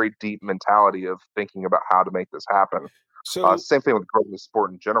a very deep mentality of thinking about how to make this happen. So same thing with growing the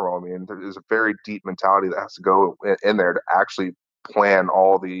sport in general. I mean, there's a very deep mentality that has to go in there to actually plan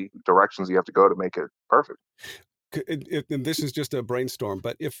all the directions you have to go to make it perfect. And this is just a brainstorm,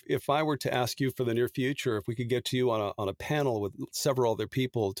 but if I were to ask you for the near future, if we could get to you on a panel with several other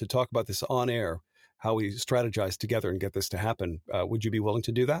people to talk about this on air, how we strategize together and get this to happen, would you be willing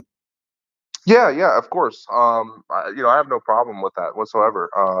to do that? Yeah, of course. I have no problem with that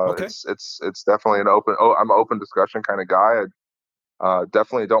whatsoever. Okay. It's definitely I'm an open discussion kind of guy. I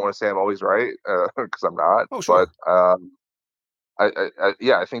definitely don't want to say I'm always right because I'm not. Oh, sure. But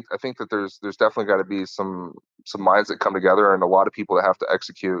I think that there's definitely got to be some minds that come together and a lot of people that have to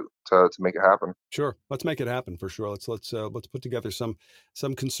execute to make it happen. Sure, let's make it happen for sure. Let's put together some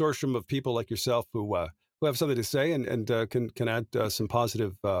consortium of people like yourself who have something to say and can add some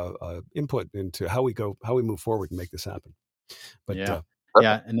positive input into how we move forward and make this happen. But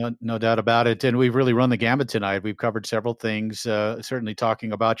yeah, no doubt about it. And we've really run the gamut tonight. We've covered several things, certainly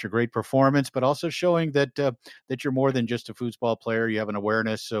talking about your great performance, but also showing that you're more than just a foosball player. You have an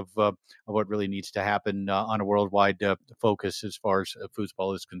awareness of what really needs to happen on a worldwide focus as far as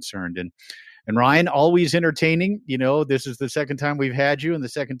foosball is concerned. And Ryan, always entertaining. This is the second time we've had you, and the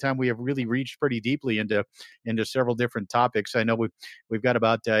second time we have really reached pretty deeply into several different topics. I know we've got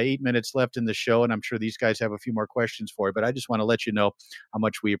about 8 minutes left in the show, and I'm sure these guys have a few more questions for you. But I just want to let you know how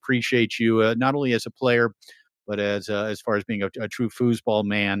much we appreciate you, not only as a player, but as far as being a true foosball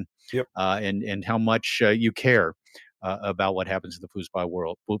man. Yep. And how much you care about what happens in the foosball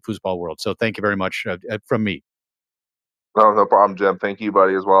world. So thank you very much from me. No problem, Jim. Thank you,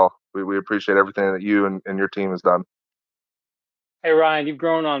 buddy, as well. We appreciate everything that you and your team has done. Hey, Ryan, you've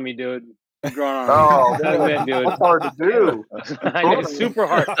grown on me, dude. You've grown on me. Oh, dude. It's hard to do. It's super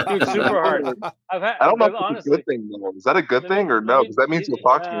hard. Dude, super hard. I don't know if it's a good thing, though. Is that a good thing or no? Because that means you'll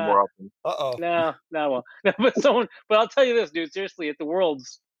talk to me more often. Uh-oh. No. But I'll tell you this, dude. Seriously, at the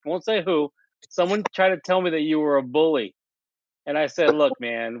Worlds, I won't say who, someone tried to tell me that you were a bully. And I said, look,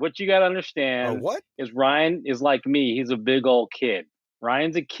 man, what you got to understand is Ryan is like me. He's a big old kid.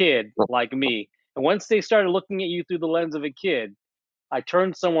 Ryan's a kid like me. And once they started looking at you through the lens of a kid, I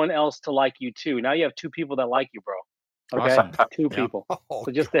turned someone else to like you too. Now you have two people that like you, bro. Okay? Awesome. Two people.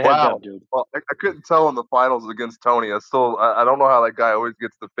 So just a heads up, dude. Well, I couldn't tell in the finals against Tony. I don't know how that guy always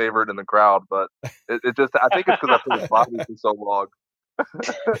gets the favorite in the crowd, but it just, I think it's because I put his body for so long.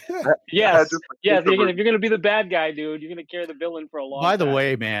 Yes. If you're gonna be the bad guy, dude, you're gonna carry the villain for a long time. By the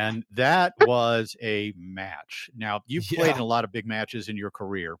way, man, that was a match. Now, you've played in a lot of big matches in your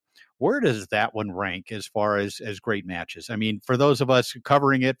career. Where does that one rank as far as great matches? I mean, for those of us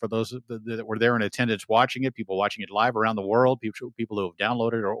covering it, for those that were there in attendance watching it, people watching it live around the world, people who have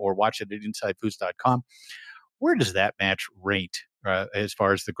downloaded or watched it at InsideFoos.com, where does that match rate as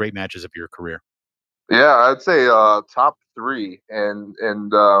far as the great matches of your career? Yeah, I'd say top 3, and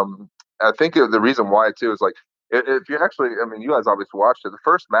I think the reason why too is like if you actually, I mean, you guys obviously watched it. The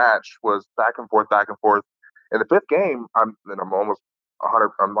first match was back and forth. In the 5th game, I'm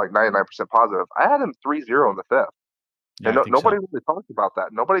 100. I'm like 99% positive. I had him 3-0 in the fifth, and nobody really talked about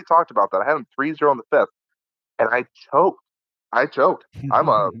that. Nobody talked about that. I had him 3-0 in the fifth, and I choked. I'm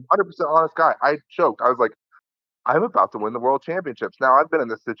a 100% honest guy. I choked. I was like, I'm about to win the world championships. Now I've been in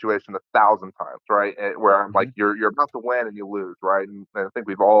this situation 1,000 times, right? Where I'm like, you're about to win and you lose, right? And I think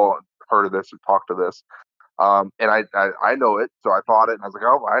we've all heard of this or talked to this. And I know it, so I thought it, and I was like,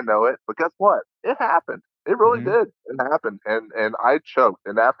 oh, I know it. But guess what? It happened. It really did. It happened, and I choked.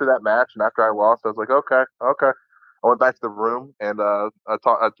 And after that match, and after I lost, I was like, okay. I went back to the room and I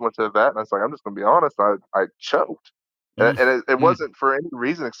went to the vet, and I was like, I'm just gonna be honest. I choked, and it wasn't for any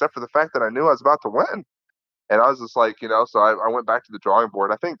reason except for the fact that I knew I was about to win. And I was just like, so I went back to the drawing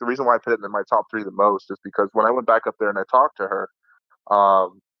board. I think the reason why I put it in my top 3 the most is because when I went back up there and I talked to her, I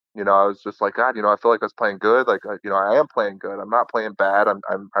was just like, God, I feel like I was playing good. Like, I am playing good. I'm not playing bad.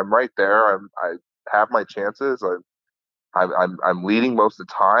 I'm right there. I have my chances. I'm leading most of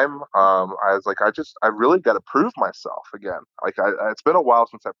the time. I was like, I really got to prove myself again. Like, it's been a while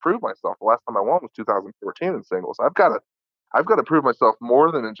since I proved myself. The last time I won was 2014 in singles. I've got to prove myself more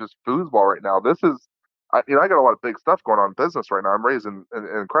than in just foosball right now. This is, I got a lot of big stuff going on in business right now. I'm raising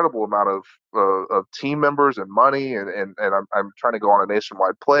an incredible amount of team members and money, and I'm trying to go on a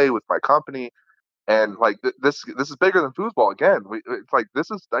nationwide play with my company. And like this is bigger than foosball. Again, it's like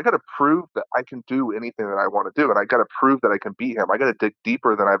I got to prove that I can do anything that I want to do, and I got to prove that I can beat him. I got to dig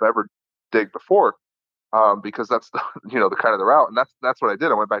deeper than I've ever dig before, because that's the kind of the route, and that's what I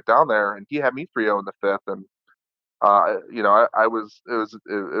did. I went back down there, and he had me 3-0 in the fifth, and I was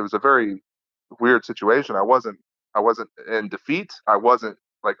it was a very weird situation. I wasn't in defeat. I wasn't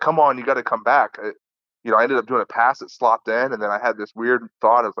like, come on, you got to come back. I ended up doing a pass that slopped in, and then I had this weird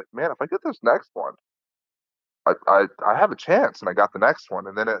thought. I was like, man, if I get this next one, I have a chance. And I got the next one,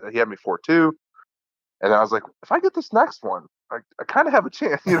 and then he had me 4-2, and I was like, if I get this next one, I kind of have a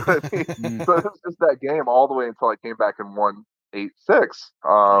chance. You know what I mean? So it was just that game all the way until I came back and won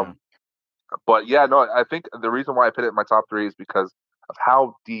 8-6. But yeah, no, I think the reason why I put it in my top 3 is because of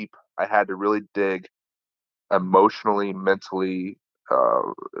how deep I had to really dig emotionally, mentally.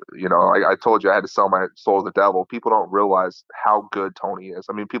 I told you I had to sell my soul to the devil. People don't realize how good Tony is.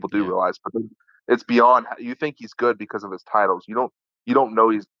 I mean, people do realize, but it's beyond. You think he's good because of his titles. You don't know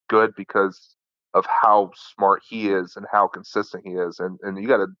he's good because of how smart he is and how consistent he is. And you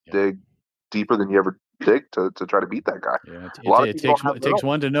got to dig deeper than you ever dig to try to beat that guy. Yeah, it takes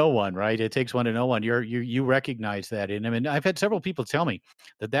one to know one, right? It takes one to know one. You recognize that, and I mean, I've had several people tell me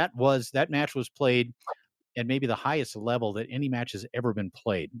that match was played at maybe the highest level that any match has ever been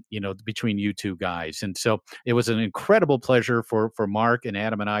played, between you two guys. And so it was an incredible pleasure for Mark and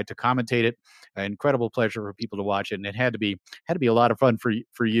Adam and I to commentate it. An incredible pleasure for people to watch it, and it had to be a lot of fun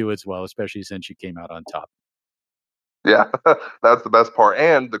for you as well, especially since you came out on top. Yeah, that's the best part,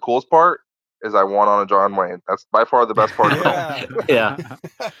 and the coolest part is I won on a John Wayne. That's by far the best part. Yeah.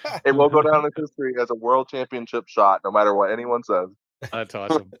 It will go down in history as a world championship shot, no matter what anyone says. That's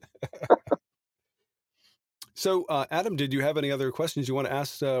awesome. So, Adam, did you have any other questions you want to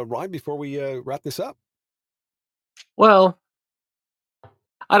ask Ryan before we wrap this up? Well,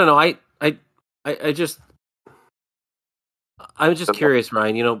 I don't know. I'm just curious,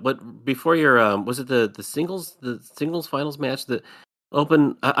 Ryan. But before your was it the singles finals match that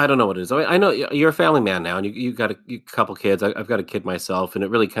open? I don't know what it is. I know you're a family man now, and you got a couple kids. I've got a kid myself, and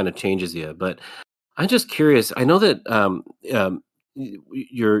it really kind of changes you. But I'm just curious. I know that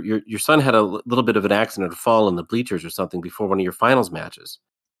your son had a little bit of an accident or fall in the bleachers or something before one of your finals matches.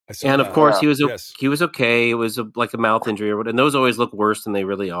 And of course, he was okay. It was like a mouth injury or whatever, and those always look worse than they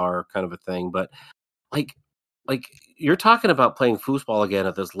really are, kind of a thing. But like you're talking about playing foosball again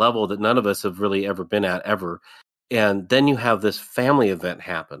at this level that none of us have really ever been at ever, and then you have this family event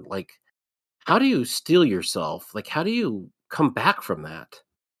happen. Like, how do you steel yourself? Like, how do you come back from that?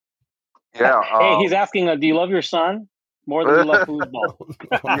 Yeah. Hey, he's asking, do you love your son more than you love foosball?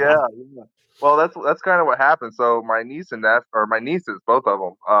 Yeah. Well, that's kind of what happened. So my niece and my nieces, both of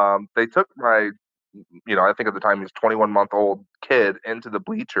them, they took my, I think at the time he was 21-month-old kid into the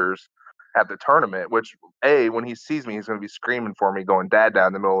bleachers at the tournament, which A, when he sees me, he's going to be screaming for me, going "Dad" down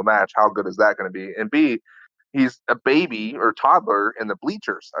in the middle of the match. How good is that going to be? And B, he's a baby or toddler in the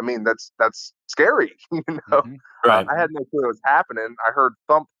bleachers. I mean, that's scary. Mm-hmm. Right. I had no clue what was happening. I heard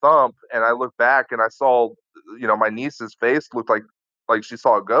thump, thump, and I looked back and I saw, my niece's face looked like she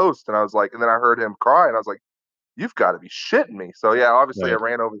saw a ghost. And I was like, and then I heard him cry, and I was like, you've got to be shitting me. So yeah, obviously I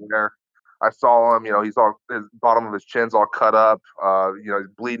ran over there. I saw him, he's all, his bottom of his chin's all cut up. He's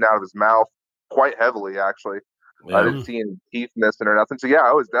bleeding out of his mouth quite heavily, actually. I didn't see any teeth missing or nothing. So yeah,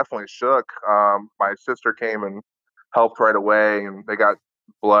 I was definitely shook. My sister came and helped right away, and they got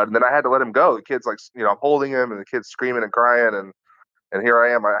blood. And then I had to let him go. The kid's like, I'm holding him, and the kid's screaming and crying, and here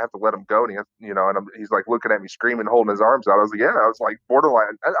I am. I have to let him go, and he's like looking at me, screaming, holding his arms out. I was like, I was like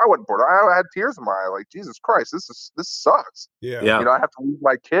borderline. I wasn't borderline. I had tears in my eye. Like, Jesus Christ, this sucks. Yeah. I have to leave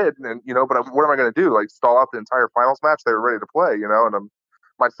my kid, and but what am I going to do? Like, stall out the entire finals match? They were ready to play, and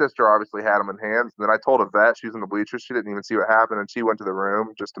my sister obviously had him in hands. And then I told a vet, she was in the bleachers. She didn't even see what happened, and she went to the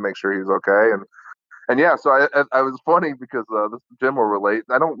room just to make sure he was okay. And yeah, so I was funny because Jim will relate.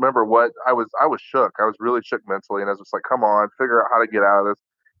 I don't remember what I was shook. I was really shook mentally, and I was just like, come on, figure out how to get out of this.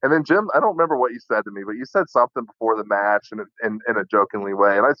 And then Jim, I don't remember what you said to me, but you said something before the match in a jokingly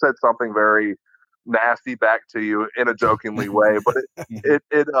way, and I said something very nasty back to you in a jokingly way, but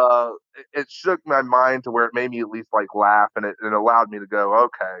it shook my mind to where it made me at least like laugh, and it allowed me to go,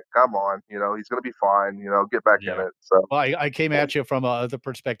 okay, come on, he's gonna be fine, get back in it. So well, I came at you from the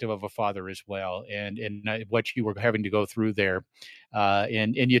perspective of a father as well, and what you were having to go through there,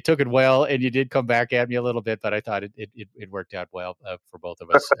 and you took it well, and you did come back at me a little bit, but I thought it worked out well for both of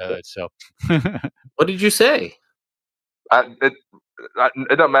us. So what did you say?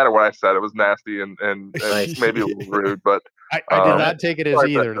 It doesn't matter what I said. It was nasty and maybe a little rude, but I did not take it as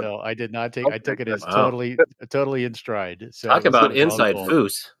either, though. I did not take. I took it as totally in stride. So talk about inside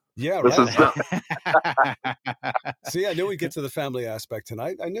foos. Yeah, right. See, I knew we'd get to the family aspect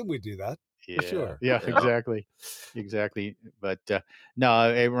tonight. I knew we'd do that. Yeah, sure. Yeah, exactly. But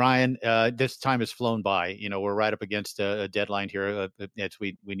no, hey, Ryan, this time has flown by. We're right up against a deadline here.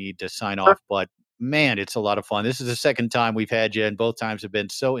 We need to sign off, but man, it's a lot of fun. This is the second time we've had you, and both times have been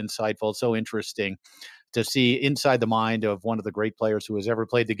so insightful, so interesting to see inside the mind of one of the great players who has ever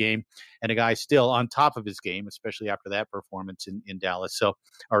played the game, and a guy still on top of his game, especially after that performance in Dallas,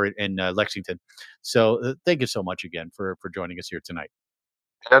 or in Lexington. So thank you so much again for joining us here tonight.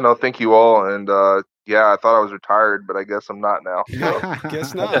 Yeah, no, thank you all. And I thought I was retired, but I guess I'm not now. So.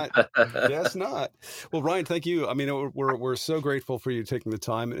 Guess not. Well, Ryan, thank you. I mean, we're so grateful for you taking the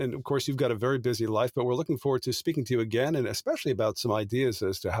time. And of course, you've got a very busy life, but we're looking forward to speaking to you again, and especially about some ideas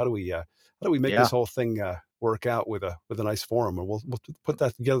as to how do we make this whole thing work out with a nice forum. And we'll put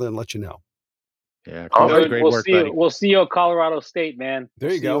that together and let you know. Yeah, great work, buddy. We'll see you at Colorado State, man.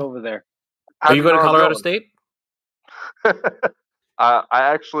 There you go. Over there. Are you going to Colorado State? I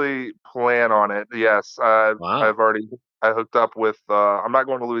actually plan on it. Yes. Wow. I hooked up with, I'm not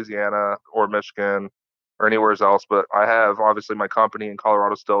going to Louisiana or Michigan or anywhere else, but I have obviously my company in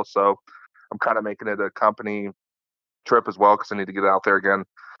Colorado still. So I'm kind of making it a company trip as well, because I need to get out there again.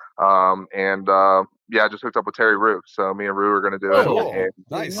 I just hooked up with Terry Rue. So me and Rue are going to do it. And,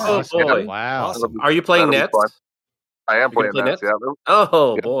 nice. Wow. Awesome. Are you playing Nets? I am playing Nets. Yeah.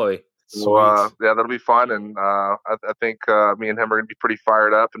 Oh, boy. So that'll be fun, and I think me and him are gonna be pretty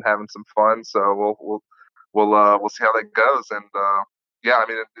fired up and having some fun. So we'll see how that goes, and I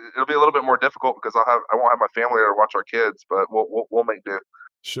mean it'll be a little bit more difficult because I won't have my family there to watch our kids, but we'll make do.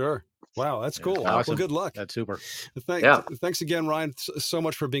 Sure. Wow, that's cool. Awesome. Well, good luck. That's super. Thanks again, Ryan, so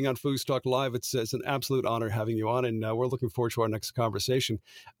much for being on Foos Talk Live. It's an absolute honor having you on, and we're looking forward to our next conversation.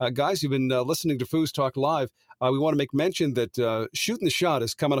 Guys, you've been listening to Foos Talk Live. We want to make mention that Shooting the Shot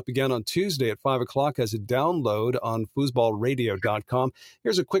is coming up again on Tuesday at 5 o'clock as a download on foosballradio.com.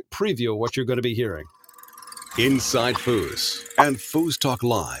 Here's a quick preview of what you're going to be hearing. Inside Foos and Foos Talk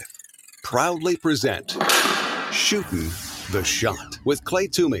Live proudly present Shooting the Shot with Clay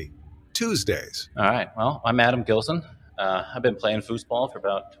Toomey. Tuesdays. All right. Well, I'm Adam Gilson. I've been playing foosball for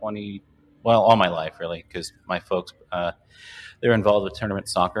about all my life, really, because my folks, they were involved with tournament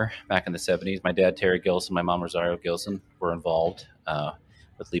soccer back in the 70s. My dad, Terry Gilson, my mom, Rosario Gilson, were involved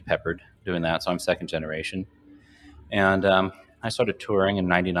with Lee Peppard doing that. So I'm second generation. And I started touring in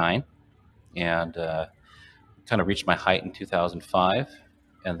 99 and kind of reached my height in 2005,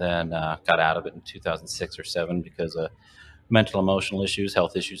 and then got out of it in 2006 or 7 because of mental, emotional issues,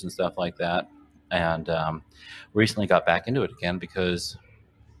 health issues, and stuff like that. And recently got back into it again because,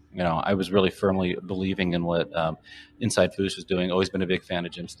 I was really firmly believing in what Inside Foos was doing. Always been a big fan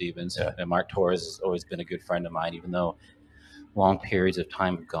of Jim Stevens. Yeah. And Mark Torres has always been a good friend of mine, even though long periods of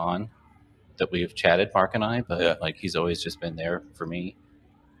time have gone that we've chatted, Mark and I. But he's always just been there for me.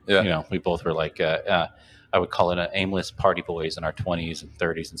 Yeah. We both were like, I would call it an aimless party boys in our 20s and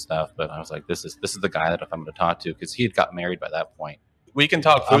 30s and stuff. But I was like, this is the guy that I'm going to talk to, because he had got married by that point. We can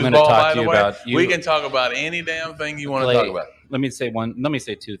talk football, by the way. We can talk about any damn thing you want to talk about. Let me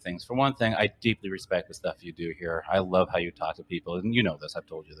say two things. For one thing, I deeply respect the stuff you do here. I love how you talk to people. And you know this. I've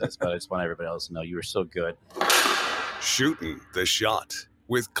told you this. But I just want everybody else to know you are so good. Shooting the Shot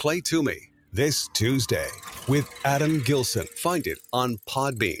with Clay Toomey. This Tuesday with Adam Gilson. Find it on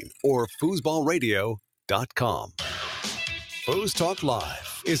Podbean or foosballradio.com. Foos Talk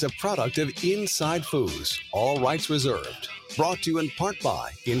Live is a product of Inside Foos, all rights reserved. Brought to you in part by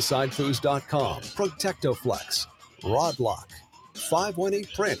InsideFoos.com, Protectoflex, Rodlock, 518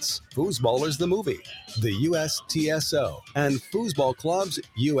 Prince, Foosballers the Movie, the USTSO, and Foosball Clubs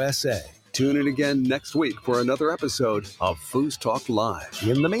USA. Tune in again next week for another episode of Foos Talk Live.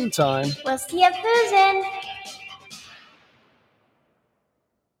 In the meantime, we'll see you foozin'.